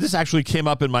you, 'cause this actually came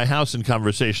up in my house in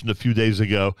conversation a few days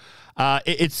ago.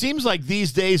 It seems like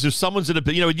these days, if someone's in it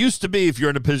used to be if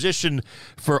you're in a position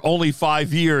for only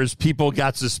 5 years, people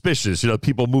got suspicious,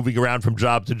 people moving around from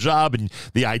job to job, and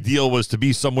the ideal was to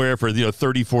be somewhere for,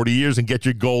 30, 40 years and get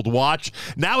your gold watch.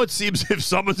 Now it seems if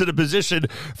someone's in a position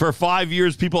for 5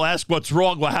 years, people ask what's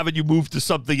wrong. Well, haven't you moved to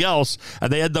something else?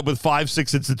 And they end up with 5,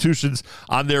 6 institutions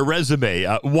on their resume.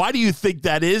 Why do you think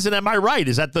that is? And am I right?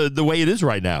 Is that the way it is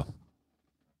right now?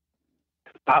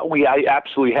 I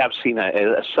absolutely have seen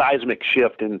a seismic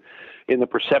shift in the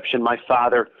perception. My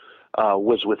father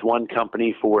was with one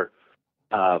company for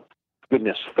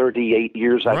 38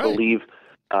 years, I believe.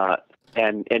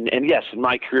 And yes, in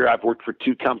my career, I've worked for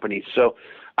 2 companies. So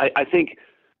I think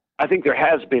there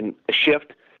has been a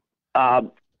shift.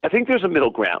 I think there's a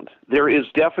middle ground. There is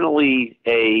definitely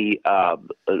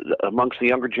amongst the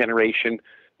younger generation,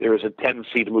 there is a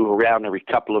tendency to move around every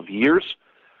couple of years.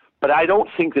 But I don't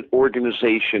think that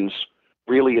organizations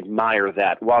really admire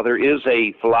that. While there is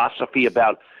a philosophy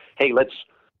about, hey, let's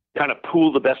kind of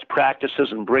pool the best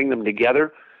practices and bring them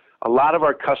together, a lot of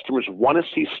our customers want to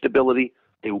see stability.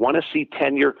 They want to see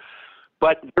tenure.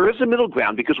 But there is a middle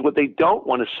ground, because what they don't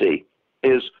want to see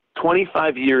is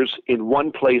 25 years in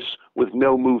one place with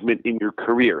no movement in your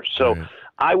career. So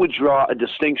I would draw a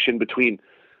distinction between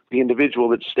the individual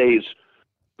that stays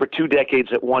for 2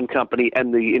 decades at one company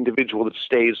and the individual that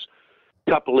stays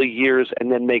a couple of years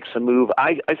and then makes a move.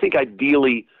 I think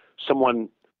ideally someone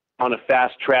on a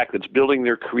fast track that's building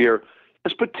their career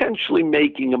is potentially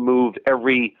making a move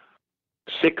every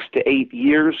 6 to 8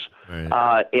 years,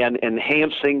 and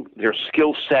enhancing their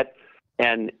skill set.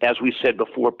 And as we said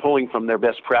before, pulling from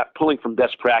best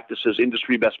practices,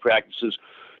 industry best practices,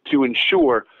 to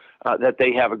ensure that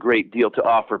they have a great deal to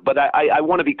offer. But I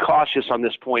want to be cautious on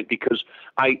this point, because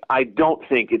I don't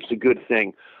think it's a good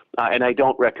thing, and I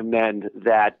don't recommend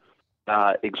that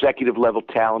executive level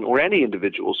talent or any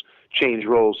individuals change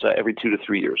roles every 2 to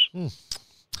 3 years.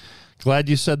 Glad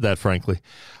you said that, frankly.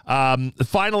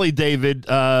 Finally, David,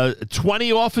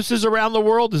 20 offices around the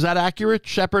world. Is that accurate?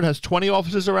 Shepherd has 20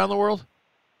 offices around the world?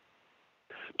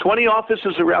 20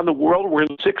 offices around the world. We're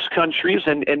in 6 countries.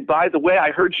 And by the way,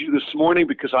 I heard you this morning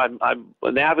because I'm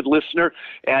an avid listener,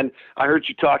 and I heard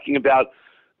you talking about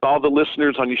all the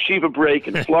listeners on Yeshiva Break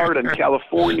in Florida and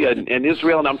California and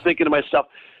Israel. And I'm thinking to myself,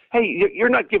 hey, you're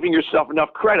not giving yourself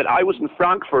enough credit. I was in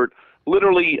Frankfurt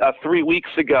literally 3 weeks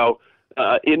ago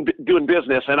in doing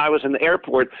business, and I was in the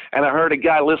airport, and I heard a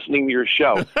guy listening to your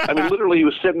show. I mean, literally, he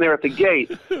was sitting there at the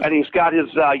gate, and he's got his,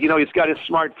 he's got his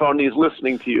smartphone, and he's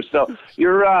listening to you. So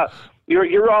you're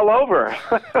all over.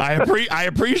 I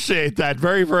appreciate that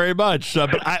very, very much.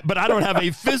 But I don't have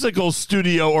a physical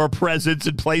studio or presence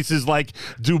in places like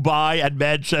Dubai and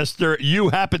Manchester. You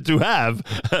happen to have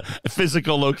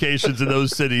physical locations in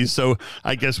those cities, so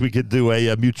I guess we could do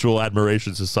a mutual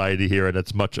admiration society here, and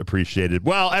it's much appreciated.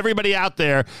 Well, everybody out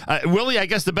there, Willie, I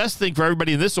guess the best thing for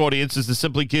everybody in this audience is to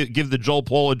simply give the Joel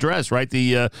Paul address, right?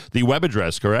 The web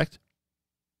address, correct?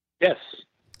 Yes.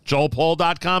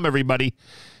 JoelPaul.com, everybody.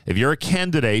 If you're a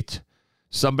candidate,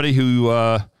 somebody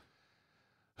who's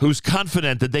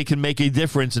confident that they can make a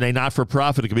difference in a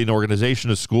not-for-profit, it could be an organization,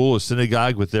 a school, a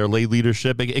synagogue with their lay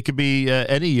leadership. It could be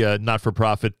any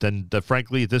not-for-profit, and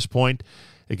frankly, at this point,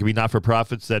 it could be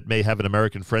not-for-profits that may have an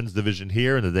American Friends division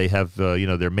here, and that they have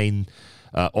their main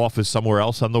office somewhere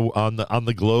else on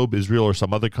the globe, Israel or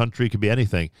some other country. It could be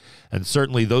anything. And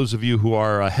certainly, those of you who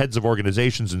are heads of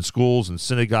organizations and schools and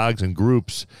synagogues and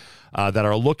groups that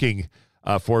are looking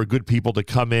for good people to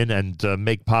come in and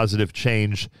make positive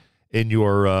change in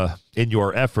your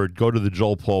effort, go to the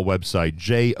Joel Paul website,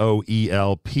 JoelPaul.com,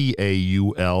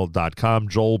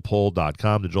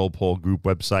 JoelPaul.com, the Joel Paul Group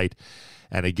website.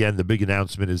 And again, the big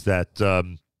announcement is that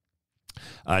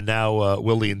now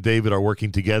Willie and David are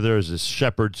working together as a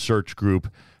Shepherd Search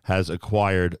Group has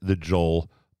acquired the Joel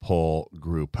Paul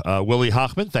Group. Willie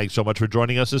Hochman, thanks so much for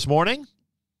joining us this morning.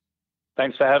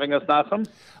 Thanks for having us, Nachum.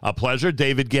 A pleasure.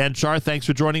 David Ganchar, thanks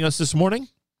for joining us this morning.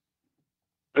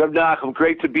 Good, Nachum.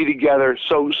 Great to be together.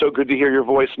 So good to hear your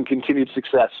voice and continued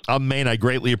success. Amen. I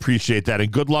greatly appreciate that.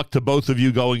 And good luck to both of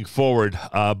you going forward,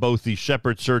 both the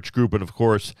Shepherd Search Group and, of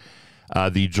course,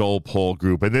 the Joel Paul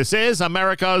Group. And this is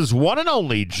America's one and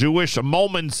only Jewish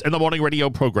Moments in the Morning radio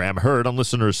program, heard on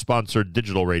listeners-sponsored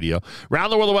digital radio.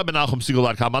 Around the world of the web at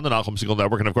NachumSegal.com, on the Nachum Segal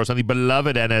Network, and, of course, on the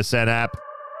beloved NSN app.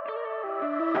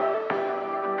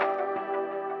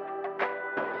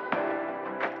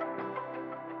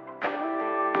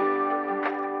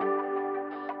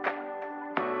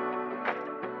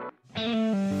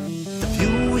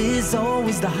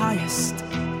 Always the highest,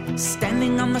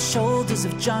 standing on the shoulders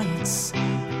of giants.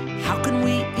 How can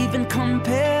we even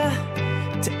compare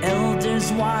to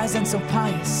elders wise and so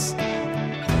pious?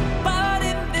 But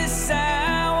in this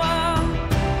hour,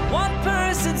 one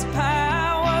person's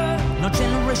power no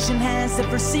generation has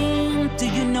ever seen. Do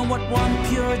you know what one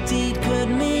pure deed could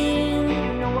mean? Do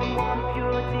you know what one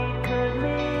pure deed could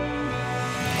mean?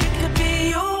 It could be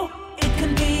you, it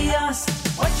can be us.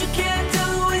 What you can't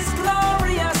do is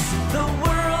glorious. The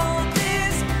world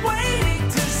is waiting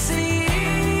to see.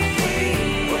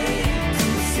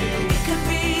 It could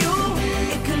be you,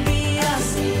 it could be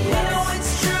us. We know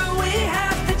it's true, we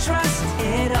have to trust.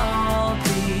 It all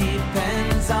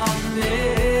depends on me.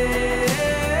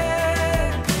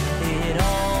 It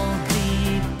all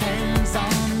depends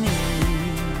on me.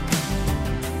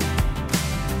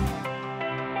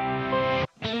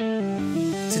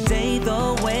 Today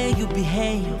the way you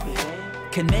behave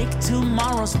can make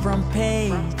tomorrow's front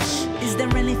page. Is there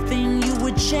anything you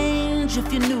would change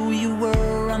if you knew you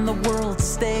were on the world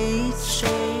stage?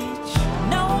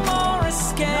 No more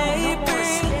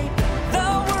escaping.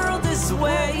 The world is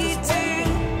waiting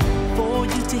for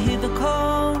you to hear the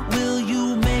call. Will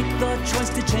you make the choice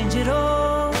to change it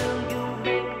all? Will you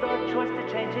make the choice to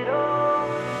change it all?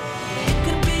 It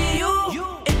could be you,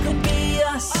 it could be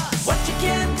us. What you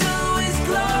can't do is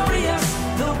glorious.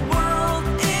 The world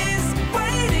is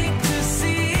waiting to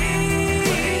see.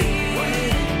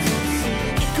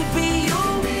 It could be you,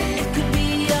 it could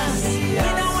be us. We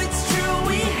know it's true,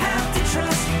 we have to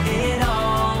trust. It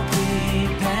all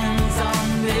depends on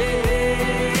me.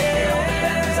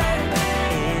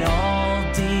 It all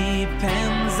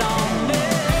depends on me.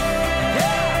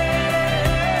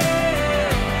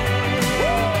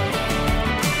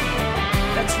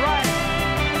 That's right.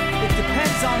 It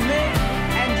depends on me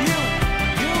and you,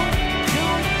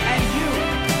 and you.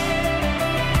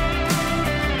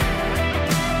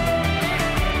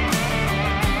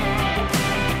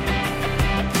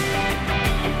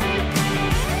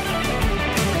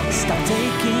 Stop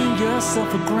taking yourself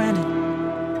for granted.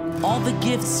 All the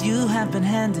gifts you have been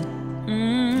handed.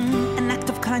 An act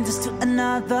of kindness to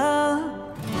another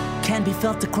can be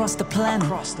felt across the planet,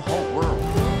 across the whole world.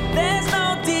 There's no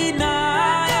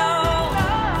denial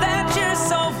that you're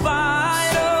so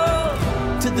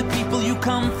vital to the people you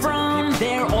come from.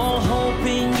 They're all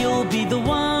hoping you'll be the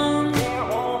one. They're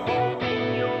all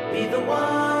hoping you'll be the one.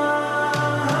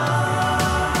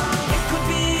 It could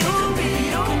be you,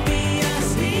 it could be us.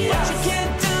 What you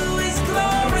can't do is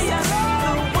glorious.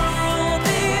 The world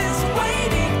is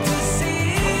waiting to see.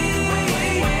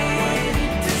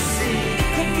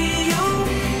 It could be you,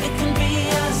 it can be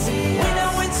us. We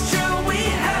know it's true, we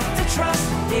have to trust.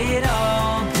 It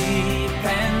all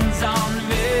depends on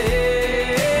me.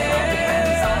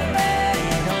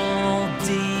 It all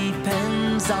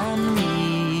depends on me.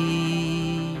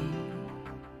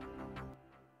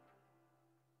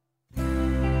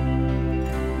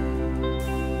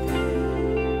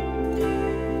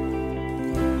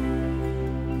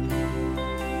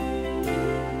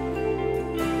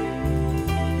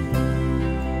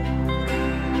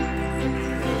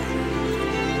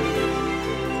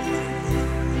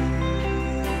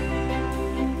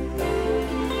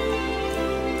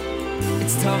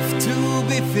 It's tough to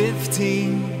be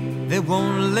 15. They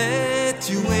won't let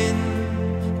you in.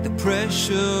 The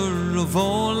pressure of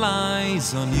all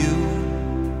eyes on you.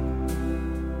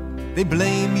 They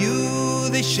blame you,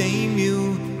 they shame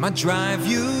you, might drive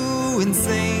you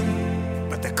insane.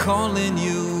 But they're calling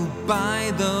you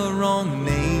by the wrong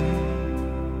name.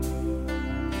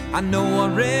 I know I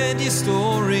read your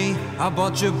story, I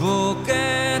bought your book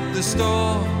at the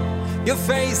store. You're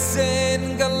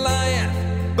facing Goliath,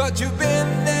 but you've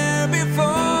been there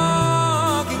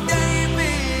before. King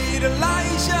David,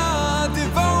 Elijah,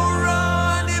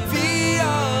 Deborah,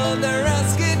 Neviah, they're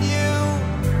asking you.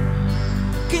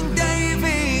 King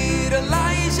David,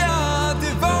 Elijah,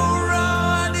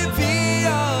 Deborah,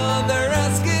 Neviah, they're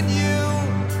asking you.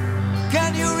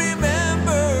 Can you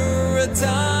remember a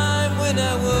time when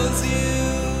I was you?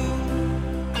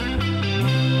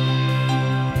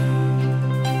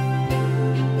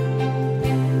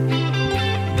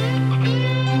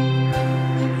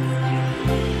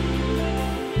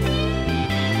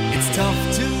 It's tough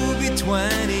to be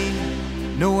 20,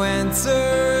 no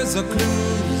answers or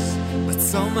clues, but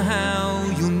somehow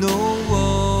you know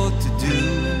what to do.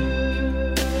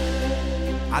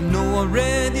 I know I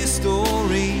read your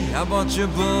story, I bought your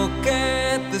book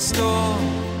at the store.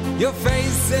 You're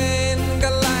facing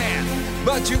Goliath,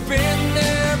 but you've been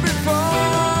there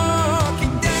before.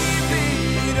 King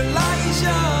David,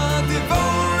 Elijah,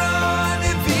 Deborah,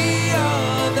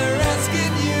 Neviah, they're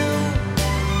asking you.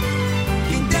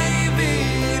 King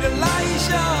David,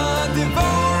 Elijah,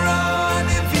 Deborah,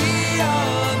 Neviah,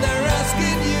 they're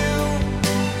asking you.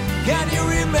 Can you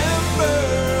remember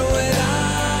when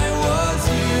I was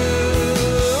you?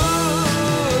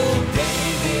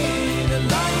 David,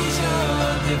 Elijah,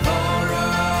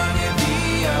 Deborah,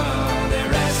 Neviah,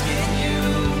 they're asking you.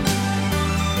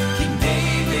 King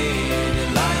David,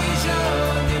 Elijah,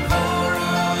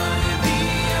 Deborah,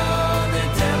 Neviah,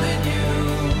 they're telling you.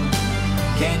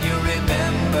 Can you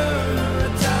remember a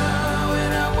time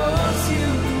when I was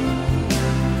you?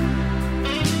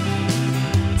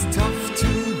 It's tough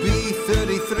to be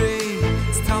 33,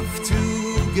 it's tough to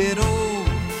get old,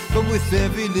 but with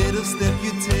every little step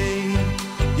you take,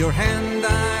 your hand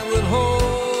I will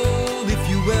hold. If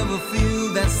you ever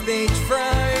feel that stage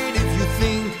fright, if you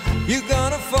think you're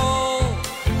gonna fall,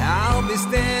 I'll be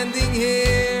standing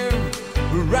here,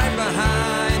 right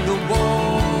behind the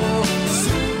wall.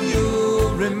 Soon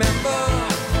you'll remember,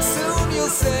 soon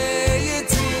you'll say it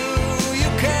too. You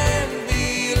can't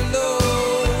be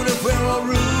alone if we're all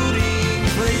rooting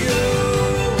for you.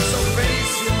 So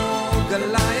face your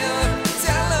Goliath,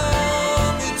 tell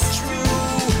 'em it's true.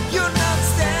 You're not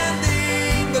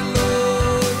standing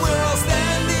alone, we're all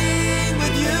standing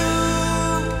with you.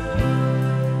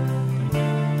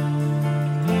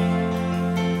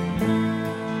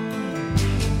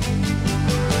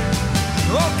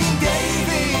 Oh, King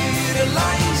David,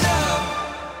 Elijah,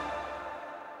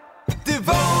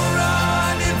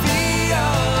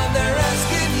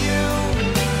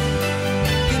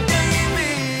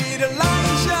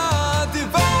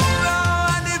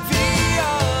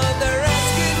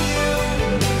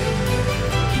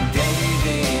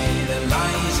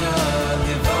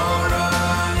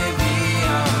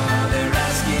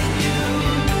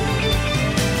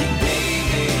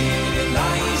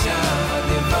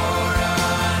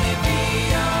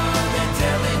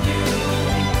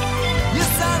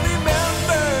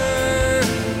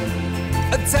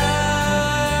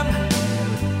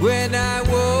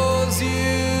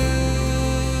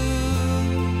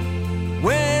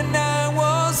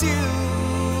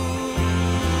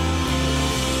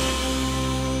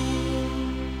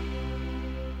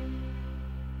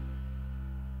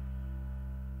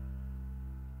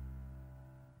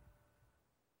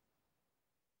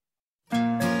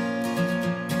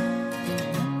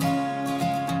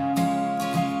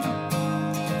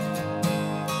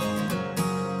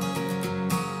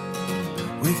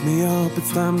 Wake me up,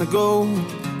 it's time to go.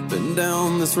 Been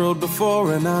down this road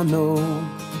before and I know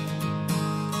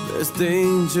there's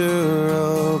danger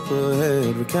up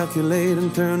ahead. Recalculate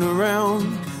and turn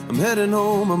around. I'm heading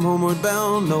home, I'm homeward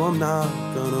bound. No, I'm not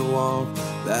gonna walk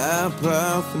that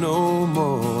path no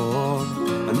more.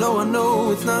 I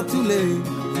know it's not too late.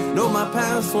 No, my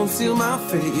past won't seal my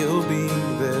fate. You'll be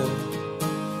there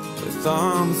with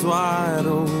arms wide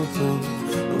open.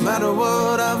 No matter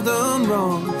what I've done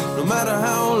wrong, no matter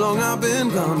how long I've been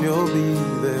gone, you'll be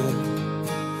there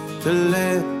to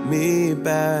let me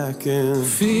back in.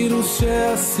 אפילו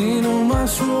שעשינו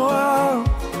משהו רע,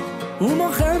 הוא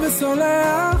מוחל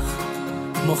וסולח,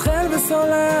 מוחל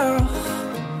וסולח,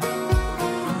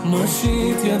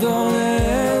 מושיט ידו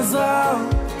לעזרה,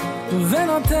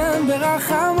 ונותן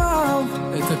ברחמיו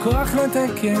את הכוח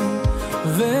לתקן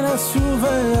ולשוב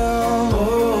אליו.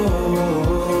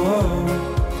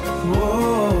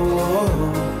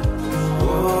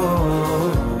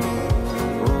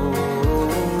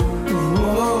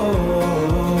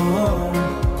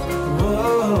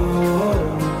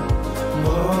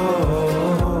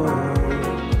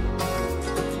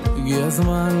 הגיע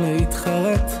הזמן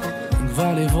להתחרט, אם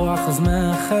כבר לברוח אז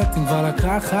מאחת, אם כבר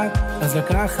לקחת אז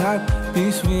לקחת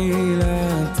בשביל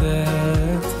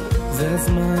לתת. זה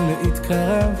זמן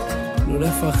להתקרב, לא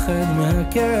לפחד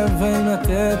מהכאב, ואם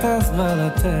לתת אז כבר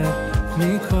לתת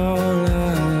מכל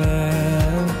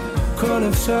הלב. כל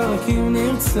אפשר רק אם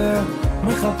נרצה,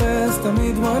 מחפש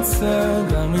תמיד מוצא,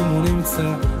 גם אם הוא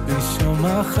נמצא בשום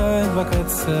אחר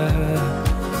בקצה.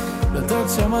 דלתות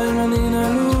שמיים אני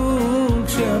נעלו,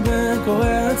 כשהבן קורא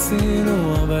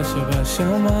הצילו, אבא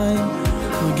שבשמיים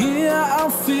מגיע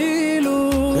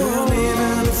אפילו. And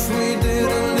even if we did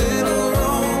a little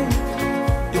wrong,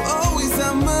 you always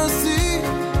have mercy.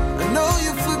 I know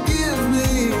you forgive me.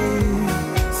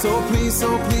 So please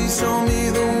show me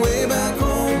the way back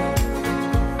home.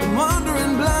 I'm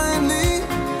wandering blindly,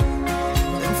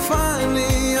 and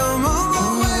finally I'm on my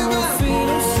way back home.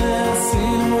 אפילו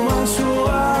שעשינו משהו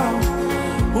רע,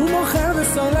 הוא מוחל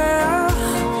וסולח,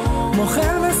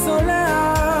 מוחל וסולח,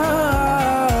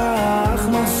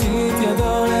 מושיט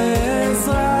ידו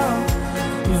לעזרה,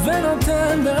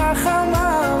 ונותן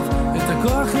ברחמיו את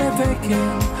הכוח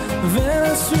לתקן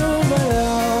ולשוב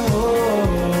אליו.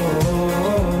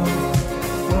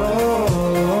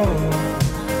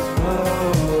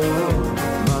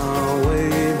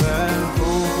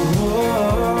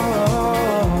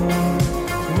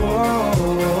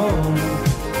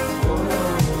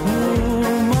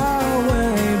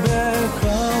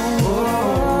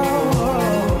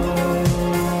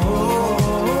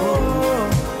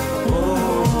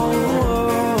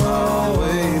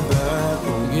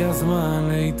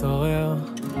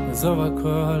 עזוב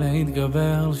הכל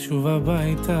להתגבר, שוב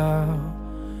הביתה.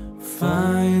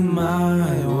 Find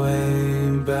my way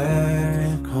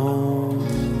back home.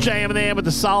 JM and the AM with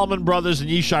the Solomon Brothers and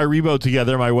Yishai Rebo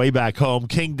together, My Way Back Home.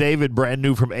 King David, brand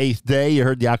new from Eighth Day. You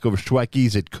heard Yaakov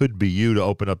Shwekey's It Could Be You to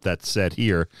open up that set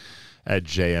here at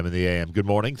JM and the AM. Good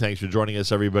morning. Thanks for joining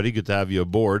us, everybody. Good to have you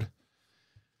aboard.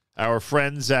 Our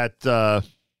friends at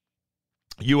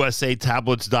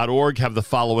usatablets.org have the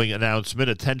following announcement.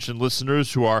 Attention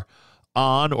listeners who are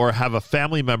on or have a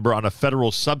family member on a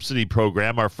federal subsidy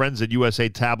program. Our friends at USA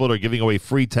Tablet are giving away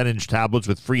free 10-inch tablets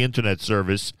with free internet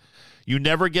service. You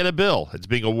never get a bill. It's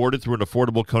being awarded through an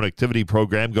affordable connectivity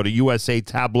program. Go to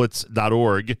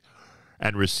usatablets.org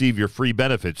and receive your free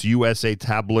benefits.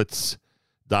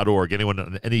 usatablets.org. Anyone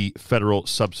on any federal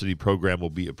subsidy program will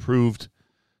be approved.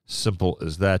 Simple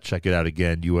as that. Check it out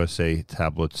again,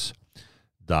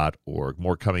 usatablets.org.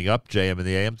 More coming up. JM in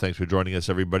the AM. Thanks for joining us,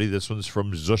 everybody. This one's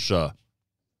from Zusha.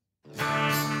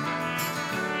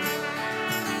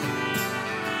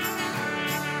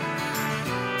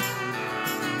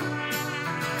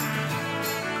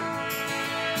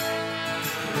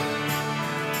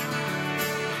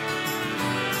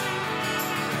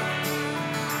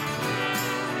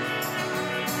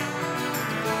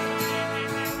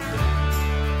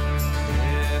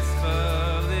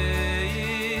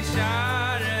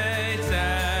 Share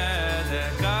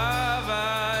tzedek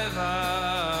avay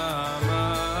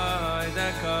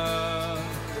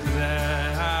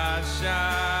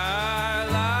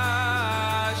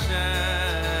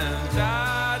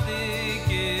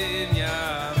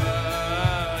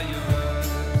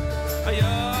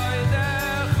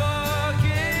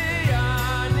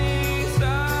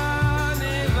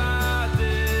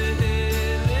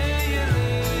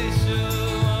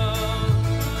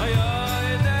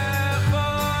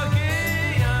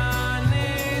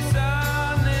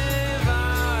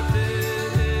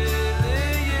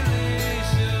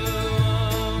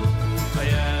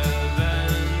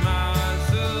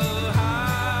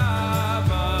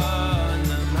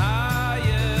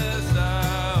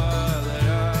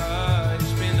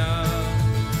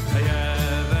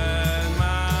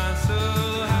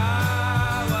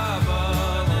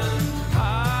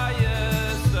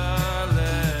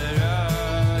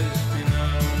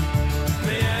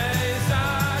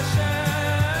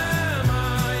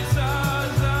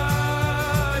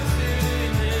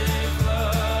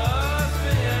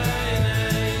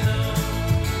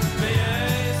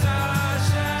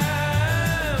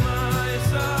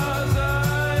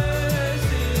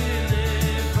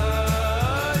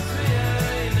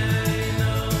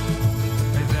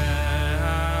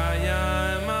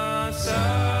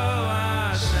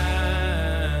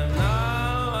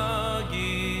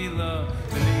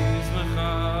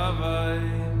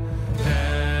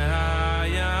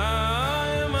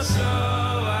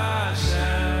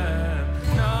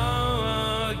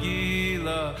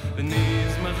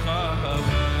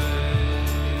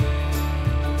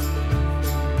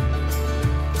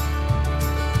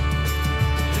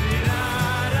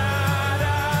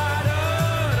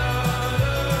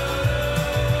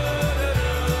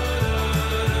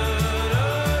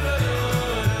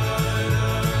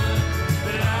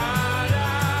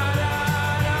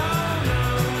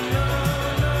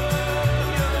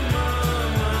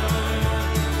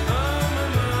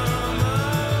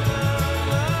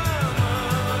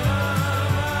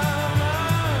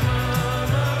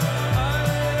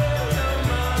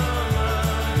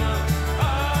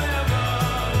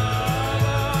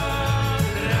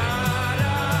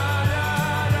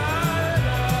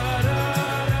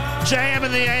JM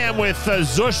in the AM with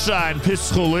Zusha and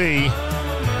Pischuli.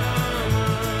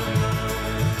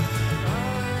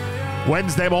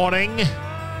 Wednesday morning,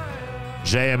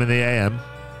 JM in the AM.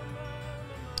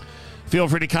 Feel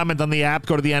free to comment on the app.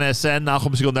 Go to the NSN,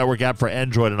 Nachum Segal Network app for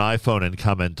Android and iPhone and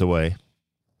comment away.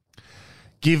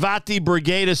 Givati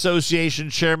Brigade Association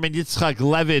Chairman Yitzchak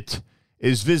Levitt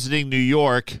is visiting New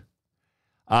York.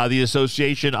 The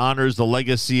association honors the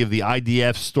legacy of the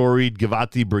IDF's storied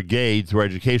Givati Brigade through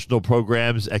educational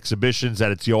programs, exhibitions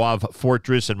at its Yoav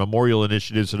Fortress, and memorial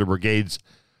initiatives to the brigade's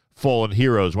fallen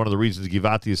heroes. One of the reasons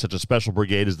Givati is such a special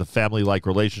brigade is the family-like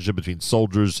relationship between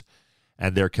soldiers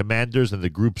and their commanders, and the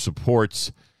group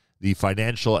supports the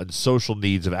financial and social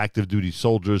needs of active duty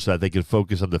soldiers so that they can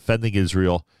focus on defending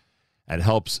Israel, and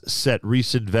helps set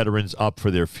recent veterans up for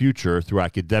their future through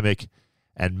academic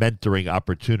and mentoring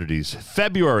opportunities.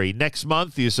 February next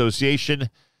month, the association,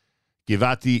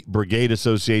 Givati Brigade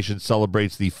Association,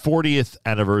 celebrates the 40th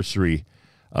anniversary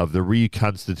of the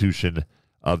reconstitution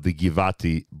of the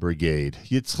Givati Brigade.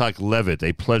 Yitzchak Levitt,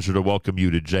 a pleasure to welcome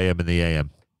you to JM in the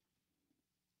AM.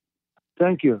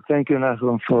 Thank you,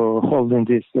 Nachum, for holding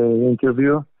this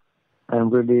interview. I'm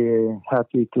really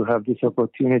happy to have this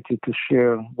opportunity to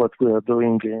share what we are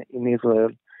doing in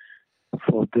Israel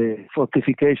for the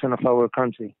fortification of our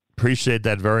country. Appreciate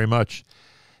that very much.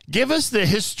 Give us the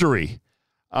history.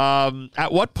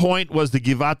 At what point was the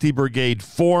Givati Brigade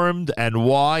formed and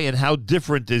why, and how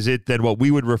different is it than what we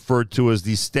would refer to as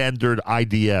the standard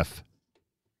IDF?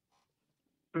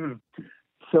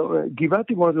 So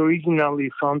Givati was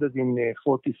originally founded in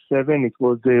 1947. It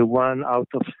was one out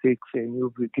of 6 new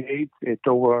brigades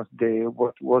towards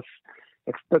what was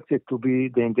expected to be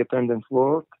the independence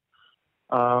war.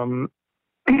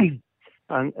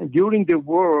 And during the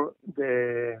war,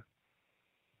 the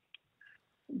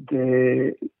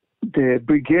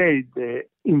brigade,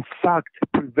 in fact,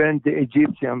 prevent the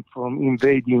Egyptians from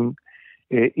invading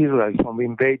Israel, from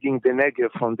invading the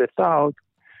Negev from the south.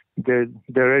 The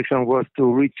direction was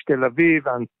to reach Tel Aviv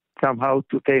and somehow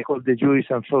to take all the Jews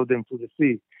and throw them to the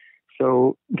sea.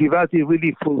 So Givati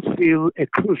really fulfilled a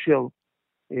crucial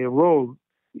role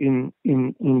in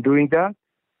doing that.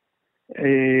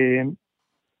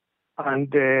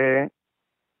 And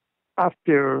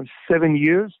after 7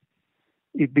 years,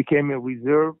 it became a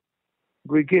reserve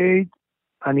brigade.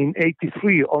 And in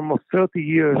 1983, almost 30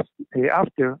 years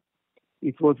after,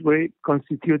 it was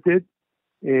reconstituted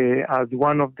as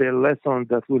one of the lessons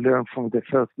that we learned from the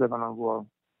First Lebanon War.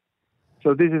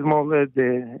 So this is more or less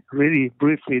really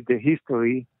briefly the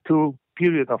history, 2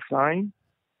 periods of time.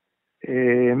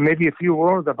 Maybe a few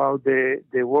words about the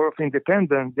War of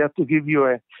Independence, just to give you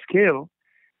a scale.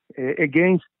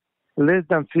 Against less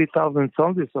than 3,000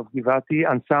 soldiers of Givati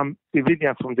and some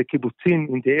civilians from the kibbutzim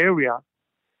in the area,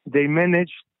 they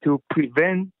managed to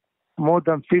prevent more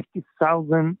than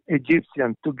 50,000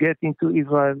 Egyptians to get into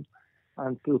Israel.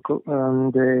 And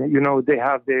they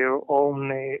have their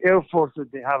own air forces.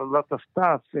 They have a lot of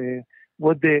stuff.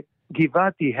 What the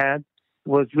Givati had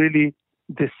was really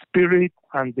the spirit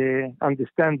and the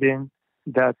understanding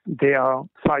that they are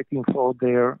fighting for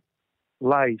their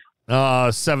life.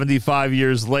 75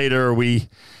 years later, we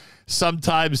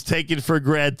sometimes take it for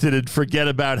granted and forget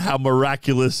about how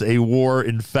miraculous a war,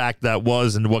 in fact, that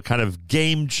was, and what kind of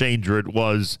game changer it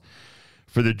was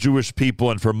for the Jewish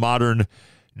people and for modern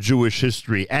Jewish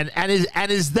history. And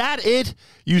is that it?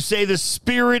 You say the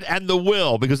spirit and the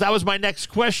will, because that was my next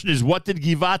question, is what did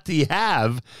Givati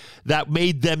have that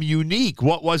made them unique?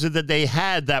 What was it that they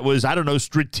had that was, I don't know,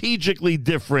 strategically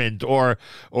different or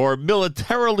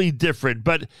militarily different?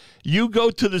 But you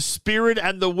go to the spirit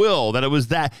and the will, that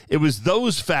it was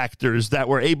those factors that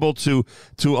were able to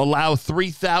allow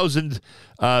 3,000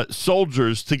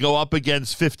 soldiers to go up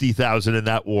against 50,000 in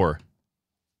that war.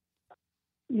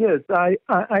 Yes, I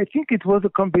think it was a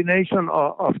combination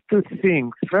of 2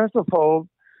 things. First of all,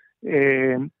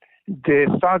 the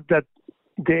fact that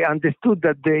they understood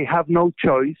that they have no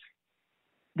choice.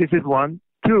 This is one.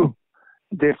 2,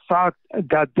 the fact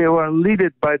that they were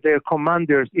led by their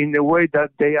commanders in a way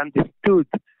that they understood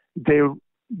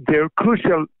their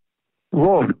crucial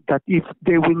role, that if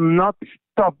they will not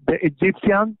stop the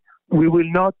Egyptians, we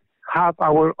will not have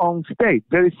our own state.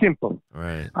 Very simple.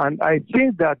 Right. And I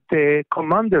think that the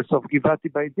commanders of Givati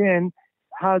by then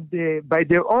had by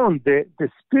their own the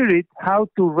spirit how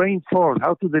to reinforce,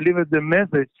 how to deliver the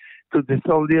message to the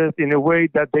soldiers in a way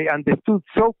that they understood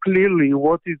so clearly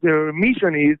what is their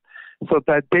mission is, so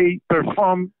that they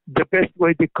perform the best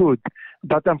way they could.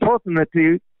 But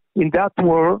unfortunately, in that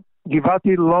war,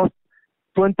 Givati lost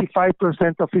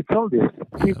 25% of its soldiers,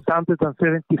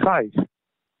 675.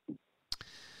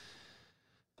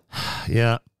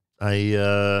 Yeah.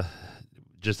 I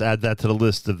just add that to the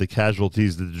list of the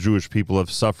casualties that the Jewish people have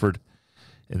suffered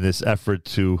in this effort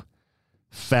to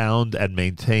found and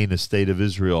maintain a state of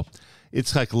Israel.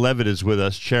 Itzhak Levitt is with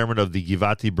us, chairman of the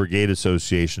Givati Brigade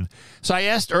Association. So I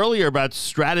asked earlier about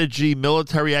strategy,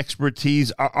 military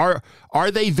expertise. Are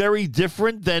they very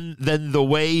different than the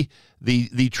way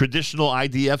the traditional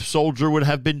IDF soldier would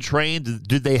have been trained?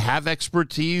 Did they have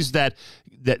expertise that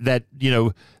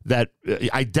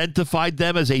identified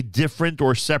them as a different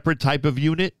or separate type of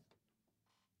unit?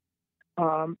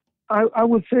 I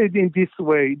would say it in this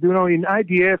way. In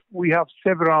IDF we have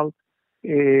several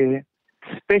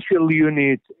special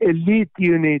units, elite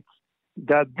units,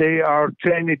 that they are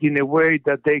trained in a way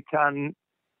that they can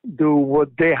do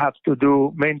what they have to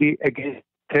do, mainly against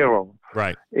terror.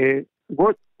 Right.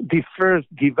 What differs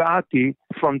Givati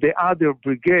from the other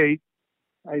brigade,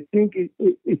 I think it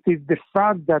is the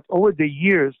fact that over the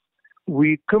years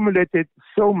we accumulated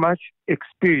so much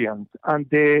experience and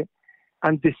the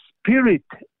spirit,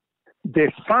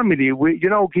 the family.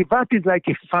 Givati is like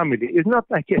a family. It's not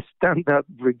like a standard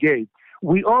brigade.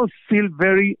 We all feel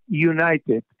very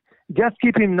united. Just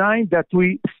keep in mind that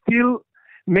we still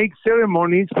make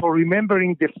ceremonies for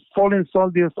remembering the fallen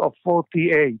soldiers of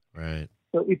 48. Right.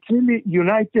 So it's really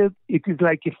united. It is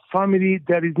like a family.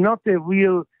 There is not a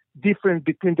real difference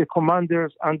between the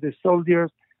commanders and the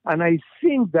soldiers. And I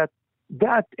think that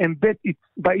embeds it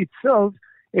by itself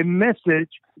a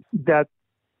message that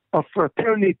of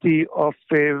fraternity, of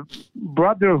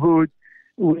brotherhood,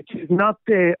 which is not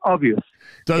obvious.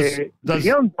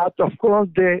 Beyond that, of course,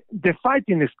 the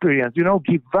fighting experience.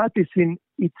 Givati in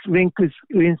its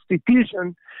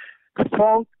institution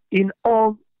fought in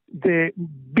all the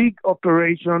big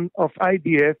operation of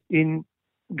IDF in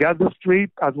Gaza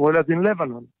Strip as well as in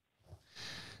Lebanon.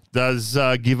 Does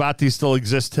Givati still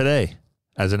exist today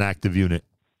as an active unit?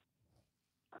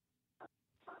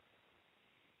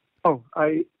 Oh,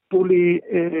 I fully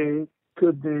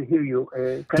could hear you.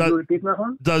 Can you repeat that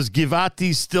one? Does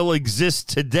Givati still exist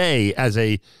today as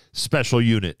a special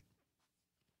unit?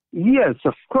 Yes,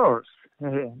 of course.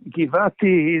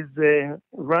 Givati is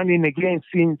running again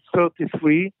since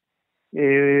 1933.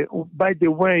 By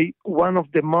the way, one of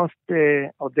the most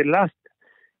of the last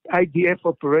IDF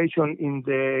operation in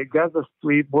the Gaza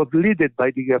Strip was led by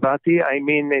the Givati. I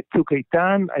mean, Tzuk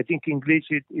Eitan. I think in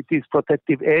English it is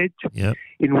Protective Edge,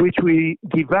 in which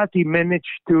Givati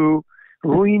managed to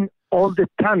ruin all the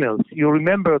tunnels. You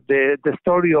remember the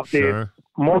story of the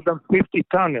more than 50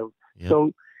 tunnels. Yep.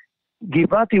 So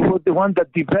Givati was the one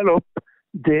that developed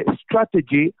the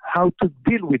strategy how to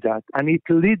deal with that. And it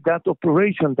led that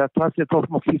operation that lasted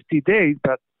almost 50 days,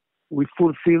 but we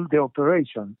fulfilled the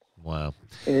operation. Wow.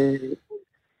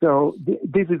 So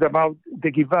this is about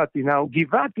the Givati. Now,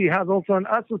 Givati has also an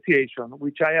association,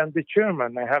 which I am the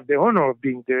chairman. I have the honor of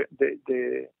being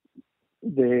the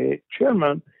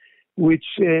chairman,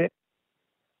 which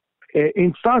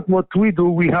in fact, what we do,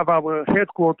 we have our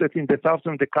headquarters in the south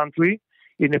of the country,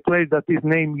 in a place that is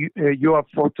named Yoav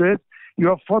Fortress.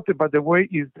 Yoav Fortress, by the way,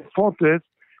 is the fortress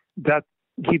that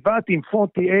Givati in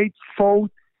 48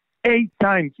 fought 8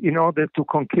 times in order to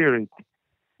conquer it.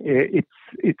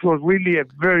 It was really a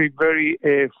very, very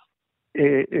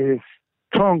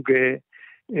strong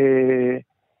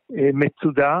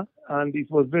Metzuda, and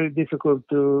it was very difficult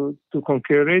to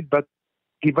conquer it, but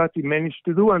Givati managed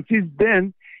to do, and since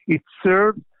then it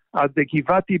served as the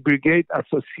Givati Brigade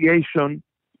Association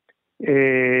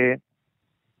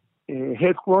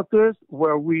headquarters,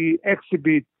 where we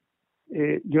exhibit.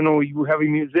 You have a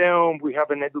museum, we have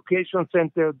an education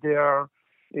center there.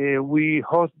 We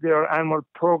host their annual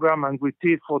program and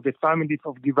retreat for the families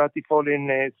of Givati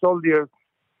fallen soldiers,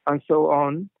 and so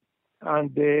on.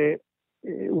 And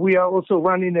we are also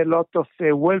running a lot of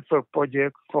welfare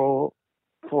projects for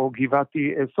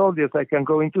Givati soldiers. I can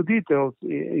go into details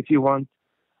if you want.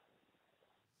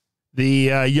 The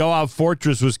Yoav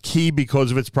Fortress was key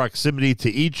because of its proximity to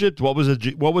Egypt. What was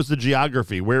the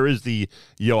geography? Where is the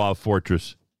Yoav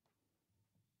Fortress?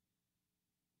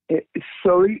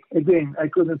 Sorry, again, I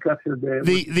couldn't capture the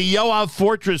Yoav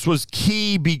Fortress was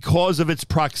key because of its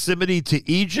proximity to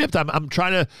Egypt. I'm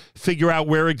trying to figure out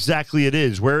where exactly it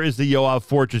is. Where is the Yoav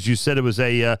Fortress? You said it was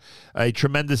a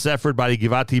tremendous effort by the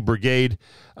Givati Brigade,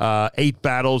 8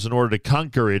 battles in order to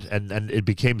conquer it, and it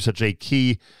became such a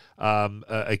key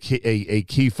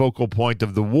focal point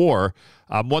of the war.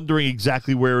 I'm wondering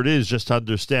exactly where it is, just to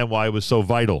understand why it was so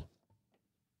vital.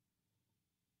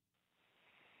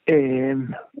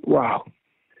 Wow.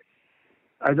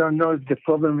 I don't know if the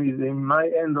problem is in my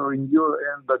end or in your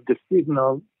end, but the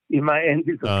signal in my end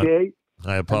is okay.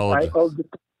 I apologize.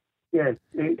 Yes.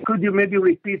 Could you maybe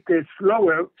repeat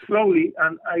slowly,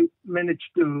 and I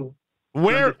managed to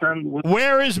understand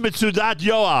Where is Metzudat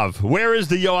Yoav? Where is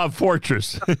the Yoav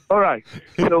fortress? All right.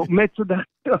 So Metzudat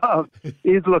Yoav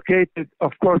is located,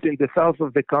 of course, in the south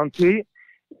of the country,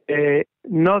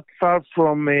 not far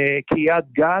from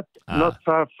Kiryat Gat, not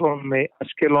far from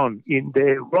Ashkelon, in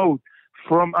the road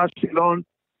from Ashkelon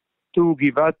to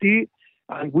Givati.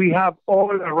 And we have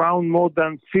all around more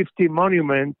than 50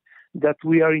 monuments that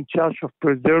we are in charge of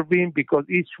preserving, because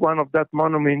each one of that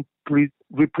monument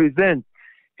represents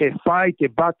a fight, a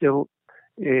battle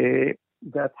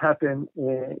that happened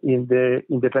in the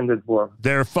independence war.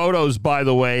 There are photos, by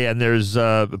the way, and there's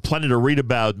plenty to read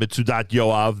about Metzudat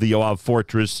Yoav, the Yoav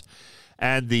fortress,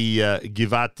 and the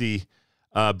Givati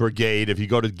brigade. If you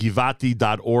go to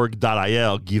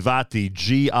givati.org.il, Givati,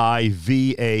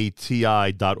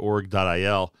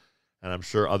 Givati.org.il, and I'm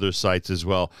sure other sites as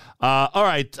well. All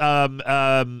right.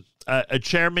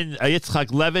 Chairman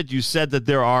Yitzchak Levitt, you said that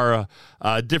there are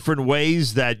different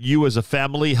ways that you as a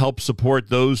family help support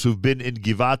those who've been in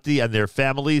Givati and their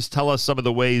families. Tell us some of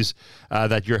the ways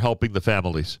that you're helping the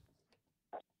families.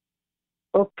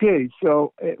 Okay,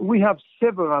 so we have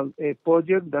several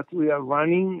projects that we are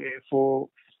running, for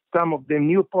some of them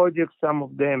new projects, some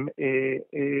of them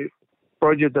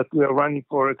projects that we are running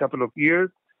for a couple of years.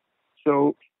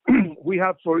 So we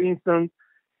have, for instance,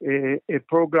 a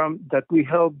program that we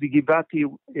help the Givati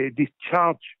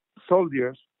discharge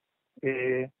soldiers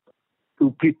to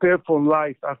prepare for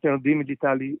life after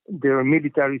their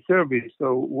military service.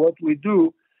 So what we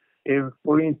do,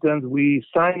 for instance, we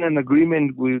sign an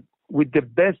agreement with the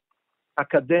best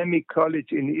academic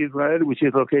college in Israel, which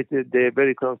is located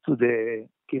very close to the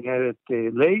Kinneret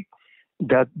Lake,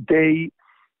 that they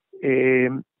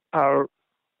are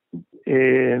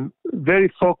very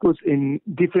focused in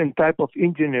different type of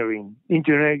engineering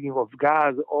of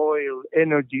gas, oil,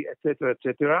 energy, etc.,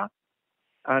 etc.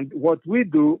 And what we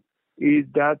do is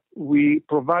that we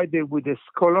provide them with a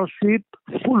scholarship,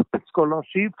 full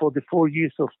scholarship for the 4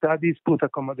 years of studies, plus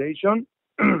accommodation,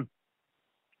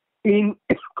 in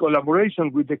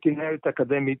collaboration with the Kinneret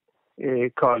Academic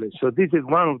College. So this is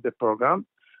one of the programs.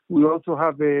 We also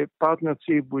have a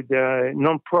partnership with a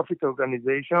non-profit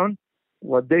organization.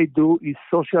 What they do is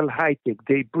social high-tech.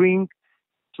 They bring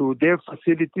to their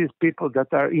facilities people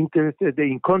that are interested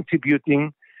in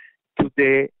contributing to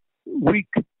the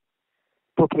weak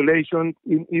population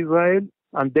in Israel,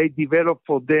 and they develop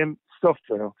for them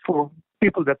software for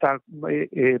people that are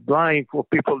blind, for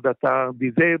people that are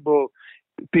disabled,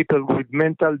 people with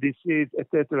mental disease,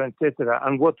 etc., etc.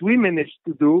 And what we managed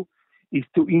to do is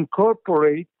to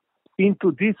incorporate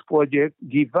into this project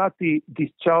Givati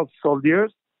discharge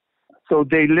soldiers. So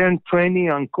they learn training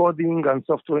and coding and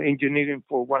software engineering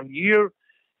for 1 year,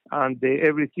 and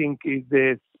everything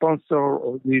is sponsored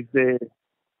or is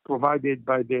provided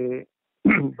by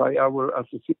by our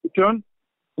association.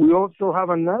 We also have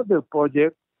another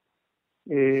project.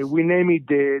 We name it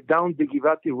Down the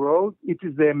Givati Road. It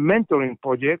is a mentoring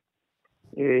project.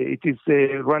 It is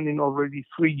running already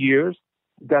 3 years,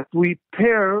 that we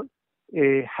pair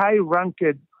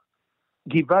high-ranked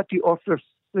Givati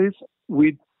officers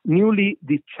with newly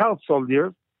discharged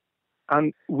soldiers,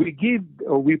 and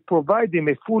we provide them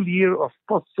a full year of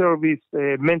post-service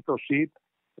mentorship,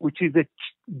 which is a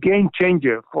game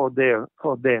changer for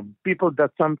them. People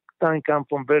that sometimes come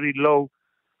from very low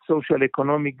social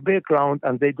economic background,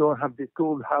 and they don't have the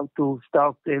tool how to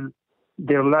start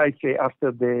their life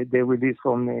after they release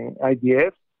from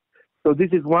IDF. So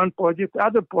this is one project.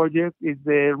 Other project is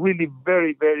really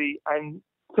very, very, I'm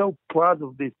so proud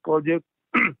of this project.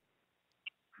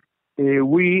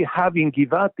 We have in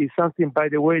Givati something, by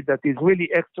the way, that is really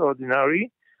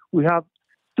extraordinary. We have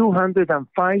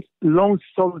 205 lone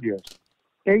soldiers.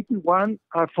 81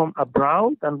 are from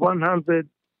abroad and 100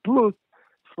 plus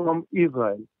from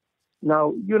Israel.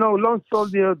 Now, lone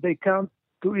soldiers, they come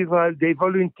to Israel, they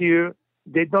volunteer,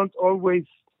 they don't always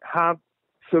have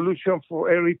solution for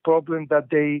every problem that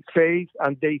they face,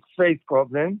 and they face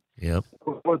problems. Yep.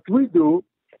 What we do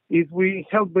is we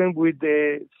help them with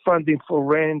the funding for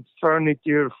rent,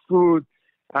 furniture, food,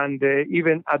 and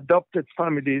even adopted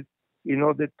families in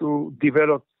order to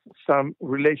develop some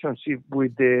relationship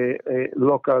with the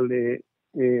local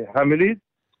families.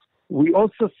 We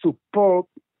also support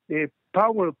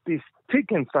power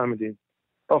peace-stricken families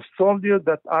of soldiers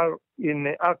that are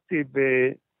in active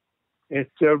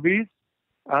service,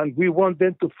 and we want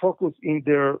them to focus in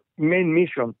their main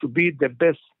mission to be the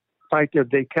best fighter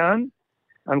they can.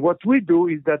 And what we do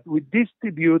is that we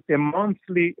distribute a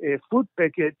monthly food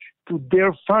package to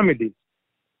their families.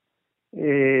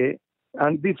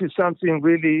 And this is something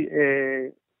really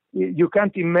you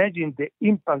can't imagine the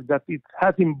impact that it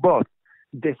has in both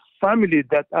the family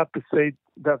that appreciate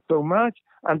that so much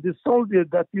and the soldier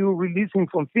that you're releasing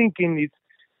from thinking it's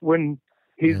when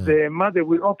his mother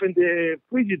will open the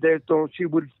refrigerator, she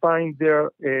will find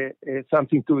there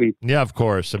something to eat. Yeah, of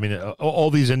course. I mean, all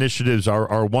these initiatives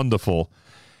are wonderful,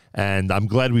 and I'm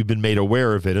glad we've been made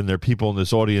aware of it, and there are people in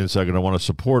this audience that are going to want to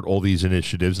support all these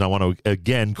initiatives, and I want to,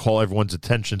 again, call everyone's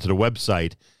attention to the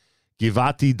website,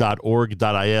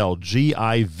 givati.org.il,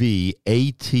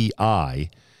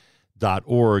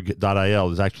 Givati.org.il.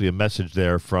 There's actually a message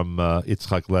there from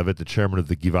Yitzchak Levitt, the chairman of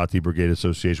the Givati Brigade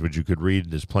Association, which you could read.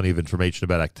 And there's plenty of information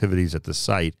about activities at the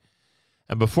site.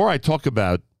 And before I talk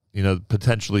about,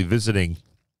 potentially visiting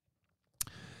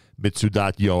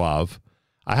Mitzudat Yoav,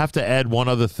 I have to add one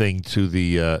other thing to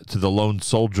the lone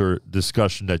soldier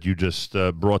discussion that you just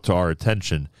brought to our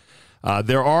attention.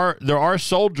 There are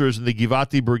soldiers in the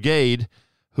Givati Brigade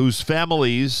whose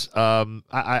families,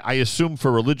 I assume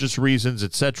for religious reasons,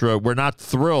 etc., were not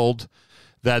thrilled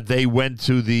that they went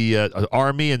to the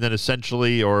army and then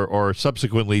essentially or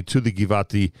subsequently to the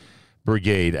Givati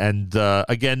Brigade. And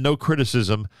again, no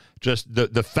criticism, just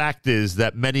the fact is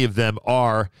that many of them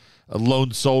are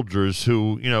lone soldiers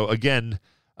who, again,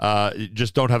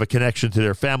 just don't have a connection to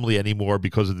their family anymore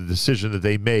because of the decision that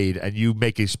they made, and you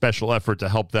make a special effort to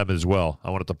help them as well. I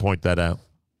wanted to point that out.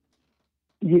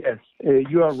 Yes,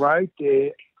 you are right.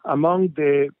 Among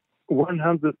the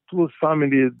 102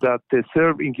 families that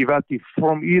serve in Givati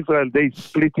from Israel, they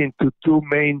split into two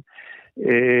main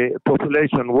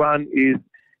populations. One is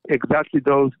exactly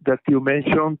those that you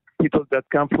mentioned, people that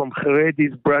come from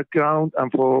Haredi background,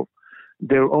 and for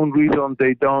their own reason,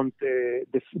 they don't,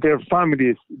 their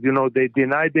families, they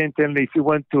deny them internally. If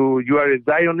you are a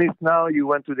Zionist now, you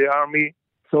went to the army,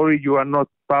 sorry, you are not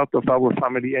part of our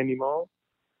family anymore.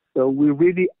 So we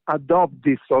really adopt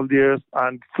these soldiers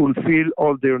and fulfill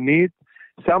all their needs.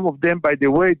 Some of them, by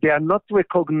the way, they are not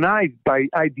recognized by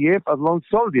IDF as lone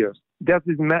soldiers. That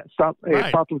is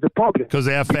part of the problem. Because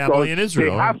they have family in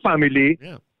Israel. They have family.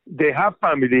 Yeah. They have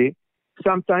family.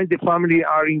 Sometimes the family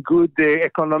are in good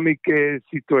economic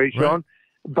situation,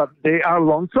 but they are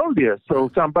lone soldiers.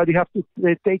 So somebody has to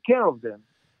take care of them.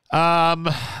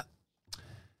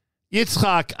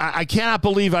 Yitzchak, I cannot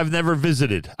believe I've never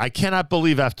visited. I cannot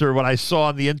believe after what I saw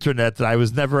on the internet that I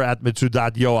was never at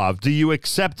Mitzudat Yoav. Do you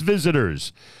accept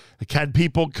visitors? Can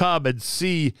people come and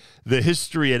see the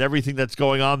history and everything that's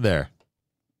going on there?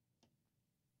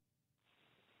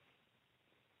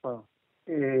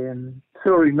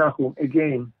 Sorry, Nahum,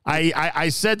 again. I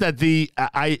said that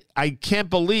I can't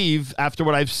believe after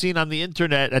what I've seen on the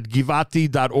internet at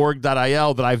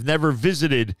givati.org.il that I've never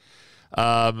visited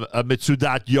a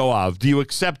Mitzudat Yoav. Do you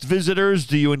accept visitors?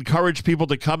 Do you encourage people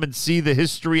to come and see the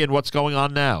history and what's going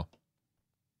on now?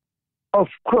 Of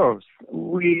course.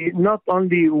 We not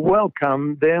only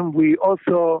welcome them, we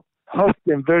also host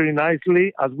them very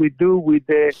nicely, as we do with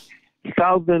the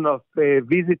thousands of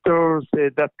visitors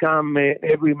that come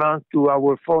every month to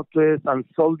our fortress and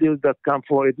soldiers that come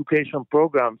for education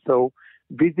programs. So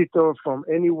visitors from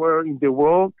anywhere in the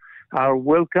world are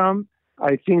welcome.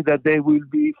 I think that they will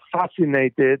be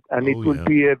fascinated, and it will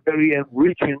be a very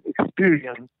enriching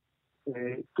experience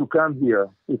to come here.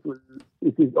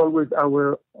 It is always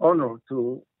our honor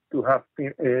to have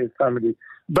family.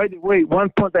 By the way, one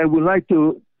point I would like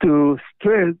to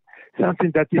stress,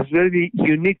 something that is very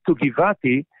unique to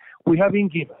Givati. We have in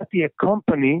Givati a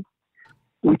company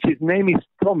which its name is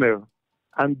Tomer,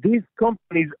 and this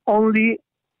company is only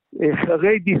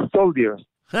Haredi soldiers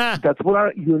that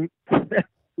were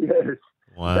yes.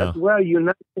 Wow. That were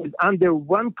united under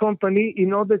one company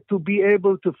in order to be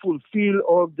able to fulfill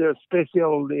all their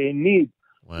special needs.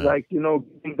 Wow. Like,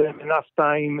 giving them enough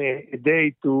time a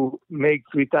day to make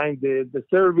 3 times the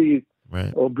service,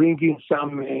 or bringing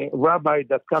some rabbi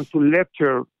that comes to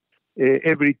lecture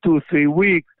every 2-3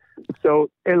 weeks. So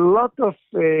a lot of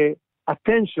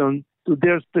attention to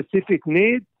their specific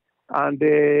needs,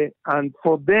 and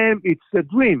for them it's a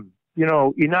dream.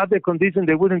 In other conditions,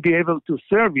 they wouldn't be able to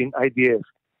serve in IDF.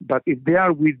 But if they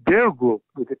are with their group,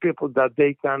 with the people that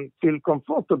they can feel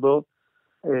comfortable,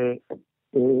 they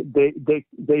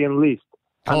enlist.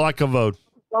 Kol hakavod.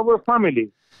 Our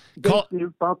family.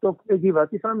 They're part of the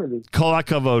Givati family. Kol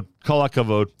hakavod. Kol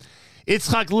hakavod.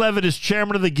 Yitzchak Levitt is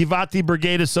chairman of the Givati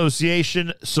Brigade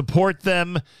Association. Support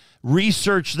them.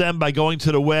 Research them by going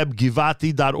to the web,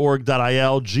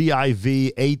 givati.org.il,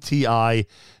 givati.org.il.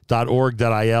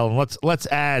 And let's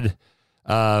add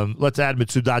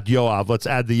Mitzudat Yoav. Let's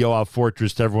add the Yoav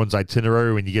Fortress to everyone's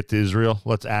itinerary when you get to Israel.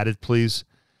 Let's add it, please.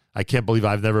 I can't believe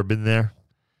I've never been there.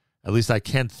 At least I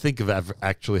can't think of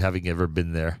actually having ever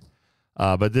been there.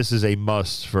 But this is a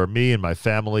must for me and my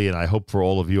family, and I hope for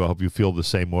all of you. I hope you feel the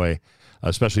same way,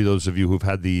 especially those of you who've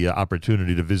had the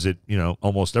opportunity to visit,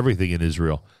 almost everything in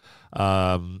Israel.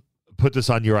 Put this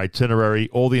on your itinerary.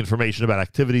 All the information about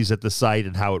activities at the site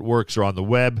and how it works are on the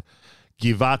web.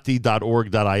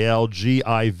 Givati.org.il,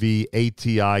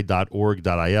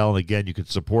 Givati.org.il. And again, you can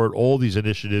support all these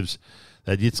initiatives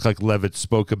that Yitzchak Levitz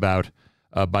spoke about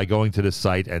by going to the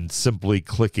site and simply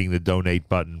clicking the donate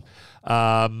button.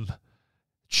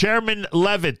 Chairman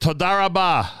Levitt, Toda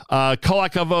Rabah, Kol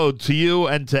HaKavod to you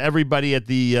and to everybody at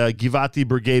the Givati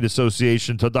Brigade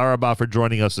Association. Toda Rabah for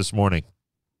joining us this morning.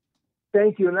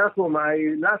 Thank you, Nachum. My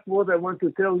last word I want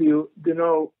to tell you,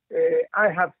 I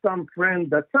have some friends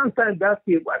that sometimes ask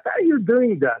me, what are you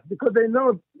doing that? Because they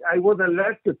know I was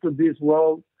elected to this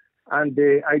role, and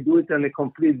I do it in a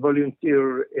complete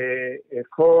volunteer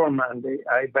form, and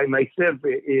I by myself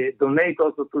donate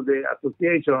also to the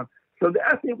association. So they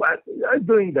ask me, why are you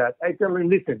doing that? I tell them,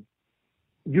 listen,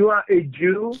 you are a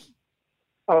Jew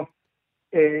of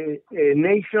a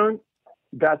nation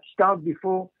that started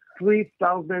before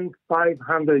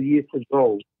 3,500 years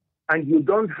ago, and you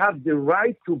don't have the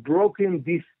right to broken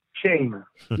this chain.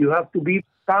 You have to be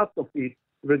part of it,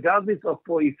 regardless of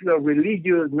if you are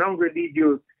religious,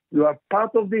 non-religious. You are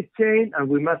part of this chain, and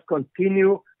we must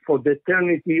continue for the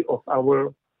eternity of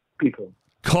our people.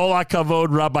 Kol HaKavod,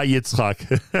 Rabbi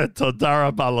Yitzchak. Toda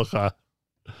Rabah Lecha.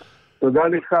 Toda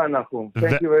Lecha, Nachum.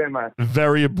 Thank you very much.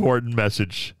 Very important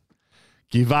message.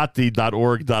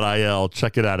 Givati.org.il.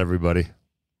 Check it out, everybody.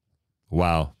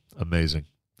 Wow, amazing.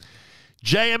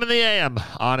 JM in the AM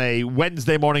on a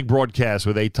Wednesday morning broadcast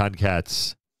with Eitan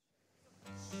Katz.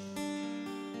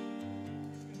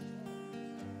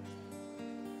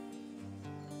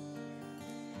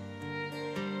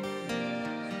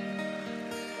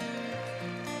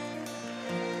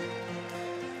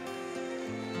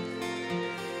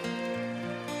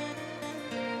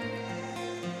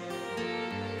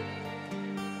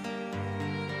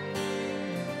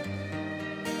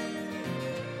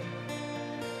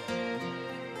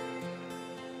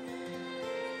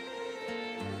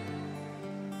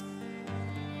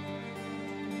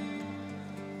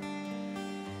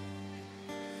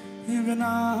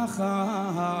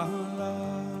 ונחה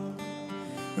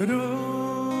רוח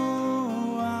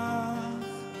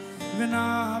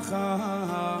ונחה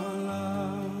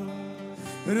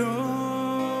רוח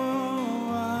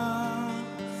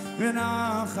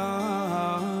ונחה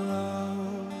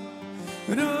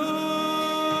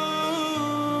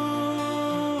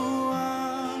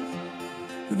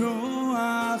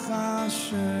רוח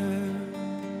השם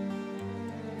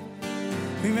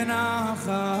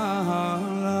ונחה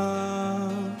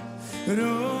רוח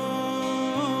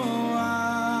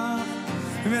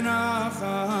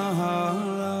ונחה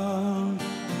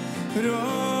רוח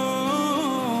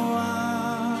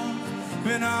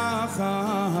ונחה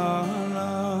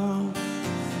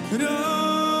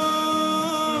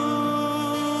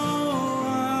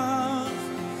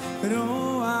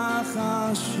רוח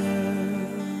השם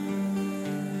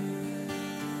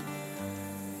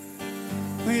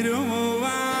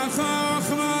רוח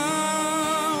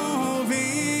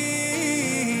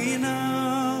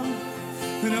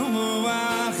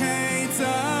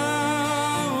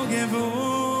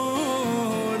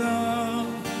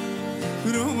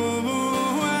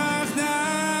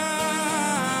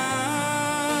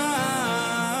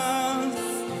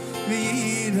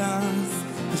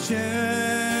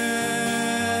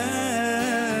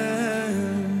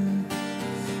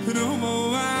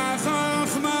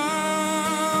חוכמה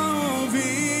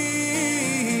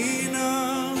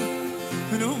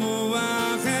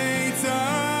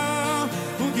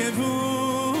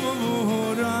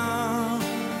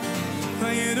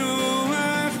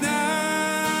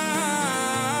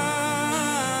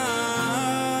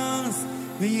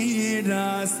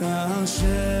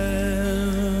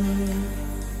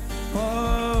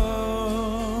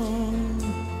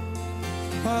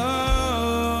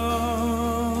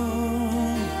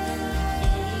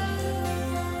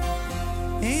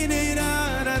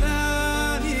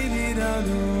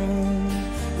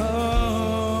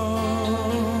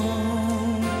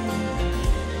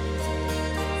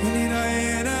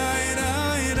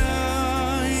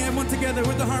together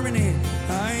with the harmony.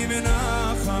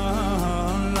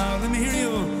 Let me hear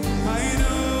you.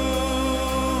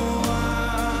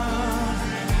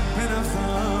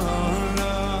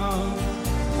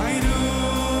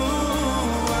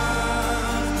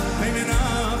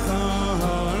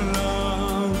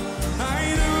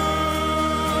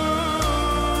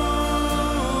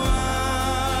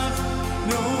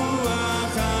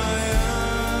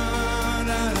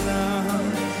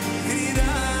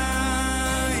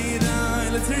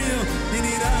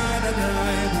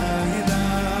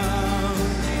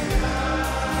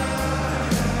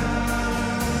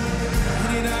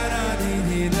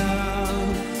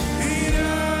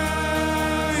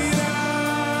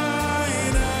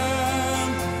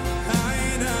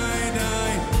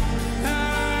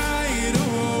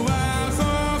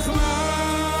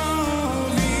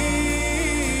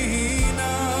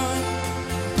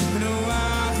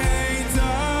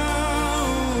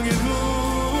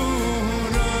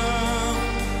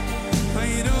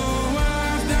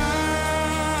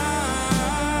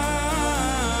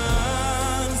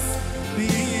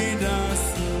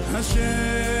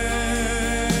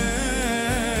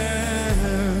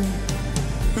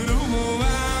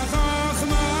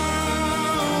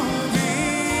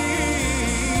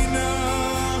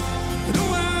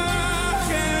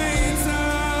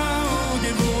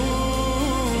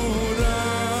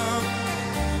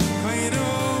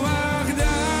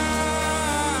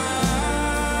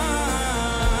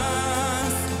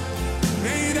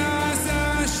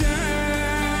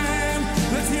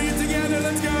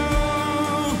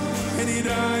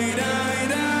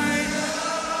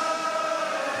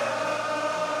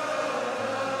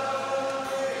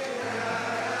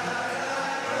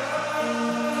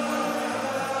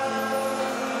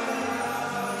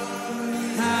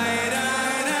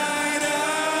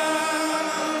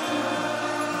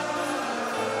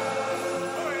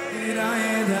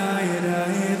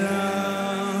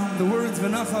 The words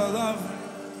V'nacha love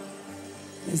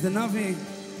is the Navi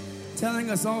telling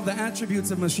us all the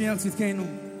attributes of Mashiach Tzidkenu.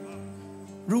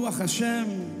 Ruach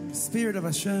Hashem, Spirit of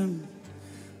Hashem.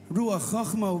 Ruach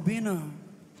Chochma Ubina.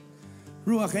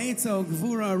 Ruach Eitza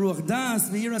Gvura, Ruach Das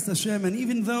V'yiras Hashem. And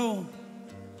even though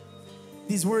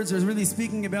these words are really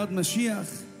speaking about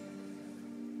Mashiach,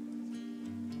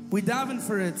 we daven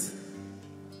for it.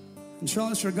 In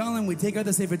Shalosh Regalim, we take out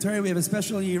the Sefer Torah, we have a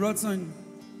special Yirotzon,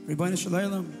 Rebbeinu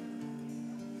Shalom.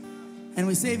 And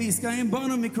we say, V'yiskayim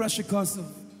Banu Mikra Shekosov,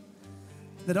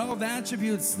 that all the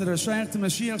attributes that are shaykh to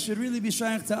Mashiach should really be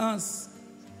shaykh to us.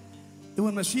 That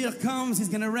when Mashiach comes, he's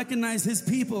going to recognize his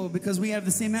people because we have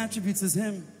the same attributes as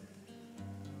him.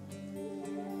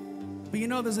 But you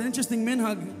know, there's an interesting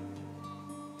minhag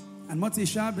on Motzei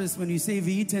Shabbos when you say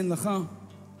V'yitein Lecha.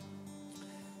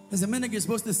 There's a minhag you're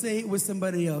supposed to say it with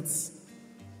somebody else.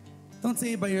 Don't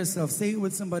say it by yourself, say it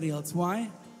with somebody else.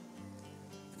 Why?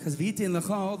 Because V'yitein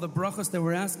Lecha, all the brachos that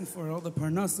we're asking for, all the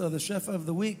parnasa, the shefa of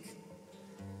the week,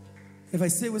 if I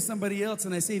sit with somebody else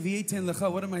and I say V'yitein Lecha,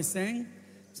 what am I saying?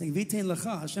 I'm saying V'yitein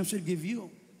Lecha, Hashem should give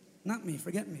you. Not me,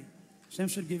 forget me. Hashem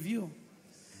should give you.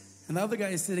 And the other guy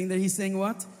is sitting there, he's saying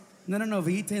what? No,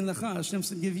 V'yitein Lecha, Hashem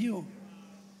should give you.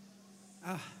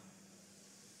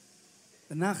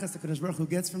 The nachas the Kadosh Baruch Hu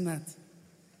gets from that.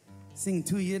 Singing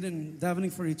two Yidden,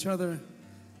 davening for each other.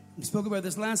 We spoke about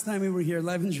this last time we were here,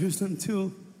 live in Jerusalem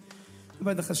too,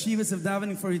 about the chashivas of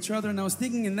davening for each other. And I was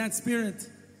thinking in that spirit,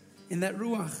 in that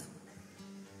ruach,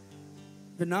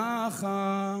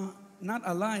 V'nacha, not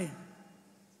alai,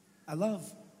 I love,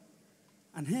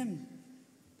 on him.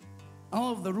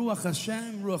 All of the ruach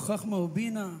Hashem, ruach chachma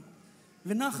ubina,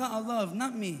 V'nacha I love,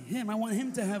 not me, him. I want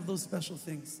him to have those special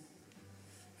things.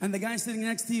 And the guy sitting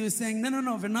next to you is saying, no,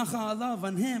 V'nacha I love,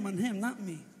 on him, not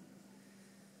me.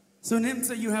 So in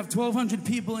Imtza, you have 1,200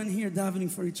 people in here davening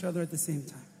for each other at the same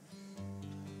time.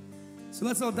 So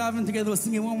let's all daven together. Let's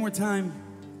sing it one more time.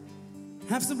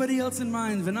 Have somebody else in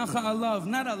mind. V'nacha I love,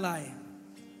 not alai.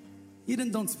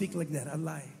 Yidden don't speak like that,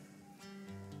 alai.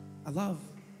 I love.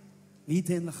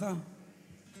 V'yitein lecha.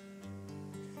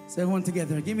 So everyone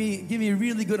together. Give me a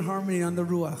really good harmony on the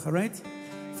ruach, all right?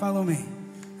 Follow me.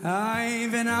 Ay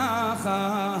v'nacha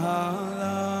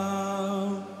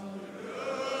love.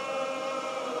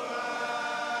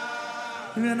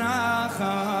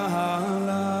 V'nacha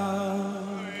love.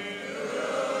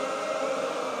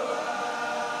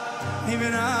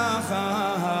 V'nacha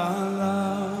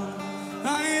love.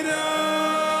 Ay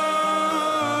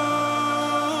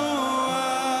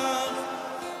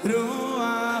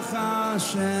ruach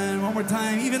Hashem. One more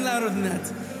time, even louder than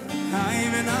that. Ay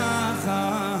v'nacha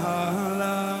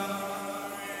love.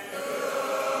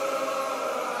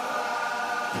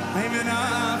 Ay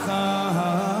v'nacha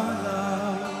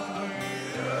love.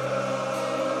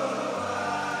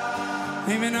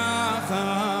 Ay v'nacha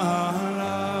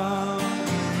love.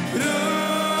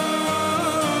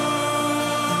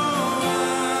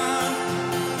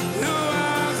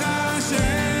 Ruach Hashem.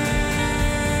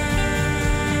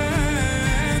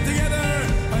 Together.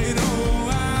 Ay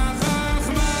ruach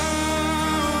chachma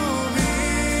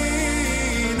ubina.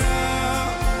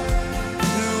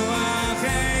 Ruach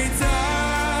eitza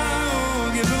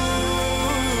ugevura.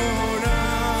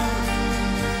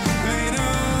 Ay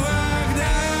ruach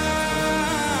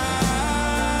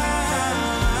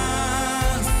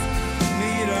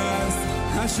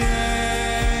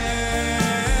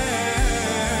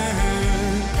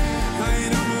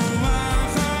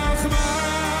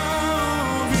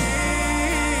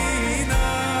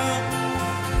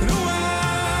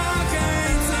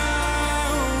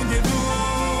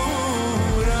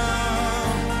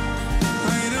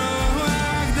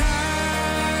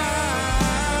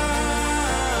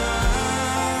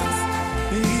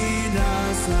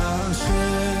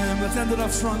Let's end it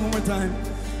off strong one more time.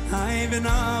 I've been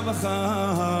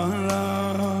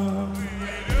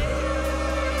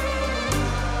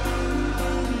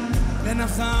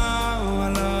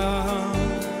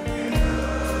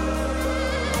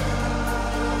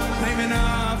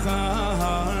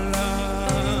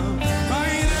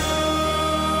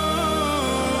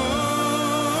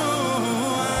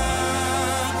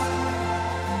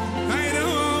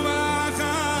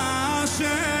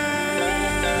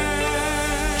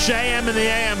JM in the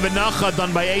AM, Benacha,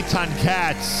 done by Eitan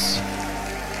Katz.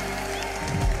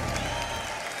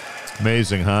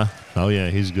 Amazing, huh? Oh, yeah,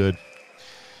 he's good.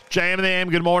 JM in the AM,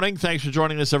 good morning. Thanks for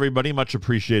joining us, everybody. Much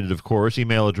appreciated, of course.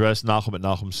 Email address,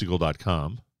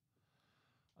 Nachum@NachumSegal.com.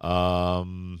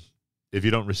 If you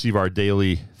don't receive our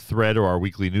daily thread or our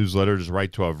weekly newsletter, just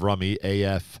write to Avrami,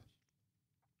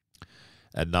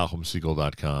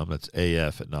 AF@NachumSegal.com. That's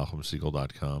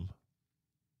AF@NachumSegal.com.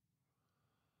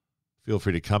 Feel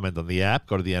free to comment on the app.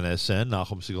 Go to the NSN,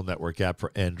 Nachum Segal Network app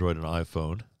for Android and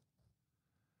iPhone.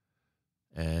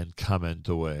 And comment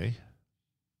away.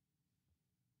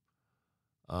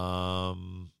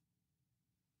 Someone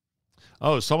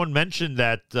mentioned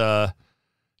that, hi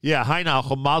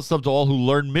Nachum, Mazel Tov to all who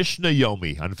learned Mishnah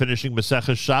Yomi on finishing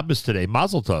Maseches Shabbos today.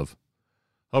 Mazel Tov.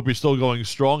 Hope you're still going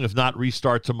strong. If not,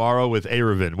 restart tomorrow with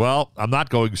Eruvin. Well, I'm not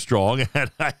going strong,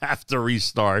 and I have to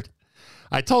restart.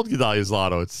 I told Gedalia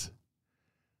Zlato,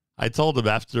 I told him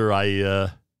after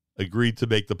I agreed to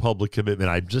make the public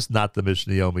commitment, I'm just not the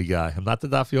Mishnah Yomi guy. I'm not the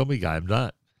Daf Yomi guy. I'm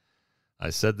not.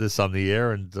 I said this on the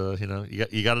air, and,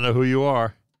 you got to know who you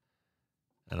are.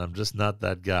 And I'm just not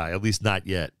that guy, at least not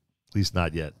yet. At least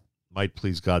not yet. Might,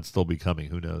 please God, still be coming.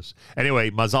 Who knows?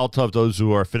 Anyway, Mazal Tov, those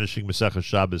who are finishing Maseches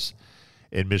Shabbos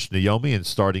in Mishnah Yomi and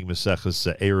starting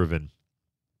Maseches Eruvin.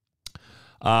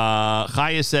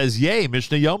 Chaya says, yay,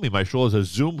 Mishnah Yomi. My shul is a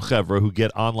Zoom chevra who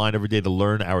get online every day to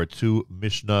learn our 2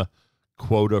 Mishnah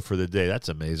quota for the day. That's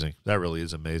amazing. That really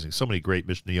is amazing. So many great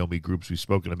Mishnah Yomi groups. We've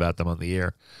spoken about them on the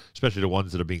air, especially the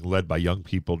ones that are being led by young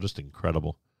people. Just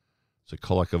incredible. It's a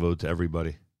kol hakavod to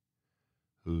everybody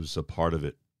who's a part of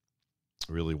it.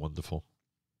 Really wonderful.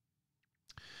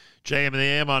 JM and the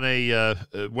AM on a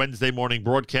Wednesday morning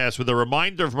broadcast with a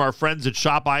reminder from our friends at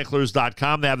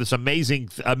shopEichlers.com. They have this amazing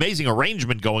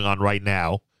arrangement going on right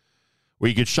now where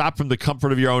you can shop from the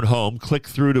comfort of your own home, click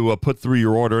through to put through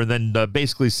your order, and then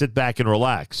basically sit back and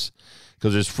relax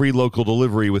because there's free local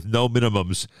delivery with no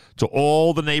minimums to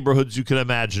all the neighborhoods you can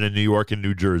imagine in New York and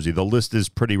New Jersey. The list is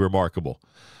pretty remarkable.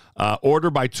 Order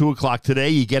by 2 o'clock today,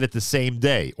 you get it the same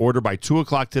day. Order by 2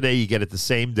 o'clock today, you get it the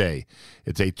same day.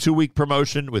 It's a 2-week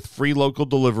promotion with free local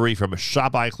delivery from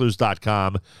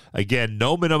shopEichlers.com. Again,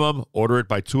 no minimum. Order it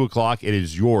by 2 o'clock. It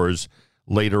is yours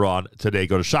later on today.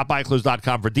 Go to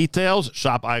shopEichlers.com for details.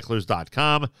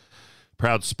 ShopEichlers.com,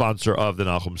 proud sponsor of the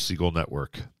Nachum Segal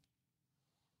Network.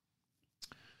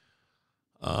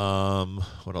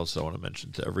 What else I want to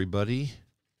mention to everybody?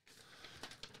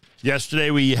 Yesterday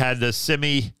we had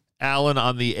Simi Allen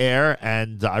on the air,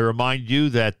 and I remind you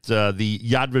that the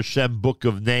Yad Vashem Book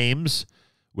of Names,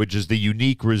 which is the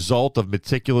unique result of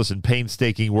meticulous and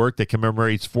painstaking work that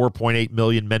commemorates 4.8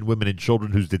 million men, women, and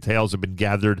children whose details have been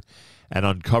gathered and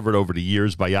uncovered over the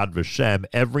years by Yad Vashem,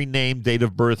 every name, date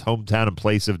of birth, hometown, and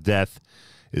place of death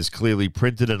is clearly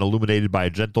printed and illuminated by a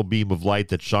gentle beam of light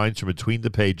that shines from between the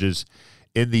pages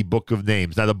in the Book of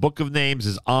Names. Now, the Book of Names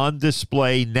is on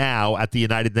display now at the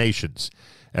United Nations.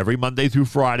 Every Monday through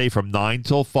Friday from 9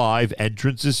 till 5.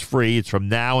 Entrance is free. It's from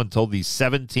now until the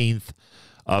 17th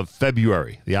of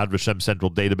February. The Yad Vashem Central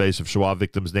Database of Shoah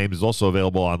Victims' Names is also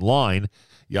available online,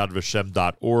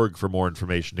 yadvashem.org for more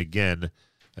information. Again,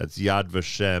 that's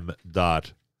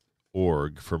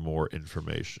yadvashem.org for more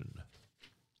information.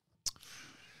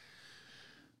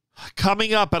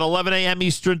 Coming up at 11 a.m.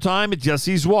 Eastern Time, it's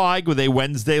Yossi Zweig with a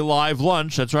Wednesday live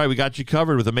lunch. That's right, we got you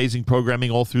covered with amazing programming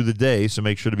all through the day, so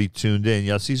make sure to be tuned in.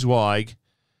 Yossi Zweig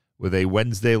with a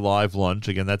Wednesday live lunch.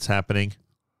 Again, that's happening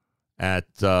at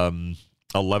 11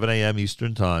 a.m.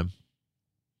 Eastern Time.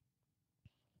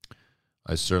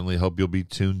 I certainly hope you'll be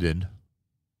tuned in.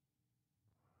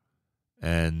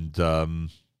 And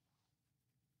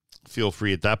feel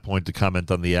free at that point to comment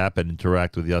on the app and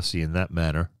interact with Yossi in that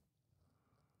manner.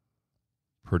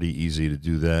 Pretty easy to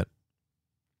do that.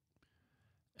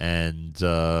 And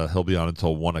he'll be on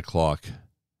until 1 o'clock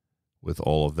with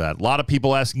all of that. A lot of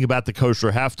people asking about the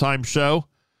Kosher Halftime Show.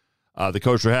 The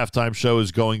Kosher Halftime Show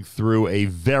is going through a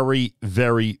very,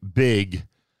 very big,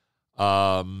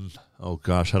 how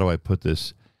do I put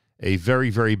this? A very,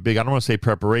 very big, I don't want to say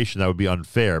preparation, that would be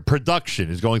unfair.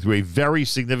 Production is going through a very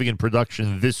significant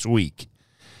production this week.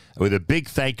 With a big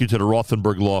thank you to the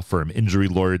Rothenberg Law Firm,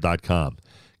 InjuryLawyer.com.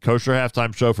 Kosher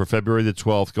Halftime Show for February the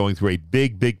 12th, going through a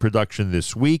big, big production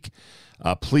this week.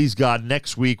 Please God,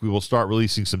 next week we will start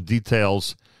releasing some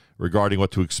details regarding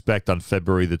what to expect on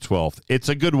February the 12th. It's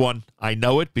a good one. I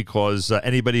know it because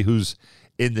anybody who's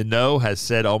in the know has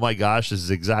said, oh my gosh, this is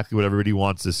exactly what everybody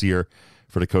wants this year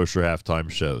for the Kosher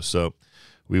Halftime Show. So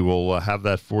we will have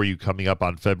that for you coming up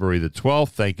on February the 12th.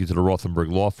 Thank you to the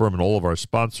Rothenberg Law Firm and all of our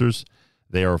sponsors.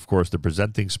 They are, of course, the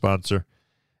presenting sponsor.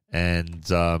 And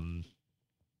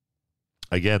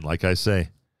again, like I say,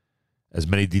 as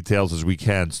many details as we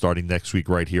can starting next week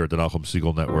right here at the Nachum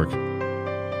Segal Network.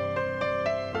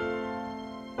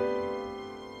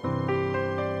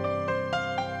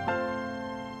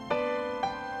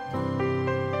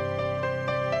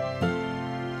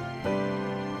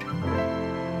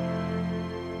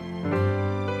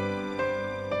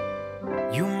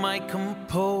 You might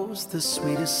compose the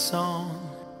sweetest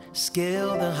song,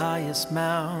 scale the highest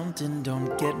mountain,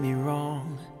 don't get me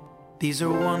wrong. These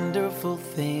are wonderful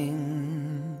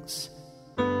things,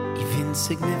 even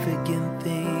significant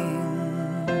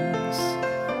things.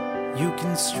 You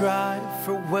can strive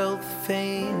for wealth,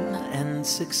 fame, and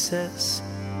success,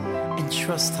 and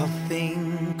trust I'll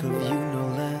think of you no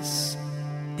less.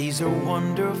 These are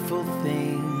wonderful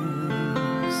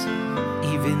things,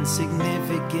 even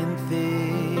significant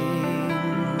things.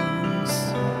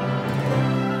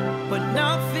 But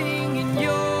nothing in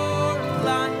your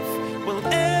life will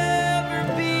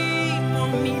ever be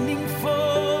more meaningful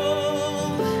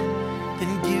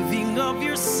than giving of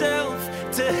yourself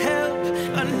to help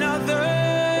another.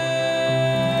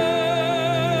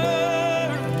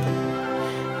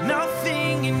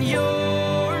 Nothing in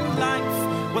your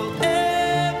life will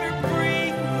ever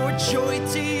bring more joy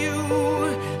to you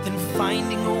than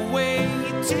finding a way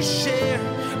to share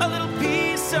a little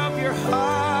piece of your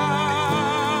heart.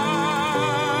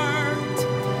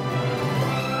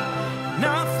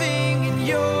 Nothing in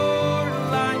your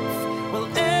life will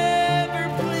ever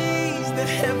please the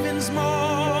heavens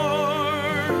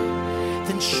more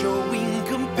than showing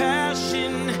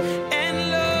compassion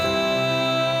and love.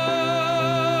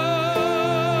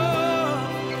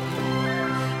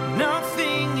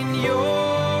 Nothing in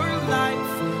your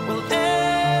life will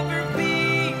ever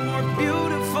be more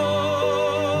beautiful.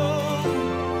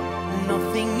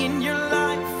 Nothing in your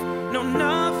life, no,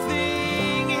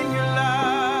 nothing in your life.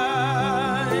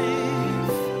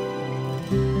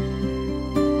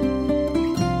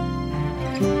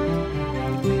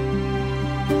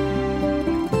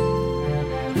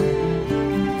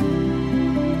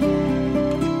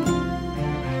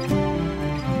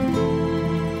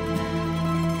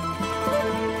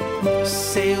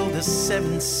 Sail the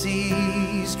seven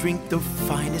seas, drink the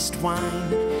finest wine,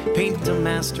 paint a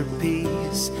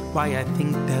masterpiece. Why, I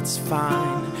think that's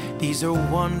fine. These are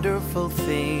wonderful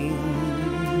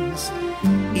things,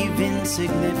 even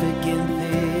significant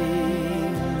things.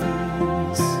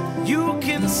 You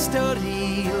can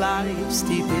study life's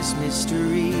deepest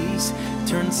mysteries,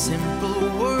 turn simple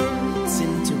words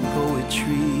into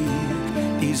poetry.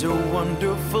 These are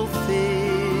wonderful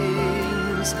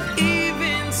things,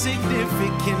 even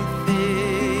significant things.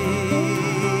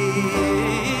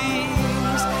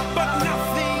 But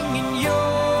nothing in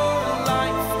your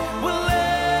life will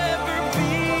ever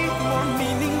be more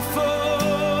meaningful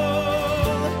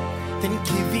than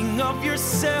giving of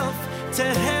yourself to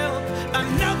help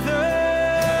another.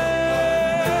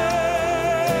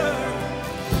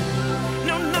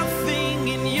 No, nothing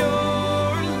in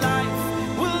your life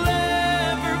will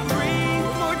ever bring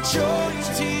more joy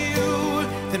to you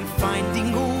than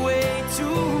finding a way to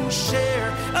share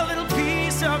a little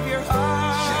piece of your heart.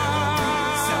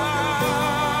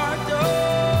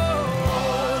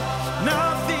 Oh,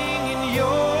 nothing in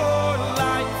your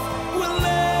life will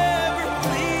ever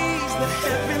please the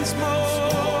heavens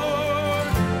more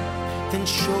than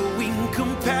showing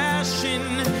compassion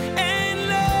and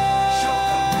love.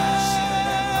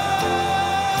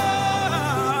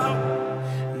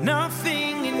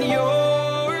 Nothing in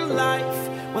your life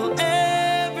will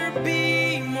ever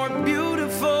be more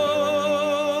beautiful.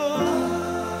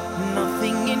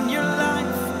 Nothing in your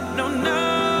life, no,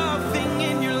 nothing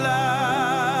in your life.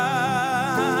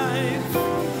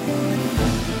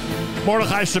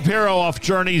 Mordechai Shapiro off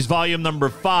Journeys, volume number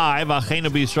 5. Achenu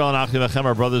b'Yisrael and Achim Achem,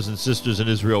 our brothers and sisters in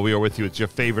Israel. We are with you. It's your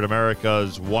favorite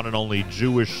America's one and only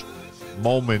Jewish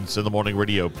Moments in the Morning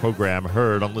radio program,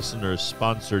 heard on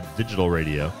listener-sponsored digital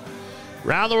radio.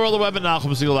 Around the world, the web at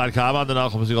NachumSegal.com, on the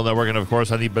Nachum Segal Network, and of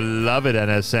course on the beloved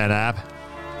NSN app.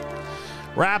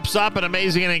 Wraps up an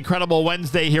amazing and incredible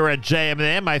Wednesday here at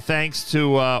JM&M. My thanks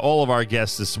to all of our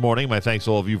guests this morning. My thanks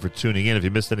to all of you for tuning in. If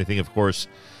you missed anything, of course,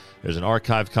 there's an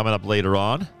archive coming up later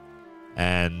on.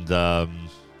 And our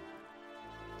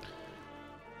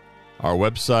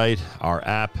website, our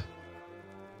app,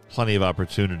 plenty of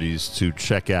opportunities to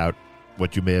check out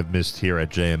what you may have missed here at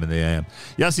JM and the AM.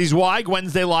 Yossi Zweig,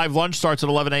 Wednesday live lunch starts at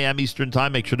 11 a.m. Eastern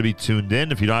Time. Make sure to be tuned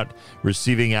in. If you're not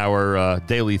receiving our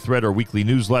daily thread or weekly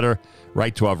newsletter,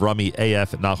 write to Avrami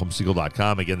AF at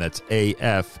NachumSegal.com. Again, that's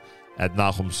AF at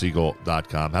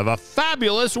NachumSegal.com. Have a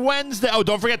fabulous Wednesday. Oh,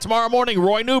 don't forget tomorrow morning,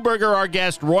 Roy Neuberger, our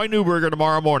guest. Roy Neuberger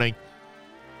tomorrow morning.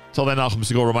 Till then, Nachum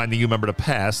Segal reminding you, remember the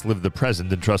past, live the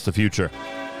present, and trust the future.